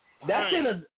 That should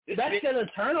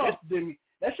have turned off to me.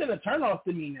 That should have turned off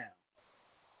to me now.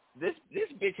 This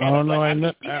bitch. Oh no,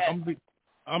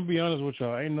 I'm be honest with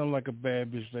y'all. Ain't nothing like a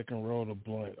bad bitch that can roll a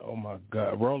blunt. Oh my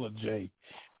God, roll a joint.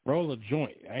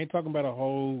 I ain't talking about a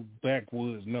whole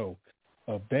backwoods. No,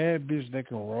 a bad bitch that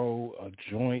can roll a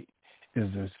joint is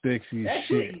the sexiest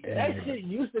shit. That shit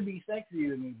used to be sexy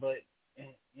to me, but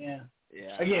yeah.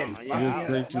 Again,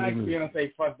 my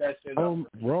fiance fuck that shit up.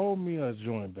 Roll me a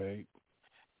joint, babe.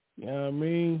 You know what I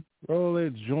mean? Roll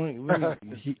that joint.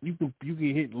 You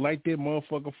can light that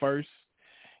motherfucker first.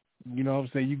 You know what I'm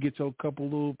saying? You get your couple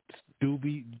little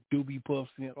doobie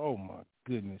puffs in. Oh my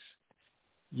goodness.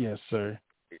 Yes, sir.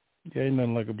 Yeah, ain't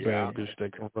nothing like a bad bitch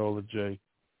that can roll a J.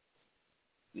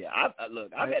 Yeah,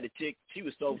 I've had a chick. She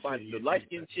was so fine. The light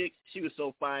skinned chick, she was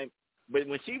so fine. But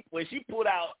when she pulled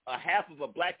out a half of a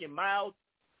Black and Mild,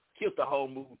 killed the whole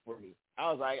mood for me.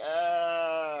 I was like,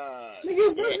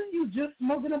 nigga, wasn't you just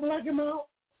smoking a Black and Mild?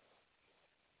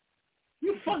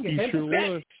 You fucking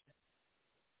hypocrite.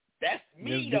 That's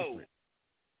me though.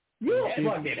 You a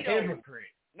fucking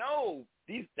hypocrite. No,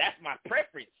 that's my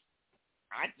preference.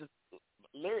 I just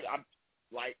literally, I'm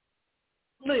like,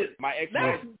 listen, my ex.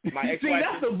 See,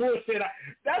 that's the bullshit.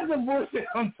 That's the bullshit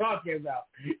I'm talking about.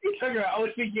 You talking about, oh,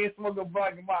 she can't smoke a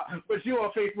Black and Mild, but you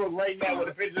on Facebook right now with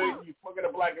a picture of you smoking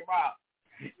a Black and Mild.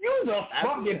 You's a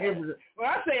fucking hypocrite. When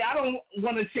I say I don't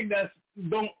want a chick that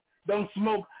don't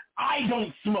smoke, I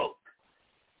don't smoke.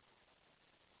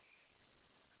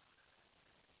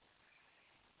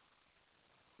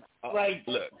 Like,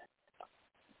 look,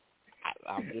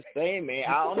 I'm just saying, man.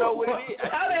 I don't know what it is.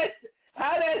 How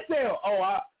that sound?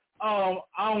 Oh,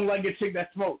 I don't like a chick that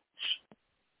smokes.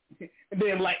 And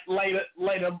then light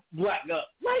a black up.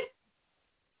 Right?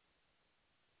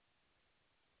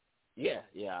 Yeah,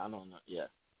 I don't know. Yeah.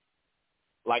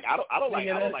 Like I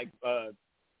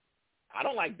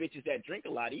don't like bitches that drink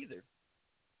a lot either.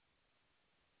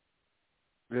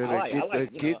 Yeah, they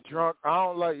get drunk. I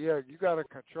don't like. Yeah, you gotta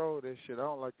control this shit. I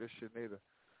don't like this shit neither.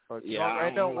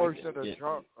 Ain't no worse than a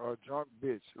drunk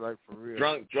bitch, like for real.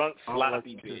 Drunk,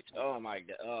 sloppy bitch. Oh my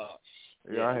God. Oh.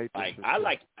 Yeah, I hate like this.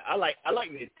 I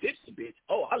like me a tipsy bitch.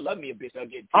 Oh, I love me a bitch. I'll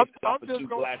get tipsy off of 2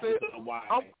 glasses of wine.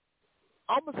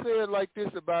 I'm gonna say it like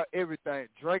this about everything: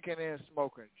 drinking and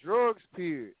smoking, drugs.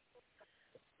 Period.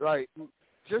 Like,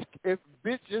 just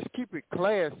keep it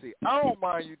classy. I don't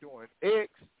mind you doing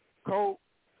X, coke,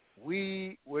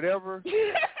 weed, whatever.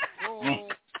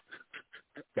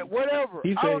 Whatever.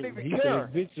 I don't even care.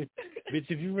 Said, bitch,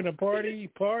 if you in a party,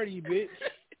 bitch.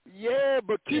 Yeah,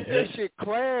 but keep that shit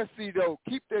classy, though.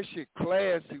 Keep that shit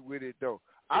classy with it, though.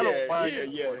 I don't mind you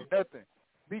doing nothing.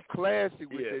 Be classy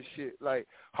with that shit. Like,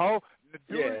 how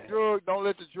do the drug, don't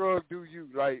let the drug do you.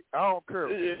 Like, I don't care.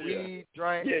 Weed,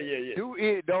 drink, do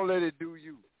it, don't let it do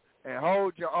you. And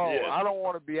hold your own. Yeah. I don't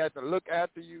want to be at the look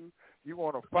after you. You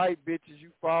want to fight bitches,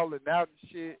 you falling out and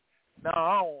shit. No,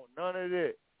 I don't want none of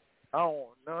that.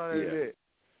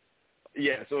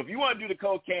 Yeah, so if you want to do the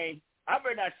cocaine, I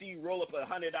better not see you roll up a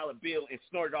 $100 bill and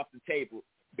snort it off the table.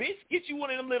 Bitch, get you one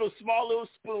of them small little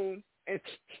spoons and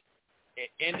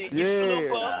then get you a little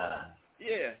buzz.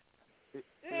 Yeah.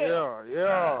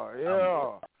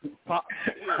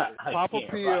 Pop a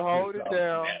pill, hold it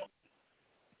down.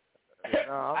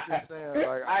 No, I'm just saying,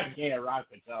 like, I can't rock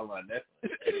with y'all on that.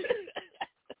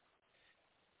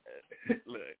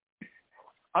 Look.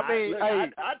 I mean,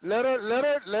 let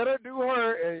her do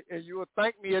her, and you will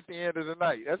thank me at the end of the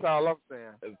night. That's all I'm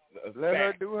saying. Let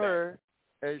her do her,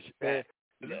 and you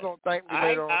gonna thank me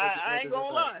later on. I ain't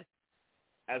gonna lie.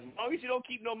 As long as you don't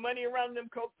keep no money around them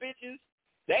coke bitches,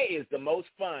 that is the most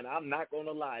fun. I'm not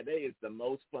gonna lie. That is the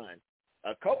most fun.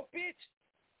 A coke bitch,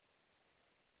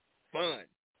 fun.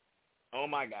 Oh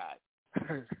my God.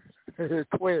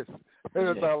 Quest.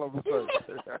 That's all I'm saying.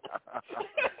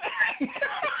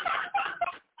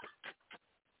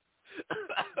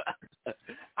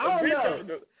 I don't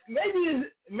know. Maybe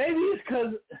it's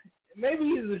because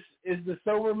it's the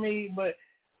sober me, but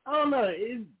I don't know.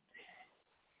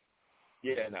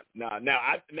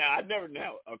 I never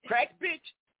know. A crack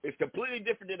bitch is completely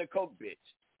different than a coke bitch.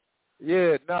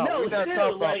 Yeah, we're not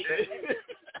talking about that.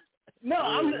 No,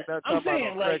 I'm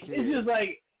saying like it's just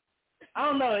like I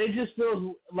don't know. It just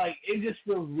feels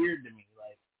weird to me.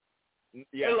 Like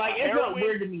Yeah, like it felt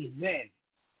weird to me then.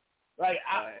 Like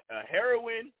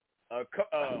heroin,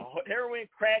 heroin,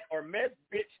 crack, or meth,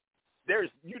 bitch. There's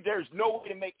no way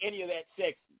to make any of that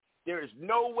sexy. There's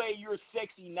no way you're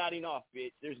sexy nodding off,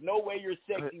 bitch. There's no way you're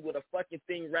sexy with a fucking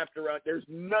thing wrapped around. There's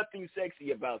nothing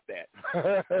sexy about that.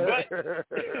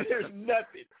 There's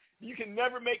nothing. You can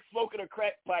never make smoking a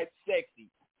crack pipe sexy.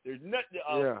 There's nothing.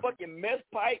 Fucking meth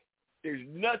pipe. There's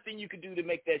nothing you can do to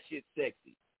make that shit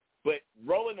sexy. But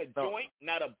rolling a joint,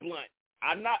 not a blunt.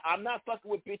 I'm not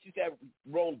fucking with bitches that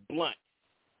roll blunt.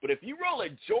 But if you roll a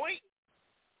joint,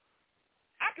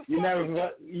 I can.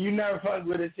 You never fuck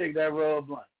with a chick that roll a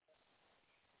blunt.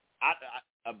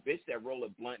 A bitch that roll a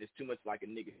blunt is too much like a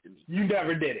nigga to me. You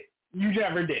never did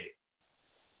it.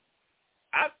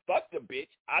 I fucked a bitch.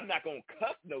 I'm not gonna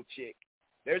cuff no chick.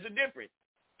 There's a difference.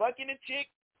 Fucking a chick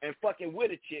and fucking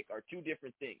with a chick are two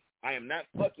different things. I am not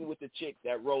fucking with a chick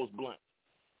that rolls blunt.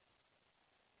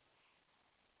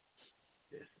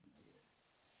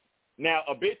 Now,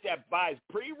 a bitch that buys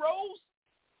pre-rolls,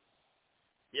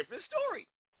 different story.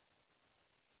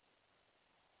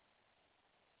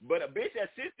 But a bitch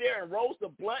that sits there and rolls the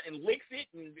blunt and licks it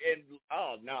and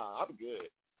oh, nah, I'm good.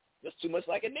 That's too much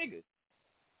like a nigga.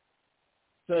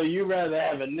 So you rather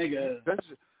have a nigga...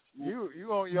 You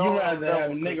rather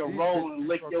have a nigga roll and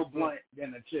lick your blunt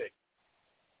than a chick.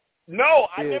 No,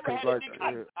 I never had a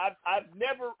nigga. I've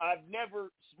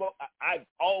never smoked. I've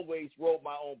always rolled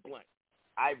my own blunt.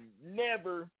 I've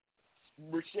never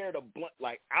shared a blunt.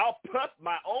 Like, I'll puff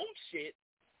my own shit,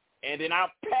 and then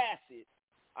I'll pass it.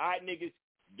 All right, niggas,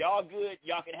 y'all good.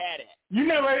 Y'all can have that. You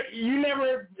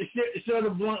never shared a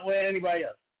blunt with anybody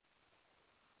else?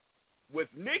 With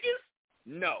niggas?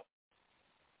 No.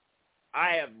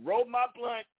 I have rolled my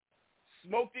blunt,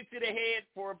 smoked it to the head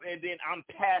and then I'm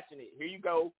passing it. Here you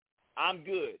go. I'm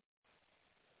good.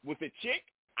 With a chick,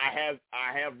 I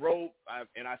have rolled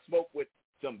and I smoked with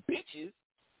some bitches,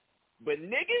 but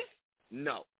niggas,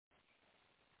 no.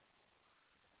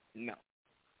 No.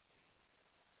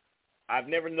 I've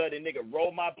never let a nigga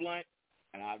roll my blunt,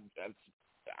 and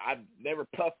I've never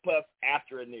puff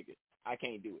after a nigga. I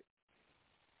can't do it.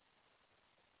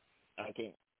 I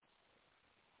can't.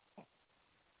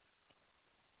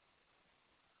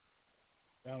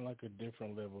 Sound like a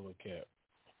different level of cap.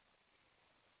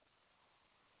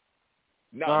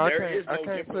 No, there is no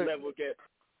different level of cap.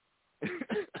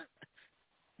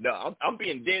 No, I'm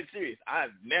being dead serious. I've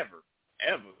never,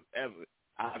 ever.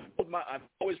 I've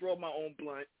always rolled my own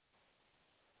blunt.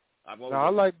 I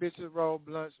like bitches roll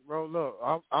blunts. Roll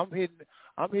up. I'm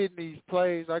hitting these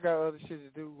plays. I got other shit to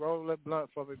do. Roll that blunt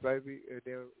for me, baby, and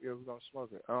then we're gonna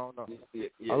smoke it. I don't know.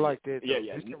 I like that.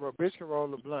 Yeah. Bitch can roll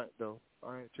the blunt though.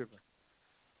 I ain't tripping.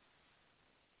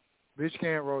 Bitch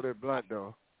can't roll that blunt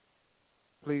though.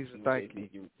 Please and thank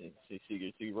you.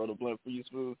 She roll the blunt for you,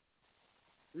 Smooth?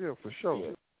 Yeah, for sure.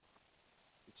 Yeah.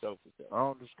 For sure. I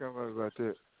don't discriminate about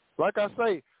that. Like I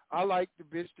say, I like the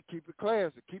bitch to keep it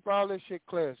classy. Keep all that shit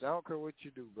classy. I don't care what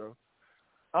you do, bro.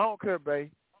 I don't care,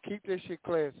 babe. Keep that shit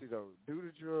classy, though. Do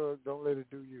the drug. Don't let it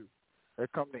do you.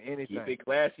 That come to anything. Keep it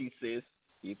classy, sis.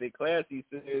 Keep it classy,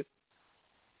 sis.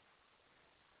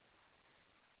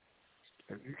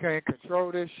 If you can't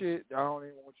control that shit, I don't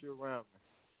even want you around me.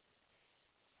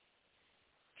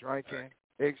 Drinking,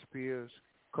 X-pills,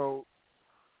 coke,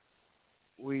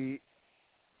 weed.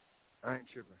 I ain't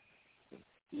tripping.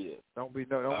 Yeah. Don't be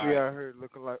out here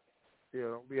looking like. Yeah,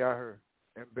 don't be out here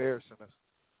embarrassing us.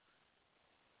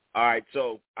 All right,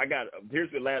 so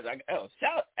here's the last.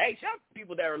 Shout out to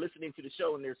people that are listening to the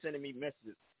show and they're sending me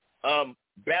messages.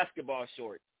 Basketball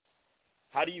shorts.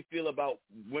 How do you feel about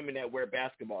women that wear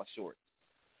basketball shorts?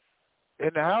 In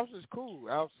the house is cool.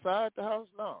 Outside the house,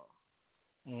 no.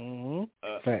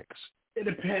 Facts. It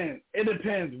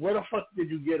depends. Where the fuck did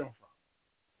you get them from?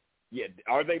 Yeah,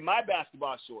 are they my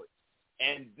basketball shorts?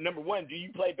 And number one, do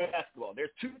you play basketball? There's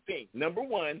two things. Number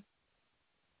one,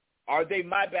 are they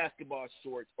my basketball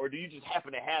shorts, or do you just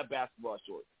happen to have basketball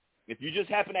shorts? If you just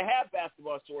happen to have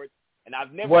basketball shorts, and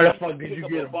I've never where the seen fuck you did pick you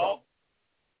up get a them ball,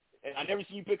 and I never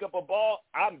seen you pick up a ball,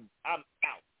 I'm out.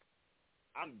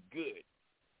 I'm good.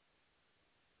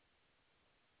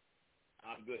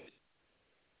 I'm good.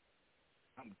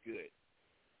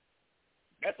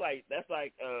 That's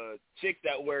like chicks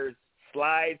that wears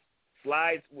slides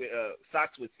with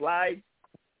socks with slides.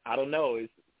 I don't know.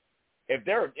 If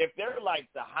they're like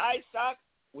the high socks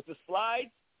with the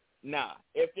slides, nah.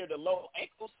 If they're the low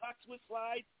ankle socks with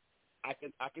slides, I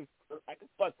can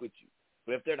fuck with you.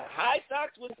 But if they're the high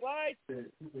socks with slides,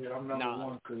 I'm number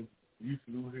one because you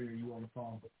flew here. You on the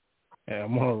phone. Yeah,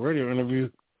 I'm on a radio interview.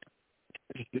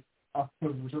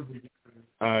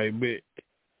 I bet.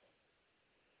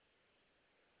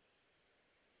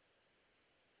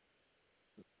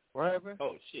 What happened?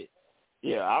 Oh shit.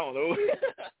 Yeah, I don't know.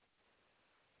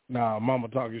 Nah, mama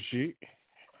talking shit.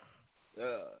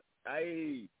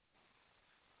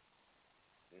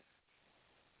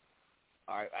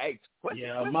 All right,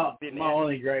 yeah, my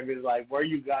only gripe is like where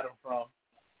you got them from.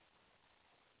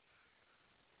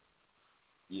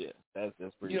 Yeah, that's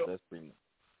pretty much.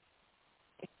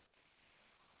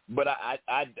 But I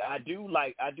do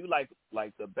like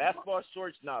the basketball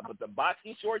shorts, but the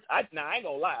boxing shorts. I ain't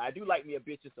gonna lie, I do like me a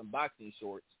bitch with some boxing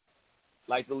shorts,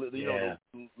 like the the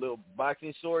little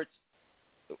boxing shorts.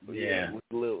 Yeah, with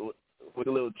the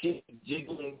little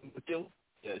jiggling still.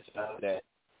 Yeah, shout out that.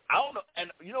 I don't know,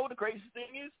 and you know what the craziest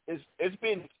thing is? It's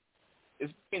been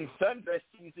sundress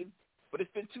season, but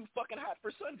it's been too fucking hot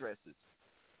for sundresses.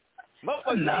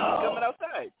 Motherfuckers ain't coming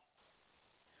outside.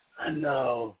 I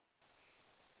know.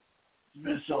 It's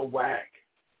been so whack.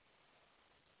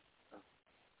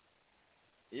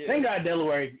 Yeah. Thank God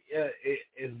Delaware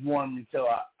is warm until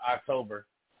October.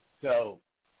 So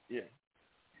yeah.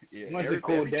 Once it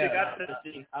cool down,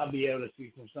 I'll be able to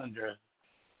see some sundress.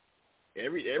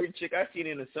 Every chick I seen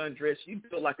in a sundress, she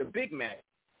built like a Big Mac.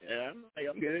 Yeah,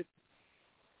 I'm good.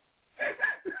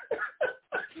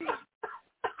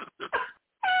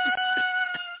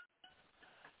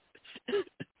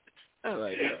 I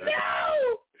like that.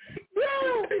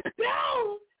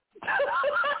 No! I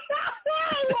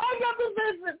got the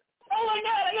vision. Oh my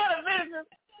God, I got a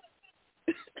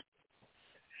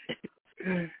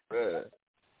vision. Bruh.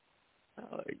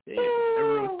 Oh, damn. That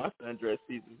ruins my sundress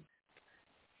season.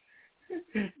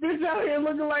 Bitch out here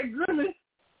looking like Grimace.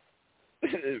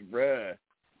 Bruh.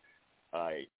 All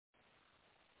right.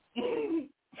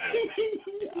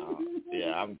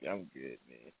 Yeah, I'm good,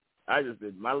 man. I just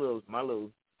been my little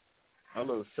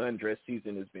sundress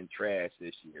season has been trash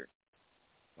this year.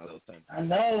 My little sundress. I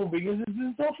know, because it's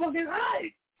been so fucking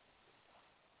hot.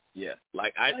 Yeah,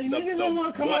 niggas don't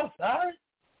want to come outside.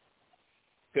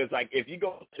 Because if you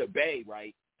go to the Bay,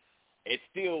 right, it's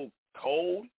still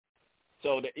cold.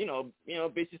 So that you know,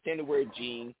 bitches tend to wear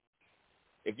jeans.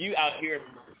 If you out here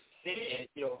in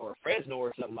or Fresno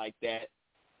or something like that,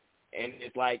 and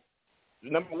it's like,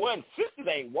 number one, sisters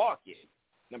ain't walking.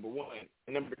 Number one,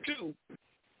 and number two,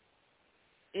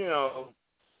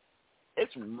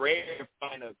 it's rare to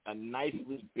find a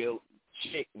nicely built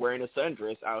chick wearing a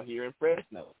sundress out here in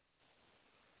Fresno.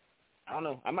 I don't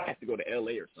know. I might have to go to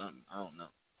LA or something. I don't know.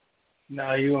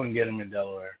 No, you won't get them in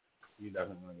Delaware. You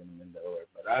definitely won't get them in Delaware.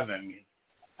 But I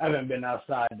haven't been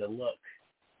outside to look.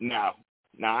 Now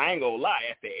I ain't gonna lie.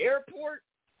 At the airport,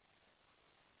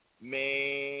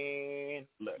 man,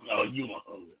 look. Oh, you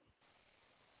won't.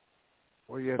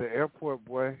 Well, yeah, the airport,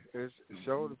 boy. It's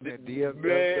shoulder pin,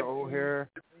 DFW, O'Hare,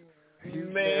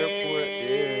 Houston Airport,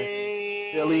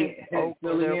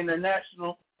 Philly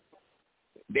International.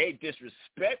 They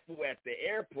disrespectful at the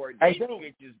airport. Hey, dope.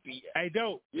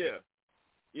 Yeah.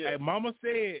 Hey, Mama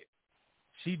said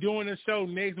she doing a show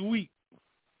next week.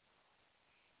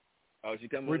 Oh, she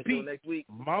coming on the show next week?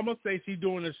 Mama say she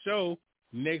doing a show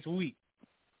next week.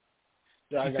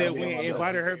 She said we ain't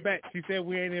invited her back. She said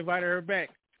we ain't invited her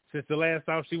back since the last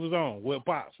time she was on with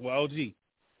Pops, with OG.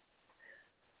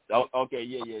 Oh, okay,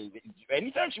 yeah.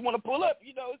 Anytime she want to pull up,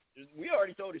 we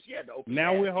already told her she had to open.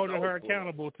 Now we're holding her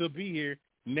accountable to be here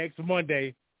next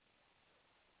Monday,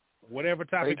 whatever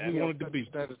topic we want it to be.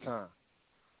 Standard time.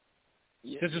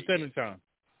 Central Standard Time,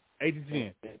 8 to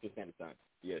 10. Central Standard Time.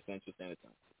 Yeah, Central Standard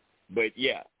Time. But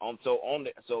yeah,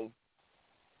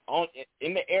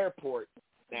 in the airport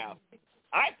now,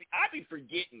 I be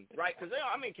forgetting, right? Because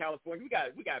I'm in California.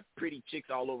 We got pretty chicks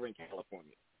all over in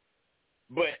California,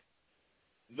 but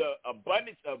the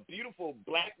abundance of beautiful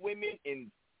black women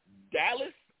in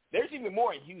Dallas, there's even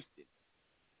more in Houston.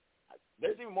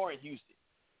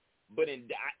 But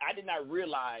I did not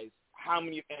realize how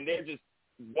many, and they're just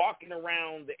walking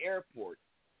around the airport.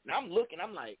 And I'm looking,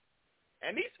 I'm like,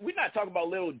 and we're not talking about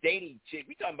little dating chicks.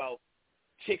 We're talking about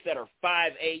chicks that are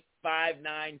 5'8",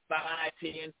 5'9",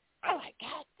 5'10". I'm like,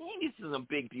 God dang, this is some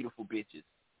big, beautiful bitches.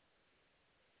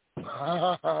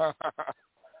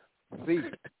 See.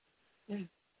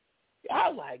 I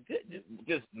was like, good,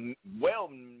 just well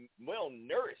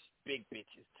nourished big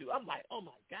bitches too. I'm like, oh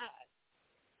my God.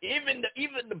 Even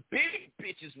the big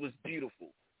bitches was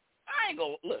beautiful. I ain't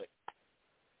gonna look.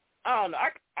 I don't know.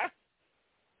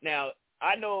 Now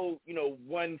I know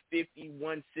 150,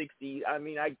 160. I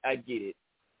mean, I get it,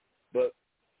 but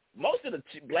most of the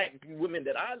black women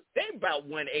that they about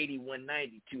 180,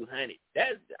 190, 200.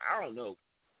 That's, I don't know.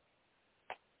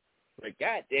 But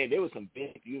goddamn, there was some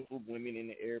big, beautiful women in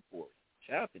the airport.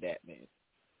 Shout out to that, man.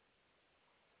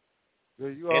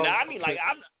 Yeah, and I mean, like,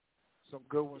 some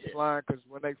good ones flying, because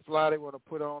when they fly, they want to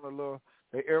put on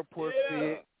the airport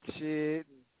fit shit.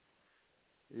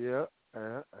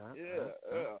 And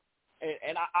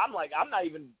I'm like, I'm not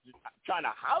even trying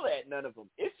to holler at none of them.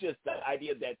 It's just the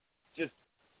idea that just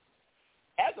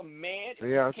as a man,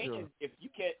 if you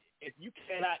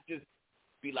cannot just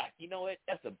be like, you know what,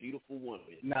 that's a beautiful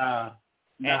woman. Nah,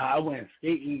 I went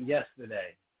skating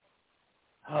yesterday.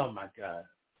 Oh my God,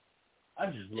 I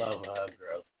just love how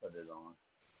girls put it on.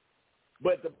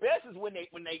 But the best is when they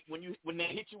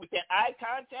hit you with that eye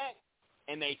contact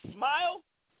and they smile.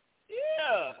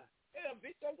 Yeah,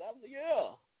 bitch,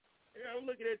 I'm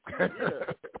looking at you.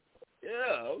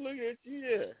 I'm looking at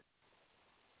you.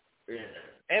 Yeah.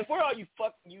 And for all you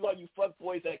fuck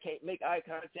boys that can't make eye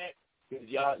contact, because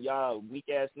y'all weak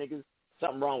ass niggas,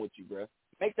 something wrong with you, bro.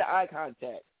 Make the eye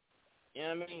contact. You know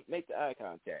what I mean? Make the eye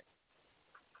contact.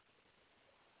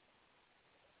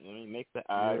 You know what I mean? Make the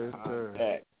eye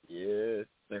contact. Yes,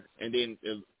 sir. And then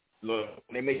look,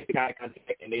 they make the eye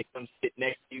contact and they come sit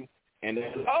next to you, and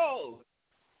then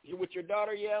you with your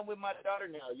daughter? Yeah, I'm with my daughter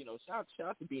now. You know, shout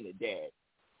out to being a dad.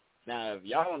 Now, if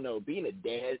y'all don't know, being a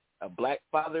dad, a black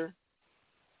father,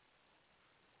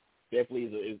 definitely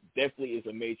is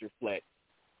a major flex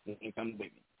when it comes to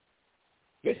women,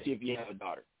 especially if you have a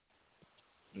daughter.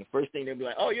 And the first thing they'll be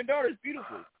like, "Oh, your daughter's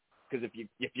beautiful," because if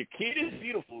your kid is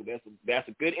beautiful, that's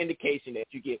a good indication that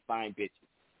you get fine bitches.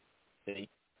 See,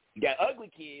 you got ugly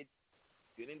kids,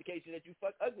 good indication that you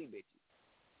fuck ugly bitches.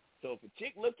 So if a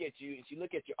chick look at you and she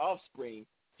look at your offspring,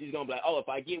 she's gonna be like, "Oh, if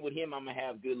I get with him, I'm gonna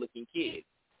have good looking kids."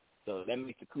 So that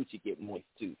makes the coochie get moist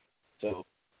too. So,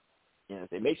 you know,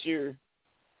 make sure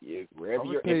wherever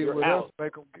you're out.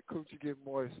 Make them coochie get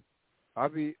moist. I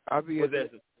be in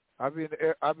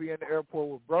the airport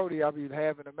with Brody. I be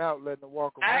having them out, letting them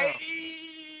walk around.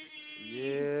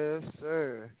 Yes,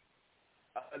 sir.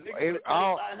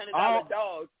 $500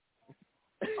 dog.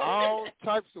 All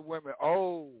types of women,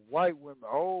 old white women,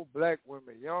 old black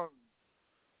women, young,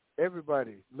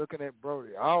 everybody looking at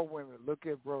Brody. All women look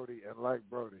at Brody and like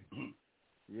Brody.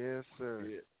 Yes,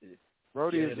 sir. Yeah.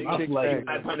 Brody is a kick back.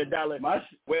 $500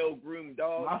 well-groomed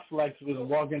dog. My flex was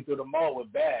walking through the mall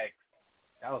with bags.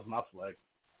 That was my flex.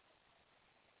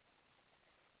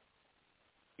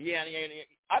 Yeah.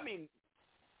 I mean,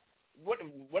 what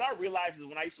I realized is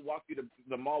when I used to walk through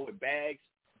the mall with bags,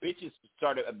 bitches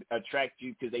start to attract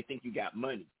you because they think you got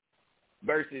money.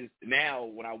 Versus now,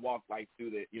 when I walk when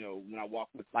I walk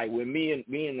with me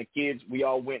and the kids, we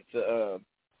all went to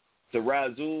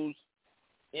Razul's.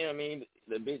 You know what I mean?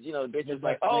 The bitch is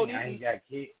like, "Oh, I ain't got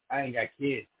kids.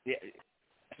 Yeah,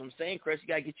 that's what I'm saying, Chris. You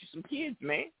gotta get you some kids,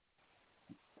 man.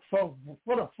 For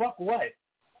the fuck what?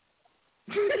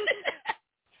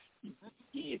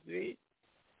 Kids, man.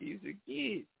 He's a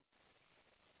kid.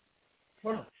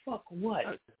 For the fuck what?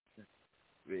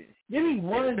 Man. Give me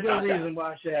one good reason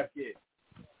why I should have kids.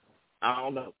 I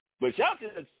don't know, but shout to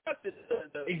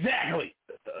the exactly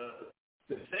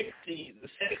the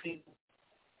sexy.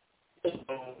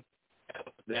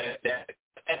 That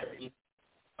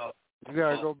you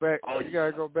gotta go back. You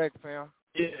gotta go back, fam.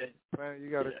 Yeah, man. You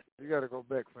gotta go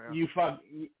back, fam.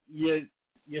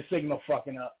 Your signal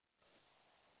fucking up.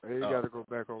 Hey, you gotta go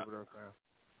back over there, fam.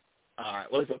 All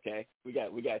right, well, it's okay. We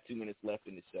got 2 minutes left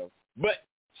in the show. But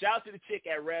shout out to the chick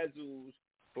at Razul's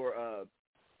for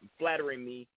flattering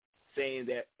me, saying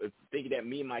that thinking that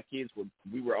me and my kids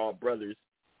were all brothers,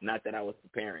 not that I was the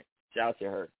parent. Shout out to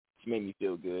her. She made me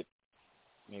feel good.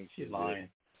 She's lying.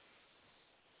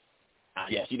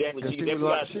 Yeah, she definitely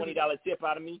got a $20 tip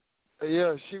out of me.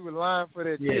 Yeah, she was lying for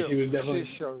that tip. Yeah, she was definitely.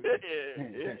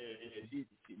 Yeah. She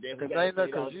definitely got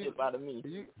a $20 tip out of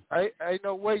me. Ain't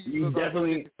no way you look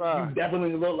definitely, under 55. You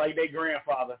definitely look like their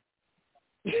grandfather.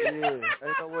 Yeah,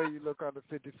 ain't no way you look under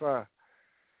 55.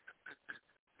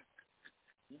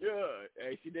 Yeah,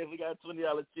 hey, she definitely got a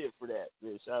 $20 tip for that.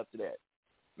 Man, shout out to that.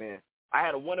 Man, I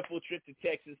had a wonderful trip to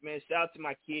Texas, man. Shout out to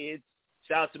my kids.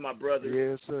 Shout out to my brother.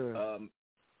 Yes, sir.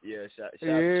 Shout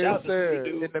sir.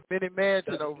 To in the mini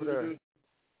mansion over there.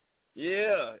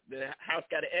 Yeah, the house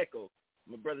got an echo.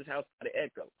 My brother's house got an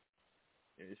echo.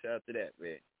 Yeah, shout out to that,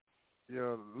 man.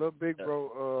 Yeah, little big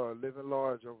bro living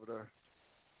large over there.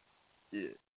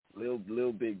 Yeah,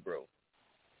 little big bro.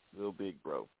 Little big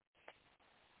bro.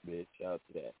 Man, shout out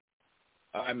to that.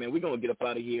 All right, man, we're going to get up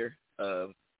out of here.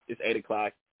 It's 8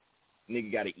 o'clock.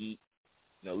 Nigga got to eat.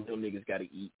 Little niggas got to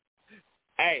eat.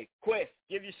 Hey, Quest,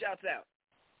 give your shouts out.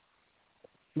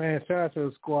 Man, shout out to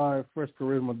the squad,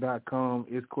 freshcharisma.com,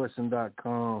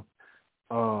 isquestion.com.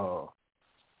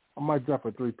 I might drop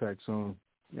a 3-pack soon.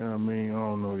 You know what I mean? I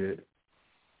don't know yet.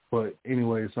 But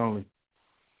anyway, it's only.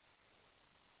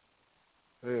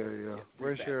 Yeah.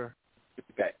 Fresh air.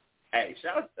 Okay. Hey,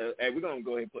 shout out, hey, we're gonna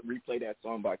go ahead and replay that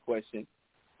song by Question.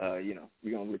 We're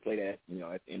gonna replay that,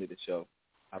 at the end of the show.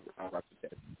 I'll rock with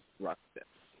that.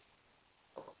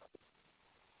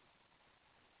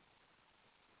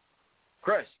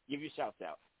 Crush, give your shouts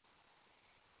out.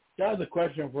 That was a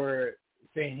question for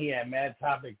saying he had mad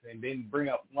topics and didn't bring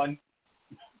up one.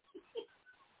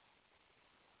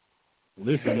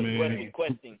 Listen, man.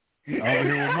 Questing. Over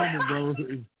here with Mama, bro.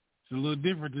 It's a little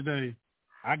different today.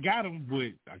 I got him,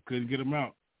 but I couldn't get him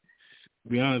out. To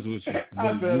be honest with you.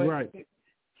 But you're right.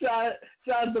 Shout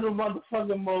out to the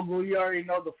motherfucking mogul. You already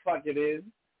know the fuck it is.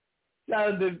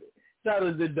 Shout out to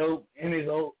the dope and his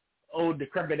old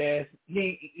decrepit ass.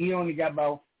 He only got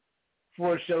about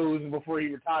 4 shows before he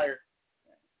retired.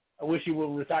 I wish he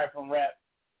would retire from rap,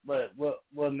 but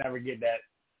we'll never get that,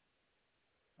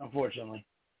 unfortunately.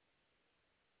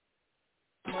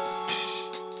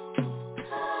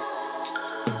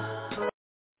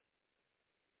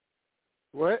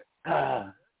 What?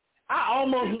 I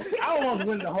almost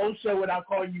went the whole show without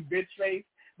calling you bitch face,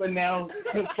 but now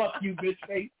fuck you bitch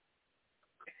face.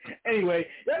 Anyway,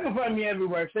 y'all can find me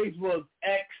everywhere. Facebook,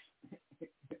 X.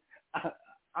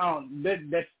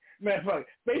 That's man, fuck.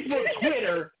 Facebook,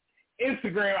 Twitter,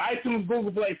 Instagram, iTunes,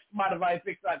 Google Play, Spotify,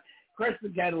 TikTok,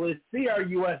 Crescent Catalyst,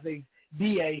 CRUSA,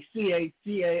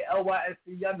 DACHCALYSC.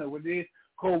 Y'all know what it is.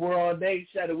 Cold War all day.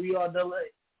 Shadow we all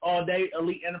day.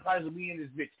 Elite Enterprise will be in this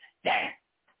bitch. Damn.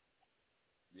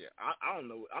 Yeah, I don't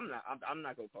know. I'm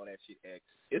not gonna call that shit X.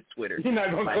 It's Twitter. You're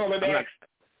not gonna call it X.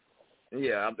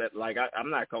 I'm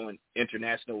not calling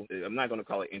international. I'm not gonna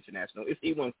call it international. It's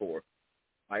E14.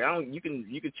 Like you can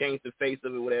change the face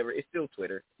of it, whatever. It's still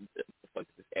Twitter. What the fuck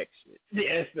is this X shit?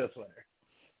 Yeah, it's still Twitter.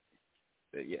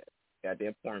 But yeah,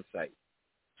 goddamn porn site.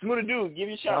 Smooth dude, give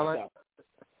your shout out.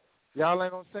 Y'all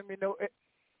ain't gonna send me no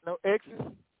X's.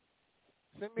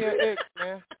 Send me an X,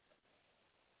 man.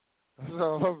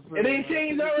 It ain't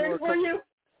changed already for you?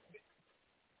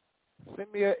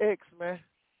 Send me an X, man.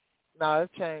 Nah,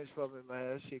 it changed for me,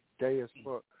 man. That shit gay as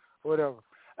fuck. Whatever.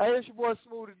 Hey, it's your boy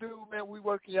Smooth Dude, man. We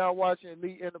working, y'all watching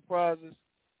Elite Enterprises.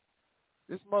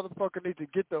 This motherfucker need to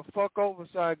get the fuck over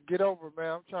so I can get over,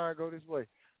 man. I'm trying to go this way.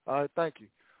 All right, thank you.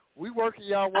 We working,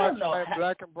 y'all watching, man.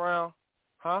 Black and Brown.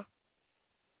 Huh?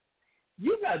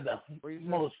 You got the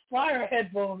most fire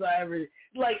headphones I ever...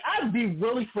 Like, I'd be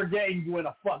really forgetting you in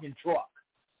a fucking truck.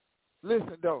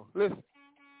 Listen.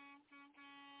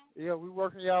 Yeah, we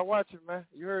working, y'all watching, man.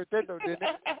 You heard that, though, didn't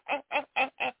it?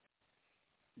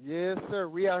 Yes, sir.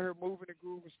 We out here moving and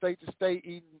grooving state to state,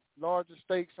 eating larger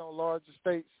steaks on larger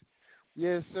states.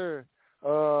 Yes, sir.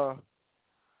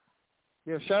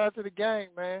 Yeah, shout out to the gang,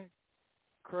 man.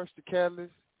 Crush the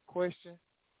Catalyst, Question,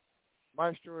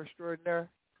 Maestro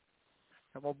Extraordinaire.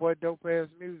 And my boy Dope Ass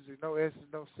Music, no S's,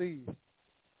 no C's.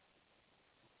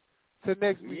 Till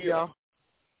next week, y'all.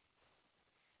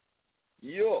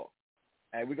 Yeah.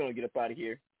 Hey, we're gonna get up out of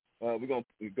here. We're gonna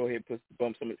go ahead and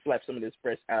slap some of this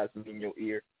fresh eyes in your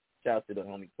ear. Shout out to the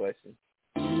homie Question.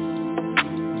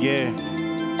 Yeah.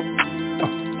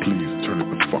 Please turn it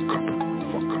the fuck up.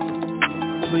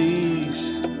 Please.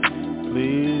 This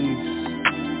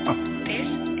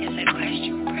is a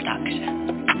Question production.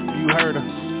 You heard her.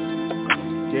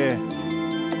 Yeah.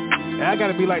 And I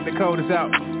gotta be like the coldest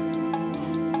out. You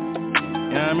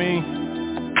know what I mean?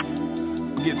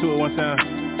 Get to it one time.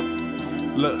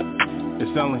 Look,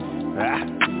 it's only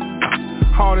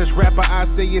hardest rapper I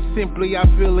say is simply I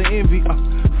feel the envy.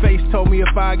 Face told me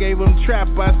if I gave him trap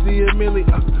I see a milli.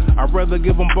 I'd rather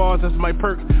give him bars, that's my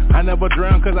perk. I never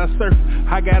drown cause I surf.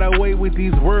 I got away with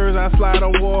these words, I slide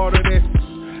on water that's...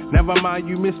 Never mind,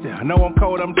 you missed it. I know I'm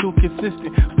cold, I'm too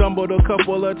consistent. Stumbled a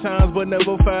couple of times, but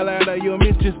never fell out of your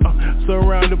mentions.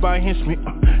 Surrounded by henchmen,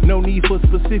 no need for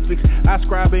specifics. I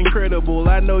scribe incredible,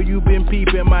 I know you've been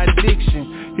peeping my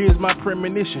diction. Here's my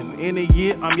premonition, in a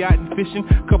year I'm yachting fishing.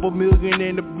 Couple million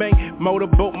in the bank,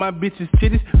 motorboat my bitches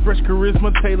titties. Fresh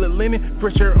charisma, tailored linen,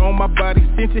 fresh hair on my body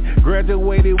scented.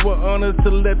 Graduated with honors to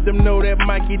let them know that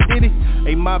Mikey did it.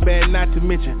 Ain't my bad not to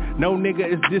mention, no nigga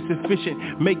is this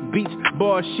efficient. Make beats,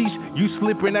 bar sheets, you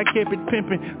slipping, I kept it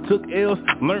pimping. Took L's,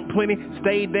 learned plenty,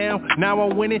 stayed down, now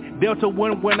I'm winning. Delta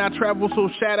 1 when I travel, so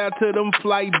shout out to them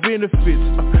flight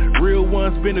benefits. Real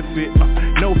ones benefit,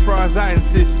 no frauds I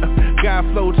insist. God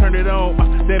flow, turn it on,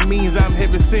 that means I'm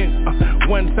heaven sent.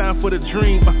 One time for the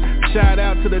dream, shout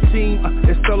out to the team.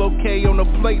 It's still okay on the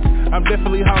plates, I'm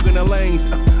definitely hogging the lanes.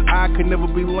 I could never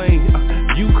be lame,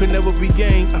 you could never be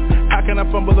game. How can I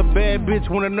fumble a bad bitch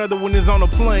when another one is on a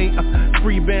plane?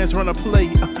 Free bands run a play,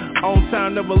 on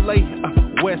time never late.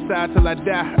 West side till I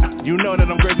die, you know that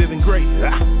I'm greater than great.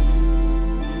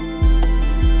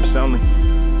 It's only,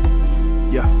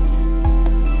 yeah.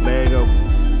 Lego,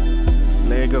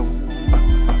 Lego,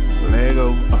 Lego,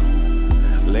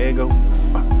 Lego,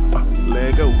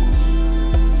 Lego.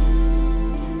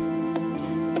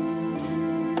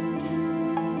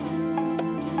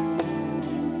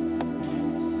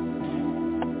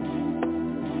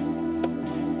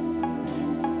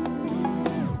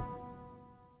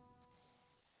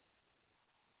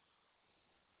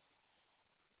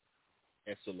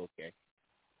 That's still okay.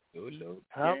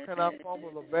 How can I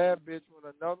fumble a bad bitch when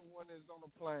another one is on the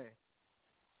plane?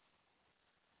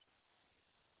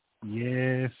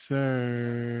 Yes,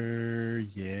 sir.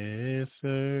 Yes,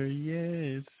 sir.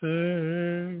 Yes,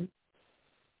 sir.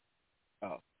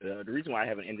 Oh, the reason why I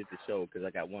haven't ended the show because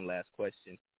I got one last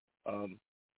question.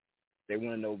 They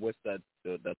want to know what's the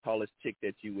tallest chick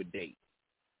that you would date.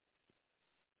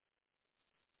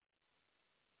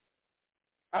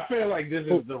 I feel like this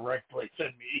is the right place to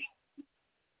me.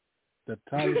 The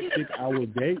tallest chick I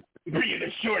would date? Being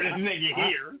the shortest nigga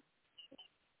here.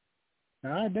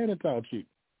 I date a tall chick.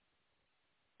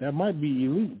 That might be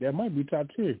elite. That might be top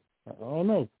tier. I don't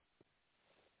know.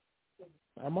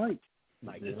 I might.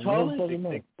 Like the tallest?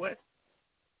 6'6" what?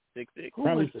 6'6"?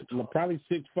 Probably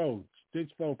 6'4".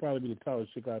 6'4" probably be the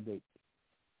tallest chick I date.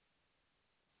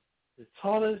 The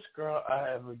tallest girl I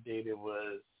ever dated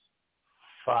was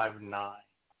 5'9".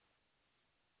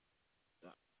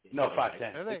 No, 5'10".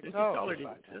 That ain't tall. tall. It's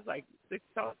like 6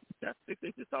 tall. That's 6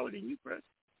 inches taller than you, bro.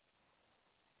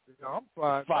 I'm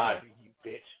 5'5", you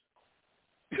bitch.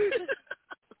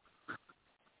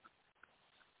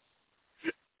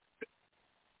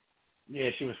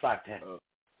 Yeah, she was 5'10".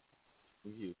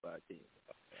 You 5'10".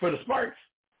 For the Sparks?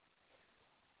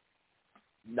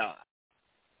 Nah.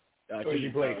 Or she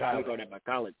played college? She my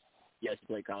college. Yeah, she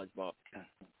played college ball.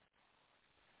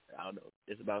 I don't know.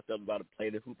 It's about something about a play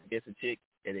the hoop against a chick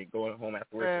and then going home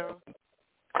afterwards. Man,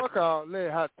 fuck all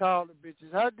that. How tall the bitch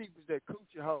is. How deep is that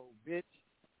coochie hole, bitch?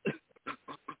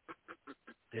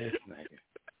 This nigga.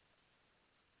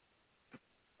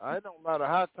 I don't matter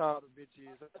how tall the bitch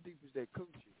is. How deep is that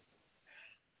coochie?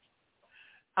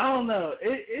 I don't know.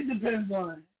 It depends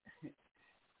on.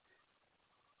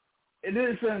 It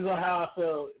depends on how I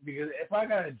feel because if I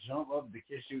gotta jump up to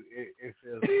kiss you, it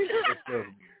feels weird.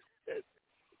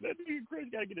 That nigga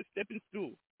crazy gotta get a stepping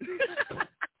stool.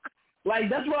 Like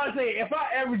that's why I say if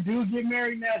I ever do get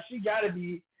married now, she gotta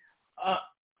be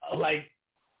like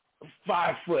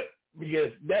 5 foot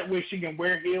because that way she can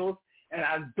wear heels and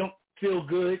I don't feel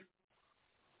good.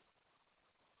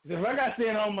 Because if I got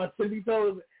stand on my tippy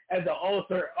toes at the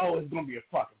altar, it's gonna be a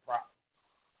fucking problem.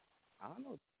 I don't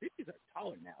know. Bitches are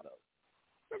taller now though.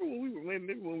 Remember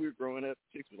when we were growing up,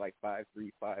 chicks were like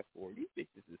 5'3", 5'4". These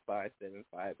bitches is 5'7",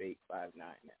 5'8", 5'9"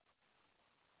 now.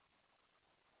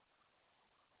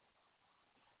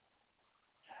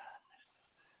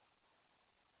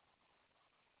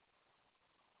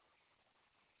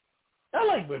 I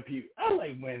like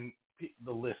when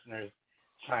the listeners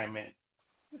chime in.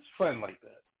 It's fun like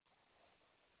that.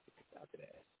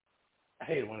 I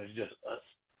hate it when it's just us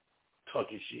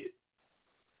talking shit.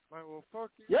 Man, well,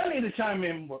 fuck you. Y'all need to chime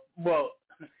in more. Well,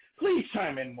 please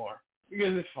chime in more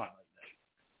because it's fun like that.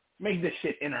 Make this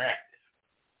shit interactive.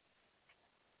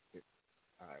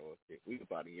 All right, well, shit. We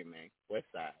about to get, man.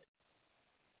 West Side.